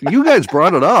 you guys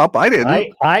brought it up. I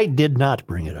didn't. I did not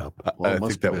bring it up. Well, I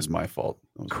think that was my fault.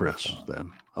 Chris,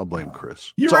 then I'll blame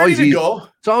Chris. You're ready to go.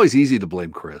 It's always easy to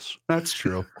blame Chris. That's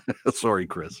true. Sorry,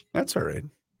 Chris. That's all right.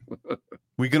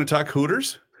 We going to talk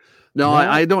Hooters? No,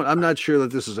 I don't. I'm not sure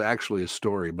that this is actually a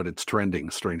story, but it's trending,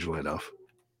 strangely enough.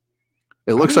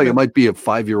 It looks like it might be a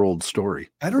 5-year-old story.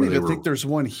 I don't even think there's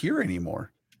one here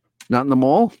anymore. Not in the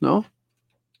mall? No?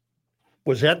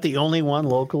 Was that the only one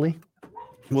locally?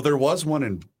 Well, there was one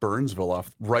in Burnsville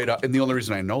right up. And the only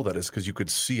reason I know that is because you could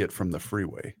see it from the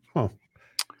freeway. Huh.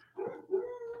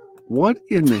 What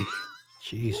in the...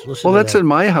 Jeez, listen. Well, that's in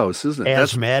my house, isn't it?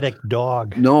 Asthmatic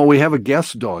dog. No, we have a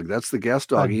guest dog. That's the guest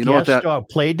dog. You know what that dog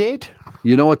play date?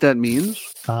 You know what that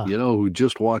means? You know who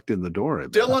just walked in the door?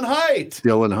 Dylan Height.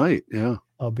 Dylan Height, yeah.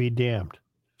 I'll be damned.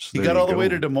 So he got all the way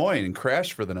to Des Moines and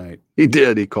crashed for the night. He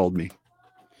did. He called me.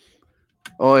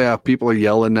 Oh, yeah. People are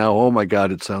yelling now. Oh, my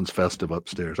God. It sounds festive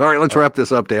upstairs. All right. Let's wrap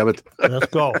this up, damn it. Let's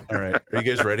go. All right. Are you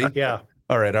guys ready? Yeah.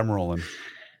 All right. I'm rolling.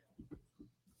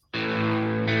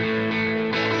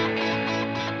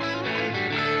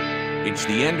 It's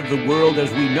the end of the world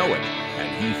as we know it,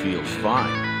 and he feels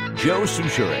fine. Joe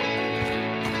Soucheray.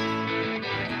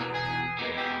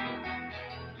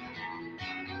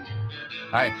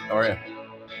 Hi, how are you?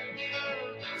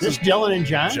 Is this Dylan and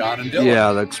John? John and Dylan.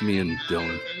 Yeah, that's me and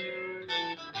Dylan.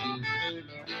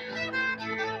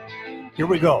 Here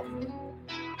we go.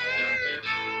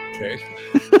 Okay.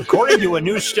 According to a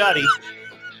new study,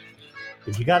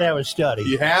 because you got to have a study.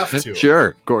 You have to. Sure,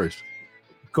 of course.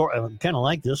 I kind of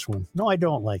like this one. No, I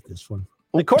don't like this one.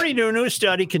 According to a new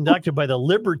study conducted by the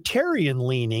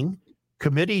libertarian-leaning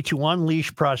Committee to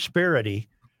Unleash Prosperity,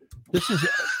 this is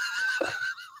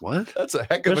what? That's a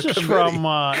heck of a committee. This is from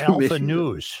Alpha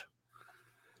News.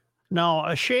 Now,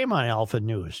 a shame on Alpha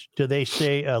News. Do they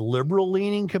say a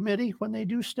liberal-leaning committee when they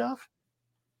do stuff?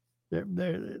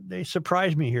 They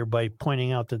surprise me here by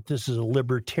pointing out that this is a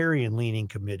libertarian-leaning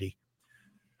committee.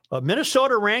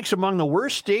 Minnesota ranks among the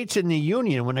worst states in the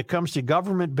union when it comes to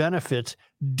government benefits,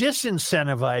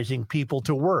 disincentivizing people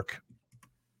to work.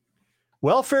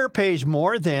 Welfare pays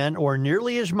more than or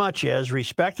nearly as much as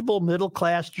respectable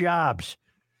middle-class jobs.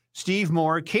 Steve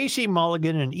Moore, Casey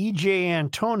Mulligan, and E.J.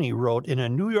 Antoni wrote in a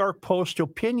New York Post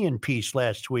opinion piece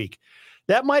last week.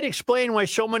 That might explain why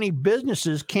so many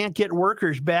businesses can't get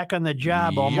workers back on the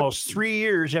job almost 3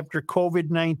 years after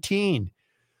COVID-19.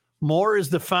 Moore is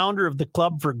the founder of the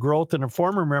Club for Growth and a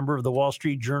former member of the Wall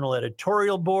Street Journal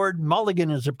editorial board.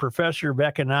 Mulligan is a professor of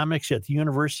economics at the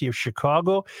University of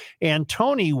Chicago. And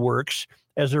Tony works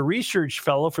as a research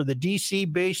fellow for the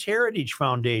DC-based Heritage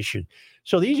Foundation.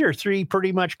 So these are three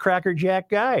pretty much crackerjack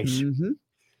guys. Mm-hmm.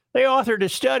 They authored a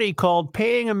study called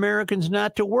Paying Americans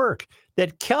Not to Work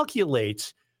that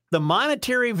calculates the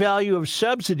monetary value of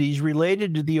subsidies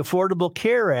related to the Affordable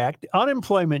Care Act,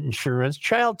 unemployment insurance,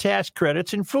 child tax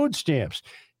credits, and food stamps.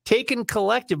 Taken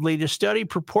collectively, the study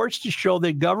purports to show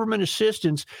that government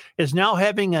assistance is now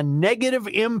having a negative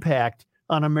impact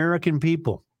on American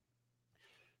people.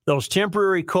 Those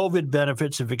temporary COVID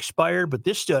benefits have expired, but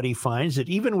this study finds that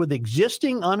even with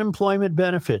existing unemployment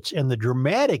benefits and the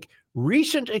dramatic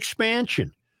recent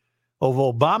expansion of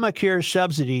Obamacare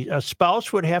subsidies, a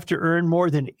spouse would have to earn more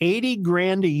than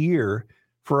 $80,000 a year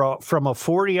from a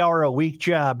 40-hour-a-week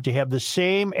job to have the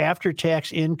same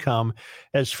after-tax income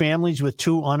as families with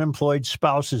two unemployed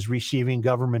spouses receiving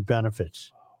government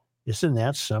benefits. Isn't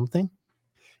that something?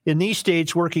 In these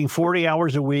states, working 40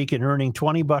 hours a week and earning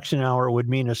 $20 an hour would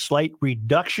mean a slight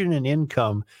reduction in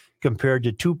income compared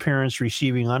to two parents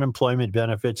receiving unemployment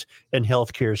benefits and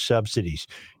health care subsidies.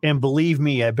 And believe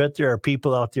me, I bet there are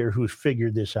people out there who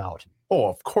figured this out. Oh,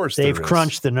 of course they've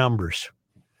crunched the numbers.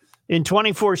 In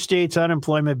 24 states,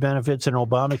 unemployment benefits and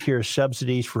Obamacare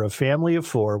subsidies for a family of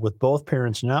four with both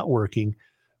parents not working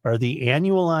are the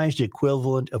annualized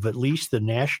equivalent of at least the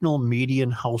national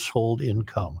median household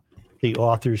income, the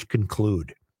authors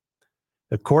conclude.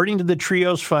 According to the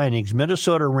trio's findings,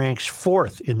 Minnesota ranks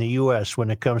fourth in the U.S.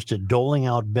 when it comes to doling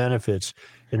out benefits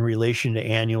in relation to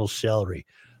annual salary.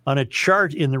 On a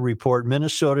chart in the report,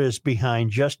 Minnesota is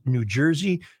behind just New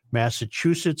Jersey,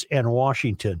 Massachusetts, and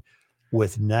Washington,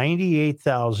 with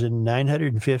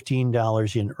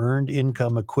 $98,915 in earned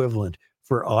income equivalent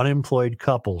for unemployed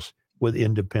couples with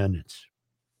independents.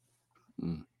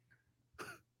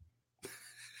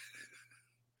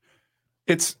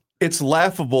 It's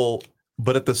laughable,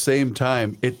 but at the same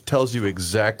time, it tells you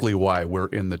exactly why we're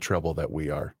in the trouble that we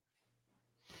are.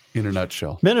 In a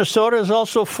nutshell. Minnesota is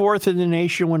also fourth in the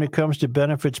nation when it comes to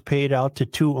benefits paid out to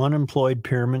two unemployed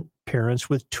parents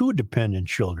with two dependent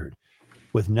children,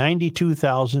 with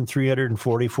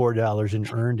 $92,344 in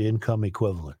earned income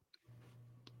equivalent.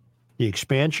 The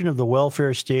expansion of the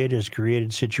welfare state has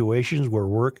created situations where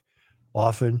work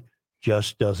often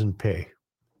just doesn't pay.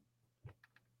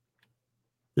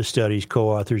 The study's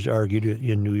co-authors argued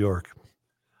in New York.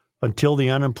 Until the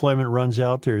unemployment runs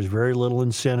out, there is very little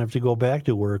incentive to go back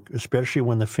to work, especially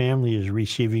when the family is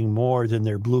receiving more than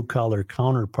their blue-collar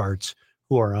counterparts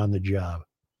who are on the job.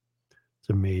 It's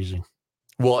amazing.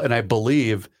 Well, and I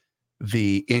believe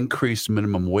the Increased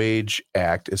Minimum Wage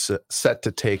Act is set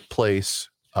to take place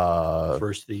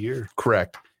first of the year.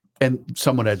 Correct. And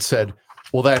someone had said,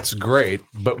 well, that's great,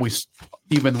 but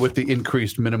even with the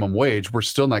increased minimum wage, we're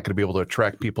still not going to be able to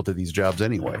attract people to these jobs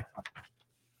anyway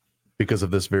because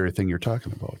of this very thing you're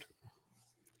talking about.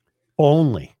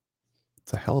 Only.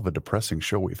 It's a hell of a depressing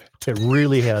show we've had. It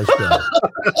really has been.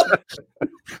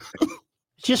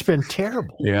 It's just been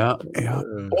terrible. Yeah.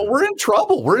 Well, we're in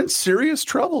trouble. We're in serious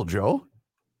trouble, Joe.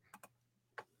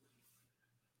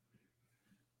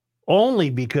 Only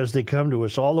because they come to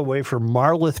us all the way from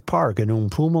Marloth Park in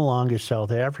Mpumalanga,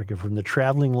 South Africa, from the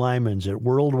traveling Lymans at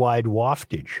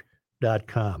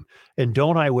worldwidewaftage.com. And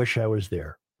don't I wish I was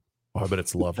there? Oh, I bet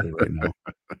it's lovely right now.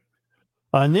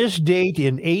 On this date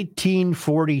in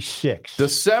 1846,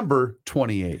 December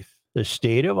 28th, the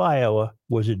state of Iowa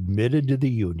was admitted to the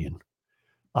Union.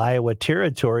 Iowa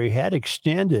Territory had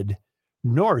extended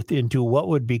north into what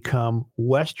would become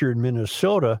western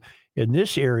Minnesota, and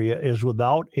this area is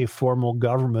without a formal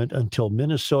government until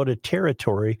Minnesota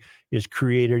Territory is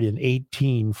created in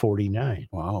 1849.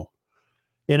 Wow.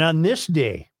 And on this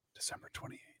day, December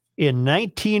 28th, in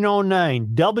 1909,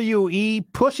 W.E.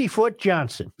 Pussyfoot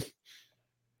Johnson,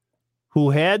 who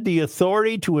had the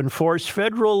authority to enforce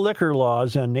federal liquor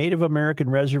laws on Native American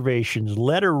reservations,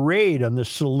 led a raid on the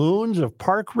saloons of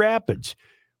Park Rapids,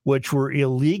 which were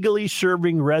illegally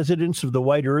serving residents of the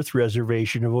White Earth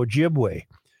Reservation of Ojibwe,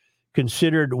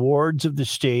 considered wards of the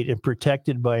state and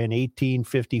protected by an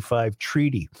 1855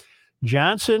 treaty.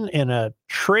 Johnson and a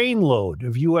trainload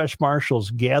of U.S. Marshals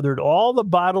gathered all the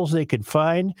bottles they could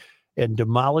find and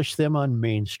demolished them on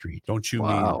Main Street. Don't you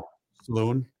mean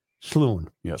Sloan? Sloan.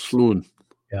 Yes. Sloan.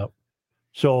 Yep.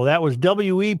 So that was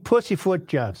W.E. Pussyfoot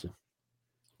Johnson.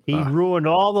 He ruined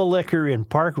all the liquor in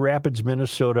Park Rapids,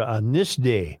 Minnesota on this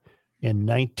day in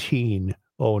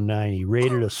 1909. He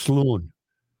raided a saloon.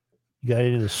 He got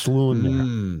into the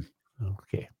saloon there.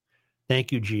 Okay.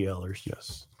 Thank you, GLers.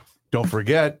 Yes. Don't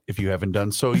forget, if you haven't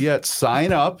done so yet,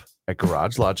 sign up at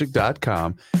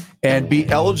garagelogic.com and be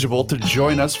eligible to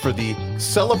join us for the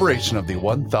celebration of the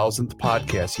 1000th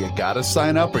podcast. You got to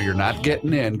sign up or you're not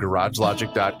getting in,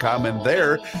 garagelogic.com. And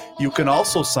there you can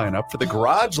also sign up for the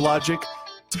Garage Logic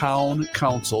Town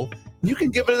Council. You can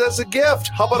give it as a gift.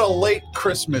 How about a late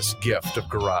Christmas gift of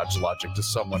Garage Logic to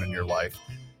someone in your life?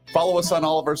 Follow us on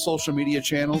all of our social media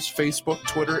channels, Facebook,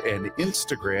 Twitter, and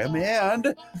Instagram,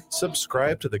 and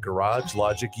subscribe to the Garage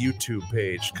Logic YouTube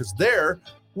page, because there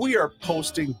we are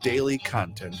posting daily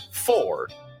content for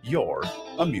your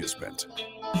amusement.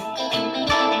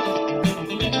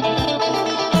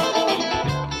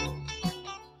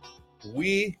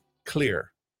 We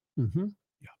clear. Mm-hmm.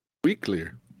 Yeah. We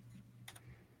clear.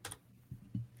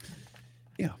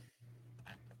 Yeah.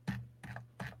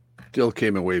 Dill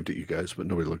came and waved at you guys, but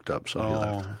nobody looked up, so he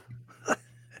left.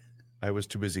 I was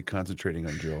too busy concentrating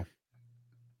on Joe.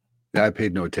 Yeah, I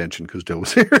paid no attention because Dill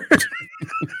was here.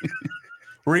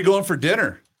 Where are you going for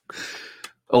dinner?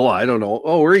 Oh, I don't know.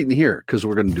 Oh, we're eating here because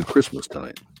we're going to do Christmas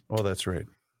tonight. Oh, that's right.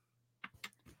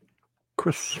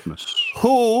 Christmas.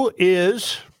 Who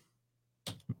is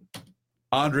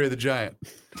Andre the Giant?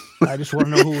 I just want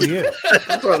to know who he is. I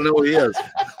just want to know who he is.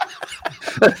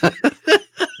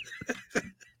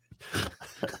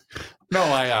 No,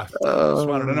 I just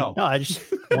wanted to know. No, I just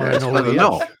want to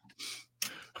know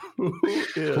who he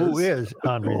is. Who is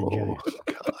Andre the Giant?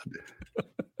 God.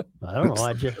 I don't know.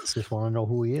 I just want to know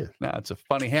who he is. Nah, it's a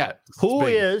funny hat. Who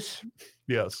is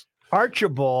Yes.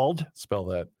 Archibald? Spell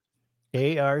that.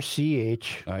 ARCHIBALD.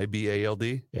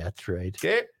 IBALD. That's right.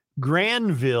 Okay.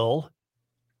 Granville,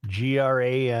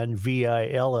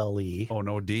 GRANVILLE. Oh,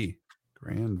 no D.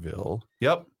 Granville.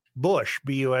 Yep. Bush,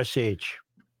 BUSH.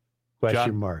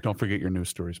 Question mark. Don't forget your news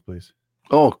stories, please.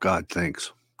 Oh, God,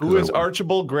 thanks. Who is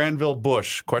Archibald Granville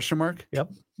Bush? Question mark. Yep.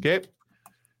 Okay.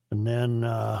 And then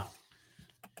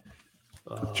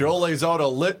Joe lays out a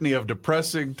litiny of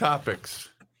depressing topics.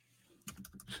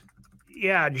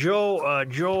 Yeah,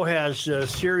 Joe has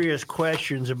serious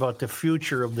questions about the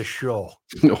future of the show.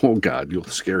 Oh God, you'll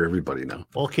scare everybody now.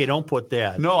 Okay, don't put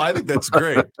that. No, I think that's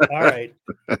great. All right.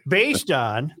 Based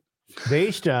on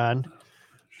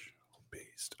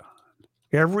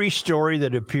every story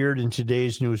that appeared in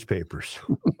today's newspapers.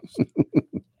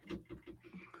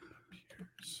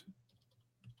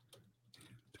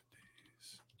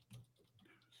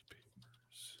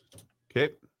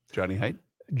 Okay, Johnny Height.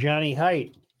 Johnny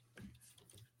Height.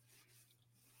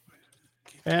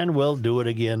 And we'll do it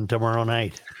again tomorrow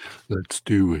night. Let's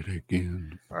do it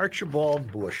again.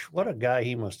 Archibald Bush. What a guy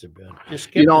he must have been.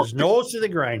 Just kept his nose to the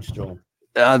grindstone.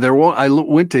 I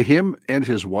went to him and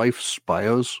his wife's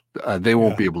bios. They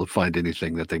won't be able to find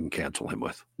anything that they can cancel him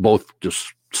with. Both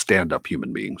just stand-up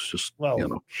human beings. Just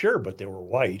sure, but they were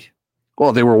white.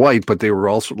 Well, they were white, but they were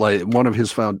also like one of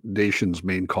his foundation's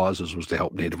main causes was to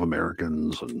help Native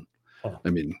Americans, and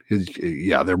I mean,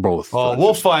 they're both. Oh,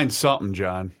 we'll find something,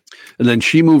 John. And then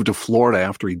she moved to Florida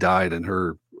after he died, and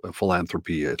her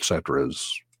philanthropy, etc.,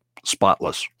 is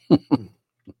spotless.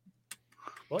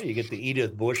 Well, you get the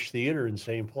Edith Bush Theater in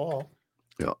St. Paul.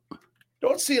 Yeah.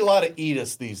 Don't see a lot of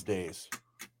Ediths these days.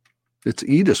 It's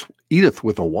Edith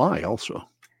with a Y also.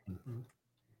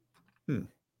 Mm-hmm.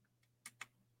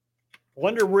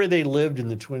 Wonder where they lived in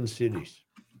the Twin Cities.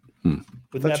 Wouldn't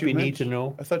that be neat to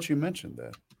know? I thought you mentioned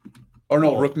that. Oh,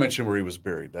 no, Rook mentioned where he was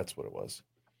buried. That's what it was.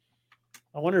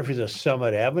 I wonder if he's a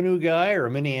Summit Avenue guy or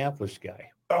a Minneapolis guy.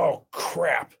 Oh,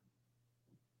 crap.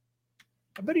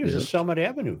 I bet he was a Summit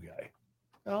Avenue guy.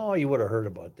 Oh, you would have heard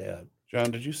about that.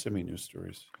 John, did you send me news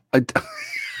stories?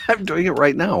 I'm doing it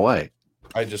right now. Why?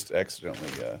 I just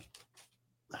accidentally.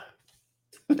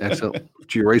 Did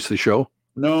you erase the show?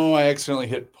 No, I accidentally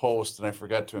hit post and I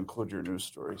forgot to include your news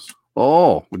stories.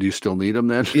 Oh, would you still need them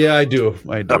then? Yeah, I do.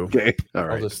 Okay. All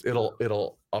right.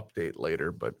 It'll update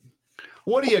later, but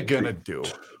what are you gonna do?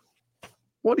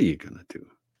 What are you gonna do?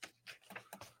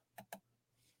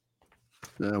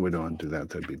 No, we don't want to do that.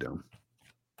 That'd be dumb.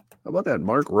 How about that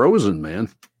Mark Rosen, man?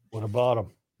 What about him?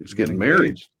 He's getting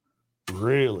married.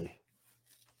 Really?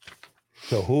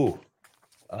 To who?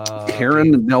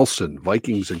 Karen Nelson,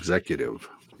 Vikings executive.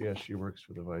 Yeah, she works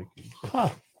for the Vikings. Huh.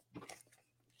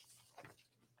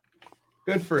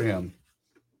 Good for him.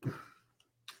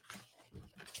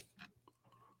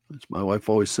 My wife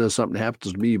always says something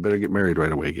happens to me, you better get married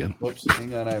right away again. Whoops,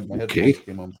 hang on. My headphones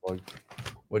came unplugged.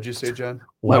 What'd you say, John?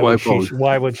 Why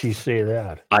would she say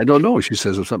that? I don't know. She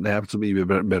says if something happens to me, you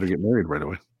better get married right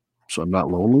away. So I'm not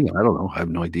lonely. I don't know. I have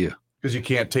no idea. Because you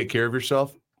can't take care of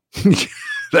yourself?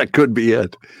 That could be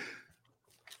it.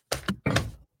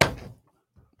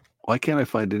 Why can't I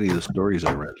find any of the stories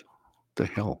I read? What the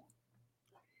hell?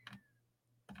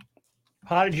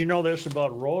 How did you know this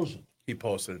about Rosen? He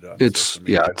posted it on. It's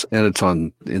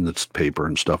in the paper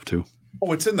and stuff too.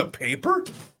 Oh, it's in the paper?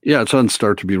 Yeah, it's on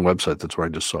Star Tribune website. That's where I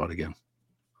just saw it again.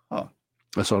 Huh.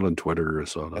 I saw it on Twitter. I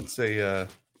saw it on... It's a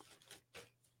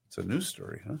news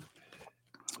story, huh?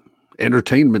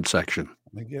 Entertainment section.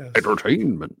 I guess.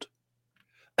 Entertainment.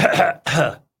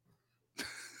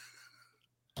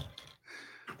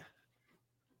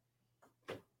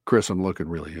 Chris, I'm looking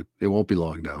really. It won't be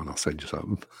long now, and I'll send you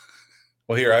something.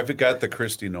 Well, here, I've got the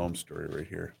Christy Nome story right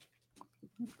here.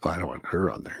 I don't want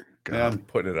her on there. God. Yeah, I'm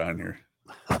putting it on here.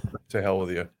 To hell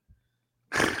with you.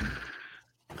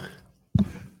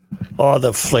 Oh,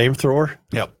 the flamethrower?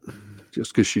 Yep.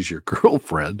 Just because she's your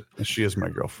girlfriend. She is my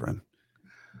girlfriend.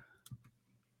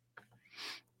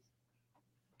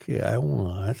 Okay, I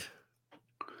want.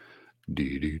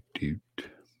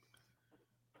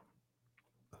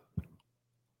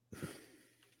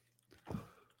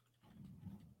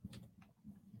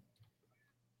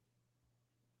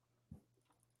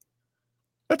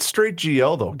 That's straight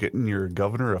GL, though, getting your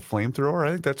governor a flamethrower.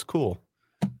 I think that's cool.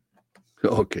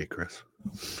 Okay, Chris.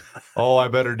 Oh, I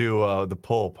better do the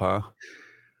Pope, huh?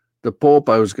 The Pope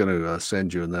I was going to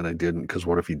send you, and then I didn't, because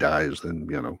what if he dies? Then,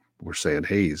 we're saying,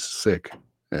 hey, he's sick,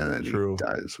 and then he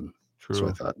dies. And so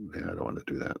I thought, I don't want to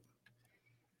do that.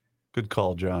 Good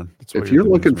call, John. If you're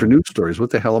looking for news stories, what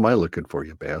the hell am I looking for,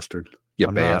 you bastard?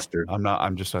 I'm not.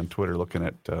 I'm just on Twitter looking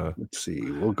at. Let's see.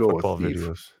 We'll go with the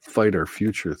videos. Fight Our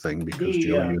Future thing because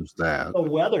Joe used that. The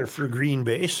weather for Green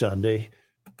Bay Sunday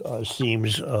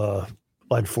seems,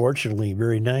 unfortunately,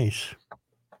 very nice.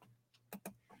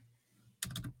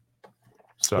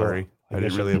 Sorry, well, I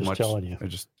didn't really have much. I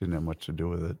just didn't have much to do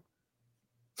with it.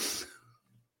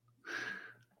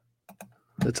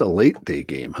 It's a late day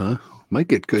game, huh? Might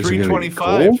get good.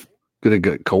 3:25. Gonna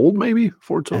get cold, maybe.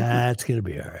 Before it's over. It's gonna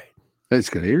be all right. It's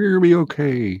gonna be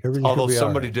okay. Although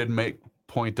somebody did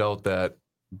point out that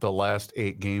the last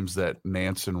 8 games that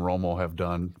Nance and Romo have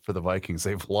done for the Vikings,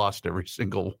 they've lost every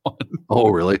single one. Oh,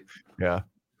 really? Yeah.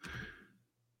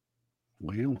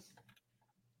 Well,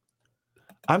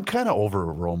 I'm kind of over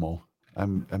Romo.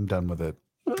 I'm done with it.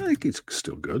 I think he's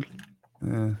still good.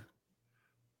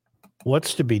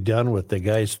 What's to be done with the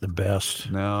guy's the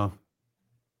best? No.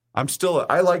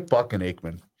 I like Buck and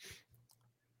Aikman.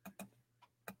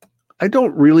 I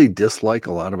don't really dislike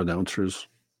a lot of announcers.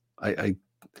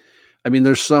 I mean,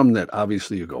 there's some that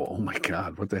obviously you go, oh my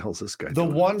God, what the hell is this guy doing?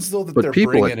 The ones though that But they're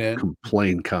people bringing in,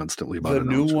 complain constantly about the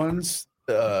new announcers.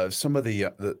 ones, some of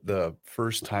the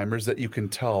first timers that you can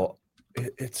tell,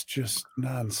 it's just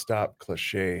nonstop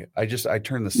cliche. I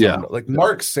turn the sound like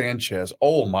Mark Sanchez.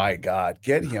 Oh my God,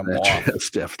 get him off.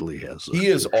 Sanchez definitely has. He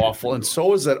is awful, and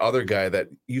so is that other guy that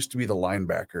used to be the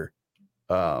linebacker.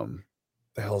 The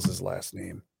hell's his last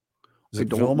name? Is it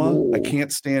Vilma? Know. I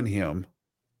can't stand him.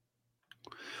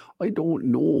 I don't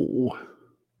know.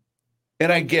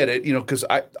 And I get it, because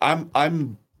I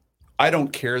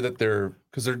don't care that they're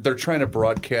trying to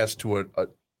broadcast to a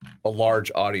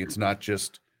large audience, not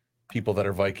just people that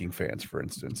are Viking fans, for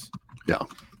instance. Yeah.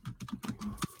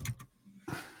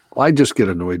 I just get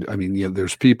annoyed. I mean,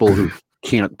 there's people who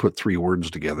can't put 3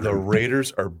 words together. The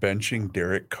Raiders are benching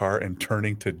Derek Carr and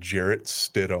turning to Jarrett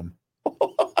Stidham.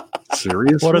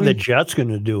 Seriously? What are the Jets going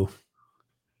to do?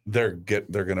 They're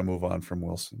going to move on from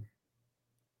Wilson.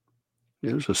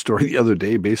 Yeah, there's a story the other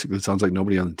day. Basically, it sounds like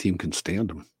nobody on the team can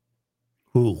stand him.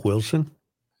 Who, Wilson?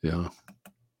 Yeah.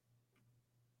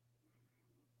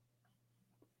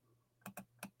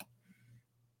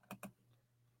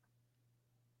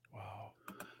 Wow.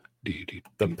 The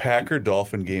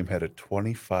Packer-Dolphin game had a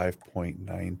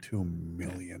 25.92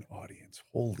 million audience.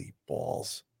 Holy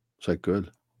balls. Is that good?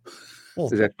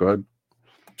 Well, is that good?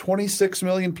 26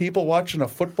 million people watching a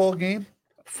football game?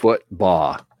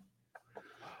 Football.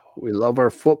 We love our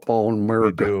football in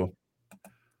America. We do.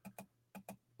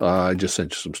 I just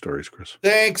sent you some stories, Chris.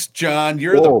 Thanks, John.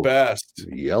 You're the best.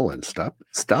 Yelling.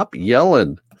 Stop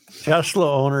yelling.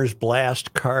 Tesla owners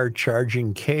blast car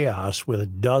charging chaos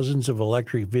with dozens of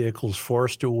electric vehicles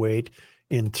forced to wait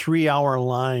in 3-hour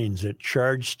lines at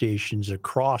charge stations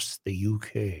across the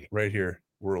UK. Right here.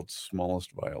 World's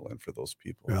smallest violin for those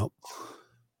people. Yep.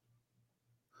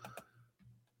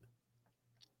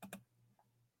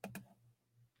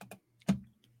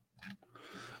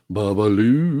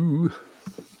 Babaloo.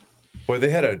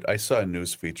 Boy, I saw a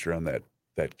news feature on that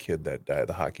kid that died,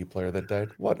 the hockey player that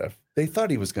died. They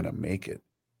thought he was going to make it.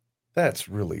 That's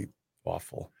really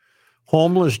awful.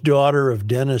 Homeless daughter of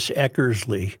Dennis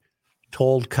Eckersley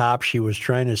told cops she was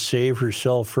trying to save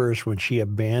herself first when she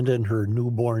abandoned her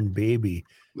newborn baby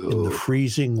in the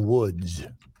freezing woods.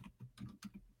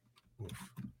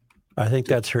 I think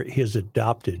that's his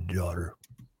adopted daughter.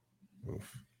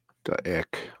 The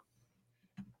Eck.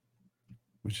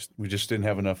 We just didn't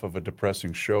have enough of a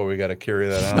depressing show. We got to carry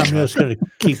that on. I'm just going to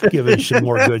keep giving some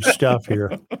more good stuff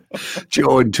here.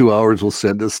 Joe in 2 hours will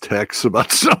send us texts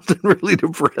about something really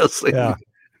depressing. Yeah.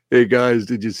 Hey guys,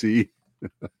 did you see?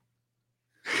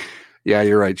 Yeah,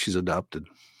 you're right. She's adapted.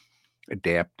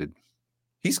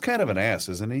 He's kind of an ass,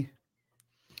 isn't he?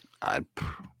 I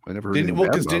never heard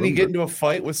didn't he get into a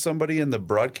fight with somebody in the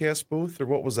broadcast booth, or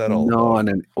what was that all about? No, and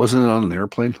then wasn't it on an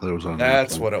airplane? It was on.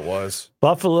 That's what it was.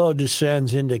 Buffalo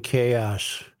descends into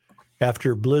chaos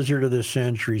after blizzard of the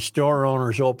century. Store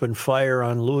owners open fire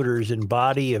on looters, and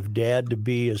body of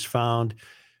dad-to-be is found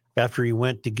after he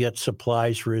went to get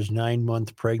supplies for his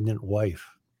 9-month pregnant wife.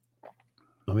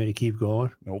 Want me to keep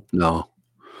going? Nope. No.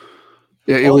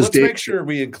 Yeah, let's make sure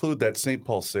we include that St.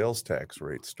 Paul sales tax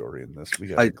rate story in this.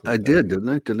 I did, didn't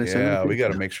I? Didn't I say that? Yeah, we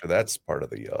got to make sure that's part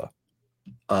of the.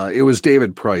 It was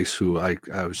David Price, who I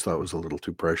always thought was a little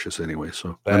too precious anyway.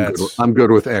 So I'm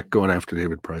good with Eck going after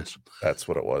David Price. That's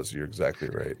what it was. You're exactly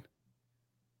right.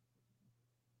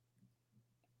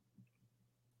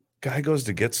 Guy goes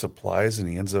to get supplies and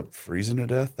he ends up freezing to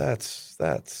death. That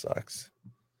sucks.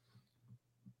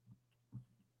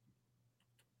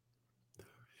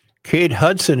 Kate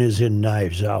Hudson is in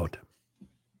Knives Out.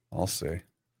 I'll say.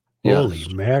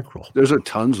 Holy mackerel. There's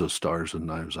tons of stars in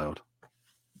Knives Out.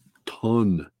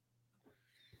 Ton.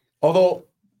 Although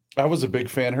I was a big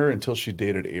fan of her until she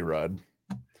dated A-Rod.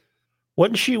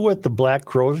 Wasn't she with the Black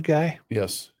Crowes guy?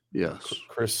 Yes.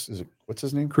 Chris, what's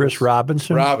his name? Chris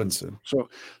Robinson.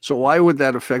 So why would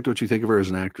that affect what you think of her as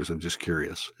an actress? I'm just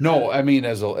curious. No, I mean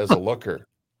as a looker.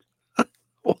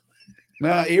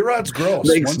 Nah, A-Rod's gross.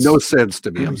 Makes no sense to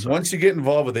me. Once you get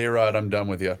involved with A-Rod, I'm done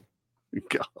with you.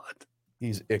 God.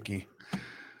 He's icky.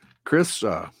 Chris,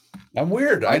 I'm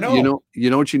weird. I know. You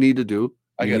know what you need to do?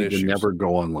 I got issues. issues. Never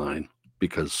go online.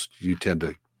 because you tend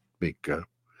to make,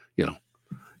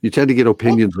 you tend to get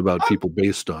opinions about people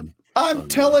based on. I'm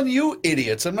telling you,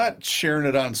 idiots. I'm not sharing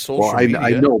it on social media.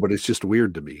 I know, but it's just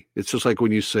weird to me. It's just like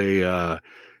when you say,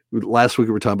 last week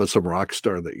we were talking about some rock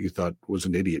star that you thought was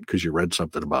an idiot because you read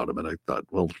something about him. And I thought,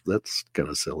 well, that's kind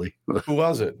of silly. Who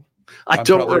was it? I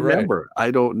don't remember. Right.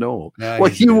 I don't know. Nah,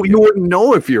 well, you wouldn't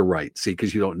know if you're right. See,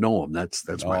 because you don't know him. That's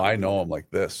no, I know him like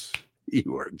this.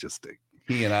 You are just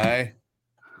he and I,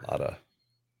 a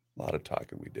lot of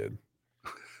talking we did.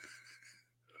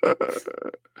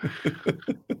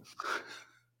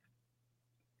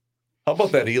 How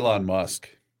about that Elon Musk?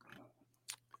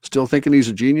 Still thinking he's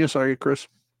a genius, are you, Chris?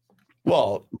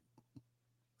 Well,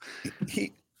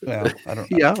 well, I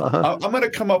don't. Yeah, I'm going to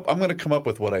come up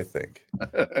with what I think.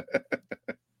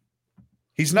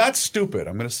 He's not stupid.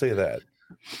 I'm going to say that.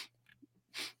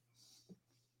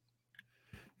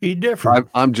 He's different.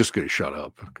 I'm just going to shut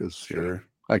up because sure.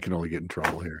 I can only get in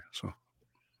trouble here. So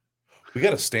we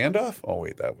got a standoff. Oh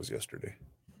wait, that was yesterday.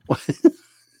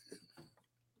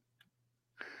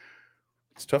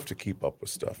 It's tough to keep up with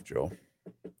stuff, Joe.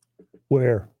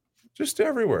 Where? Just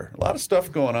everywhere. A lot of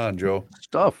stuff going on, Joe.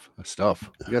 Stuff. You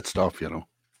got stuff,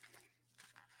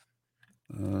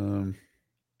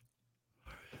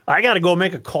 I got to go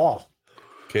make a call.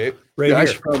 Okay. Right I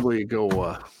should probably go,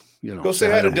 go say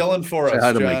hi to Dylan for us, say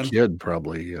hi to John. my kid,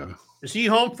 probably. Is he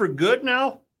home for good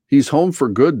now? He's home for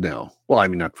good now. Well, I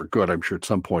mean, not for good. I'm sure at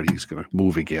some point he's going to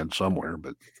move again somewhere,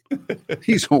 but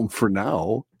he's home for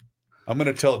now. I'm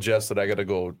going to tell Jess that I got to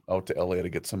go out to LA to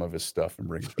get some of his stuff and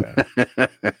bring it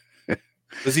back.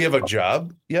 Does he have a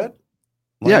job yet?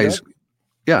 Yeah,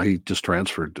 he just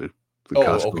transferred to the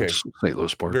Costco St.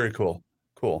 Louis Port. Very cool.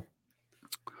 Cool.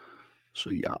 So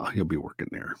yeah, he'll be working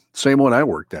there. Same one I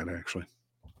worked at, actually.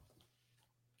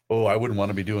 Oh, I wouldn't want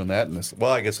to be doing that in this.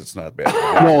 Well, I guess it's not bad.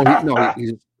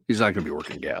 He's not going to be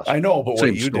working gas. I know, but Same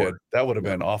what you store. did, that would have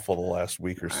been awful the last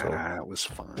week or so. It was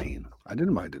fine. I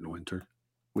didn't mind it in winter.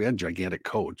 We had gigantic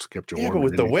coats, kept you warm. Yeah, but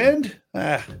with the wind,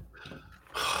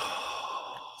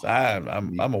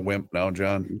 I'm a wimp now,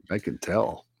 John. I can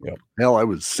tell. Yep. Hell, I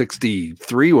was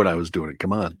 63 when I was doing it.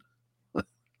 Come on.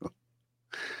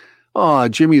 Oh,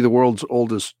 Jimmy, the world's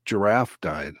oldest giraffe,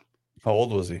 died. How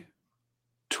old was he?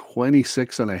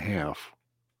 26 and a half.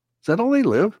 Is that all they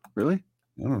live? Really?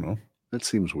 I don't know. That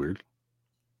seems weird.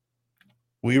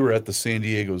 We were at the San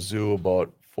Diego Zoo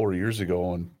about 4 years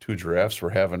ago, and two giraffes were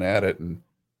having at it, and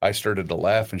I started to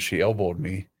laugh, and she elbowed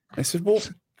me. I said, "Well,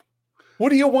 what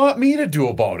do you want me to do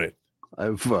about it?"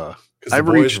 I've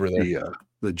reached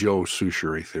the Joe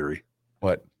Souchere theory.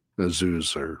 What? The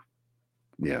zoos are,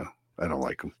 I don't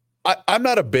like them. I'm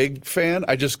not a big fan.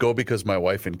 I just go because my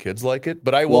wife and kids like it.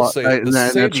 But I will say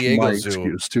the San Diego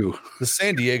Zoo too. The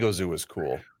San Diego Zoo is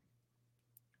cool.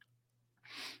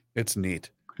 It's neat.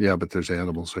 Yeah, but there's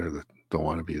animals there that don't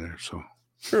want to be there. So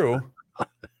true.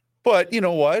 But you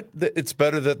know what? It's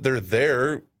better that they're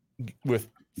there with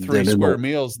 3 square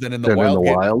meals than in the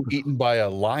wild, eaten by a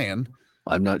lion.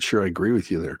 I'm not sure I agree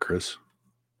with you there, Chris.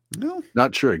 No,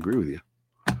 not sure I agree with you.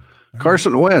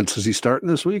 Carson Wentz, is he starting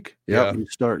this week? Yeah,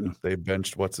 he's starting. They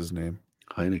benched what's his name?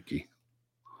 Heineke.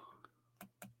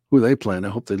 Who are they playing? I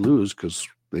hope they lose because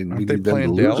they need them to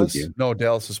lose Dallas? again. No,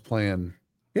 Dallas is playing.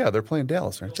 Yeah, they're playing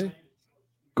Dallas, aren't they?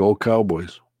 Go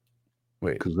Cowboys.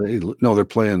 Wait, because they're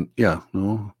playing. Yeah,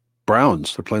 no.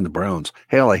 Browns. They're playing the Browns.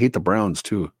 Hell, I hate the Browns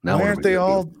too. Now why aren't they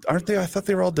all? Aren't they? I thought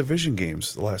they were all division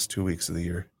games the last 2 weeks of the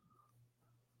year.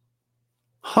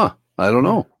 Huh? I don't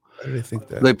know. Why did I think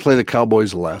that? They play the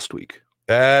Cowboys last week.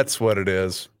 That's what it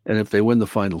is. And if they win the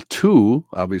final 2,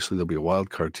 obviously there'll be a wild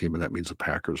card team, and that means the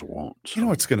Packers won't. So. You know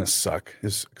what's going to suck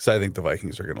is because I think the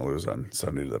Vikings are going to lose on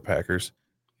Sunday to the Packers.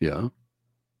 Yeah,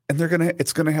 and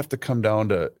it's going to have to come down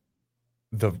to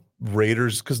the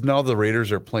Raiders because now the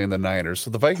Raiders are playing the Niners, so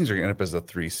the Vikings are going to end up as a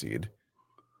 3 seed.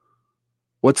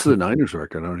 What's the Niners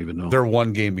record? I don't even know. They're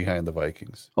 1 game behind the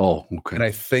Vikings. Oh, okay. And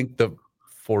I think the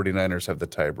 49ers have the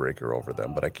tiebreaker over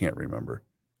them, but I can't remember.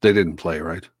 They didn't play,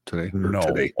 right, today? No.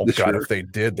 Today, oh, God, if they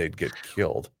did, they'd get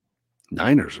killed.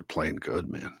 Niners are playing good,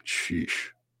 man. Sheesh.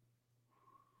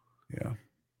 Yeah.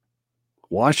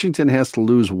 Washington has to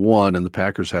lose 1, and the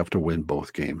Packers have to win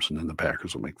both games, and then the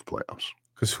Packers will make the playoffs.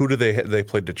 Because who do they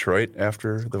play Detroit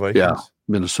after the Vikings? Yeah,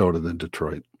 Minnesota, then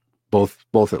Detroit. Both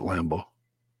at Lambeau.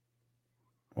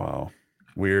 Wow.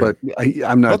 Weird. But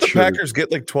I'm not sure. The Packers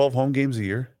get like 12 home games a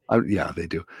year? Yeah, they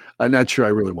do. I'm not sure I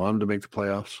really want them to make the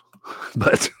playoffs,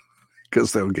 but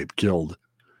because they'll get killed.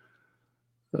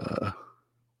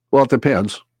 Well, it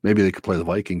depends. Maybe they could play the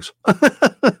Vikings.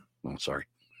 Oh, sorry.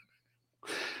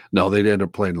 No, they'd end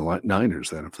up playing the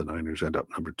Niners then if the Niners end up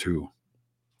number 2.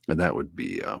 And that would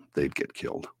be, they'd get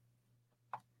killed.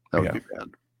 That would be bad.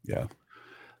 Yeah.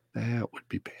 That would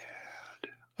be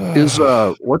bad. Is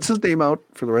what's his name out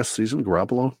for the rest of the season?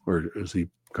 Garoppolo, or is he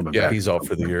coming back? Yeah, he's out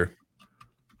for the year.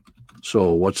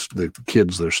 So what's the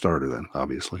kid's their starter then?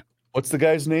 Obviously, what's the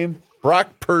guy's name?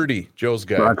 Brock Purdy, Joe's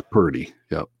guy. Brock Purdy.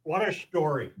 Yep. What a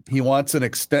story! He wants an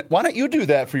extent. Why don't you do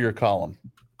that for your column?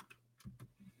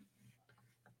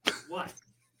 What?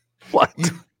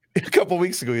 What? A couple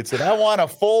weeks ago, you said, "I want a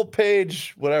full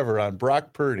page, whatever, on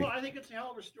Brock Purdy." Well, I think it's a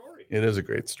hell of a story. It is a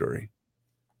great story.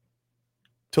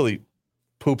 Till he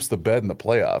poops the bed in the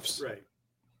playoffs. Right.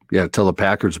 Yeah, till the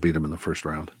Packers beat him in the first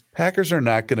round. Packers are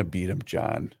not going to beat him,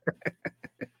 John.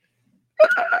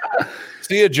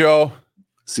 See ya, Joe.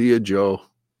 See ya, Joe.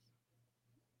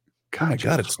 God, my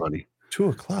God, it's funny.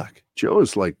 2:00. Joe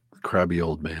is like a crabby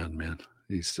old man.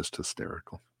 He's just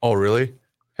hysterical. Oh, really?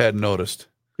 Hadn't noticed.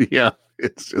 Yeah,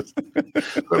 it's just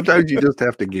sometimes you just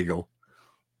have to giggle.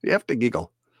 You have to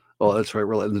giggle. Oh, that's right.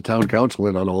 We're letting the town council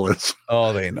in on all this.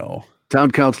 Oh, they know. Town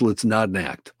council, it's not an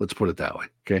act. Let's put it that way.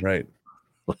 Okay. Right.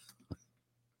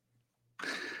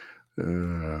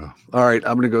 All right.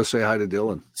 I'm going to go say hi to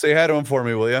Dylan. Say hi to him for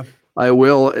me, will you? I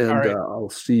will. And right. I'll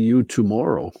see you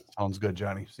tomorrow. Sounds good,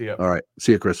 Johnny. See ya. All right.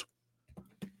 See you, Chris.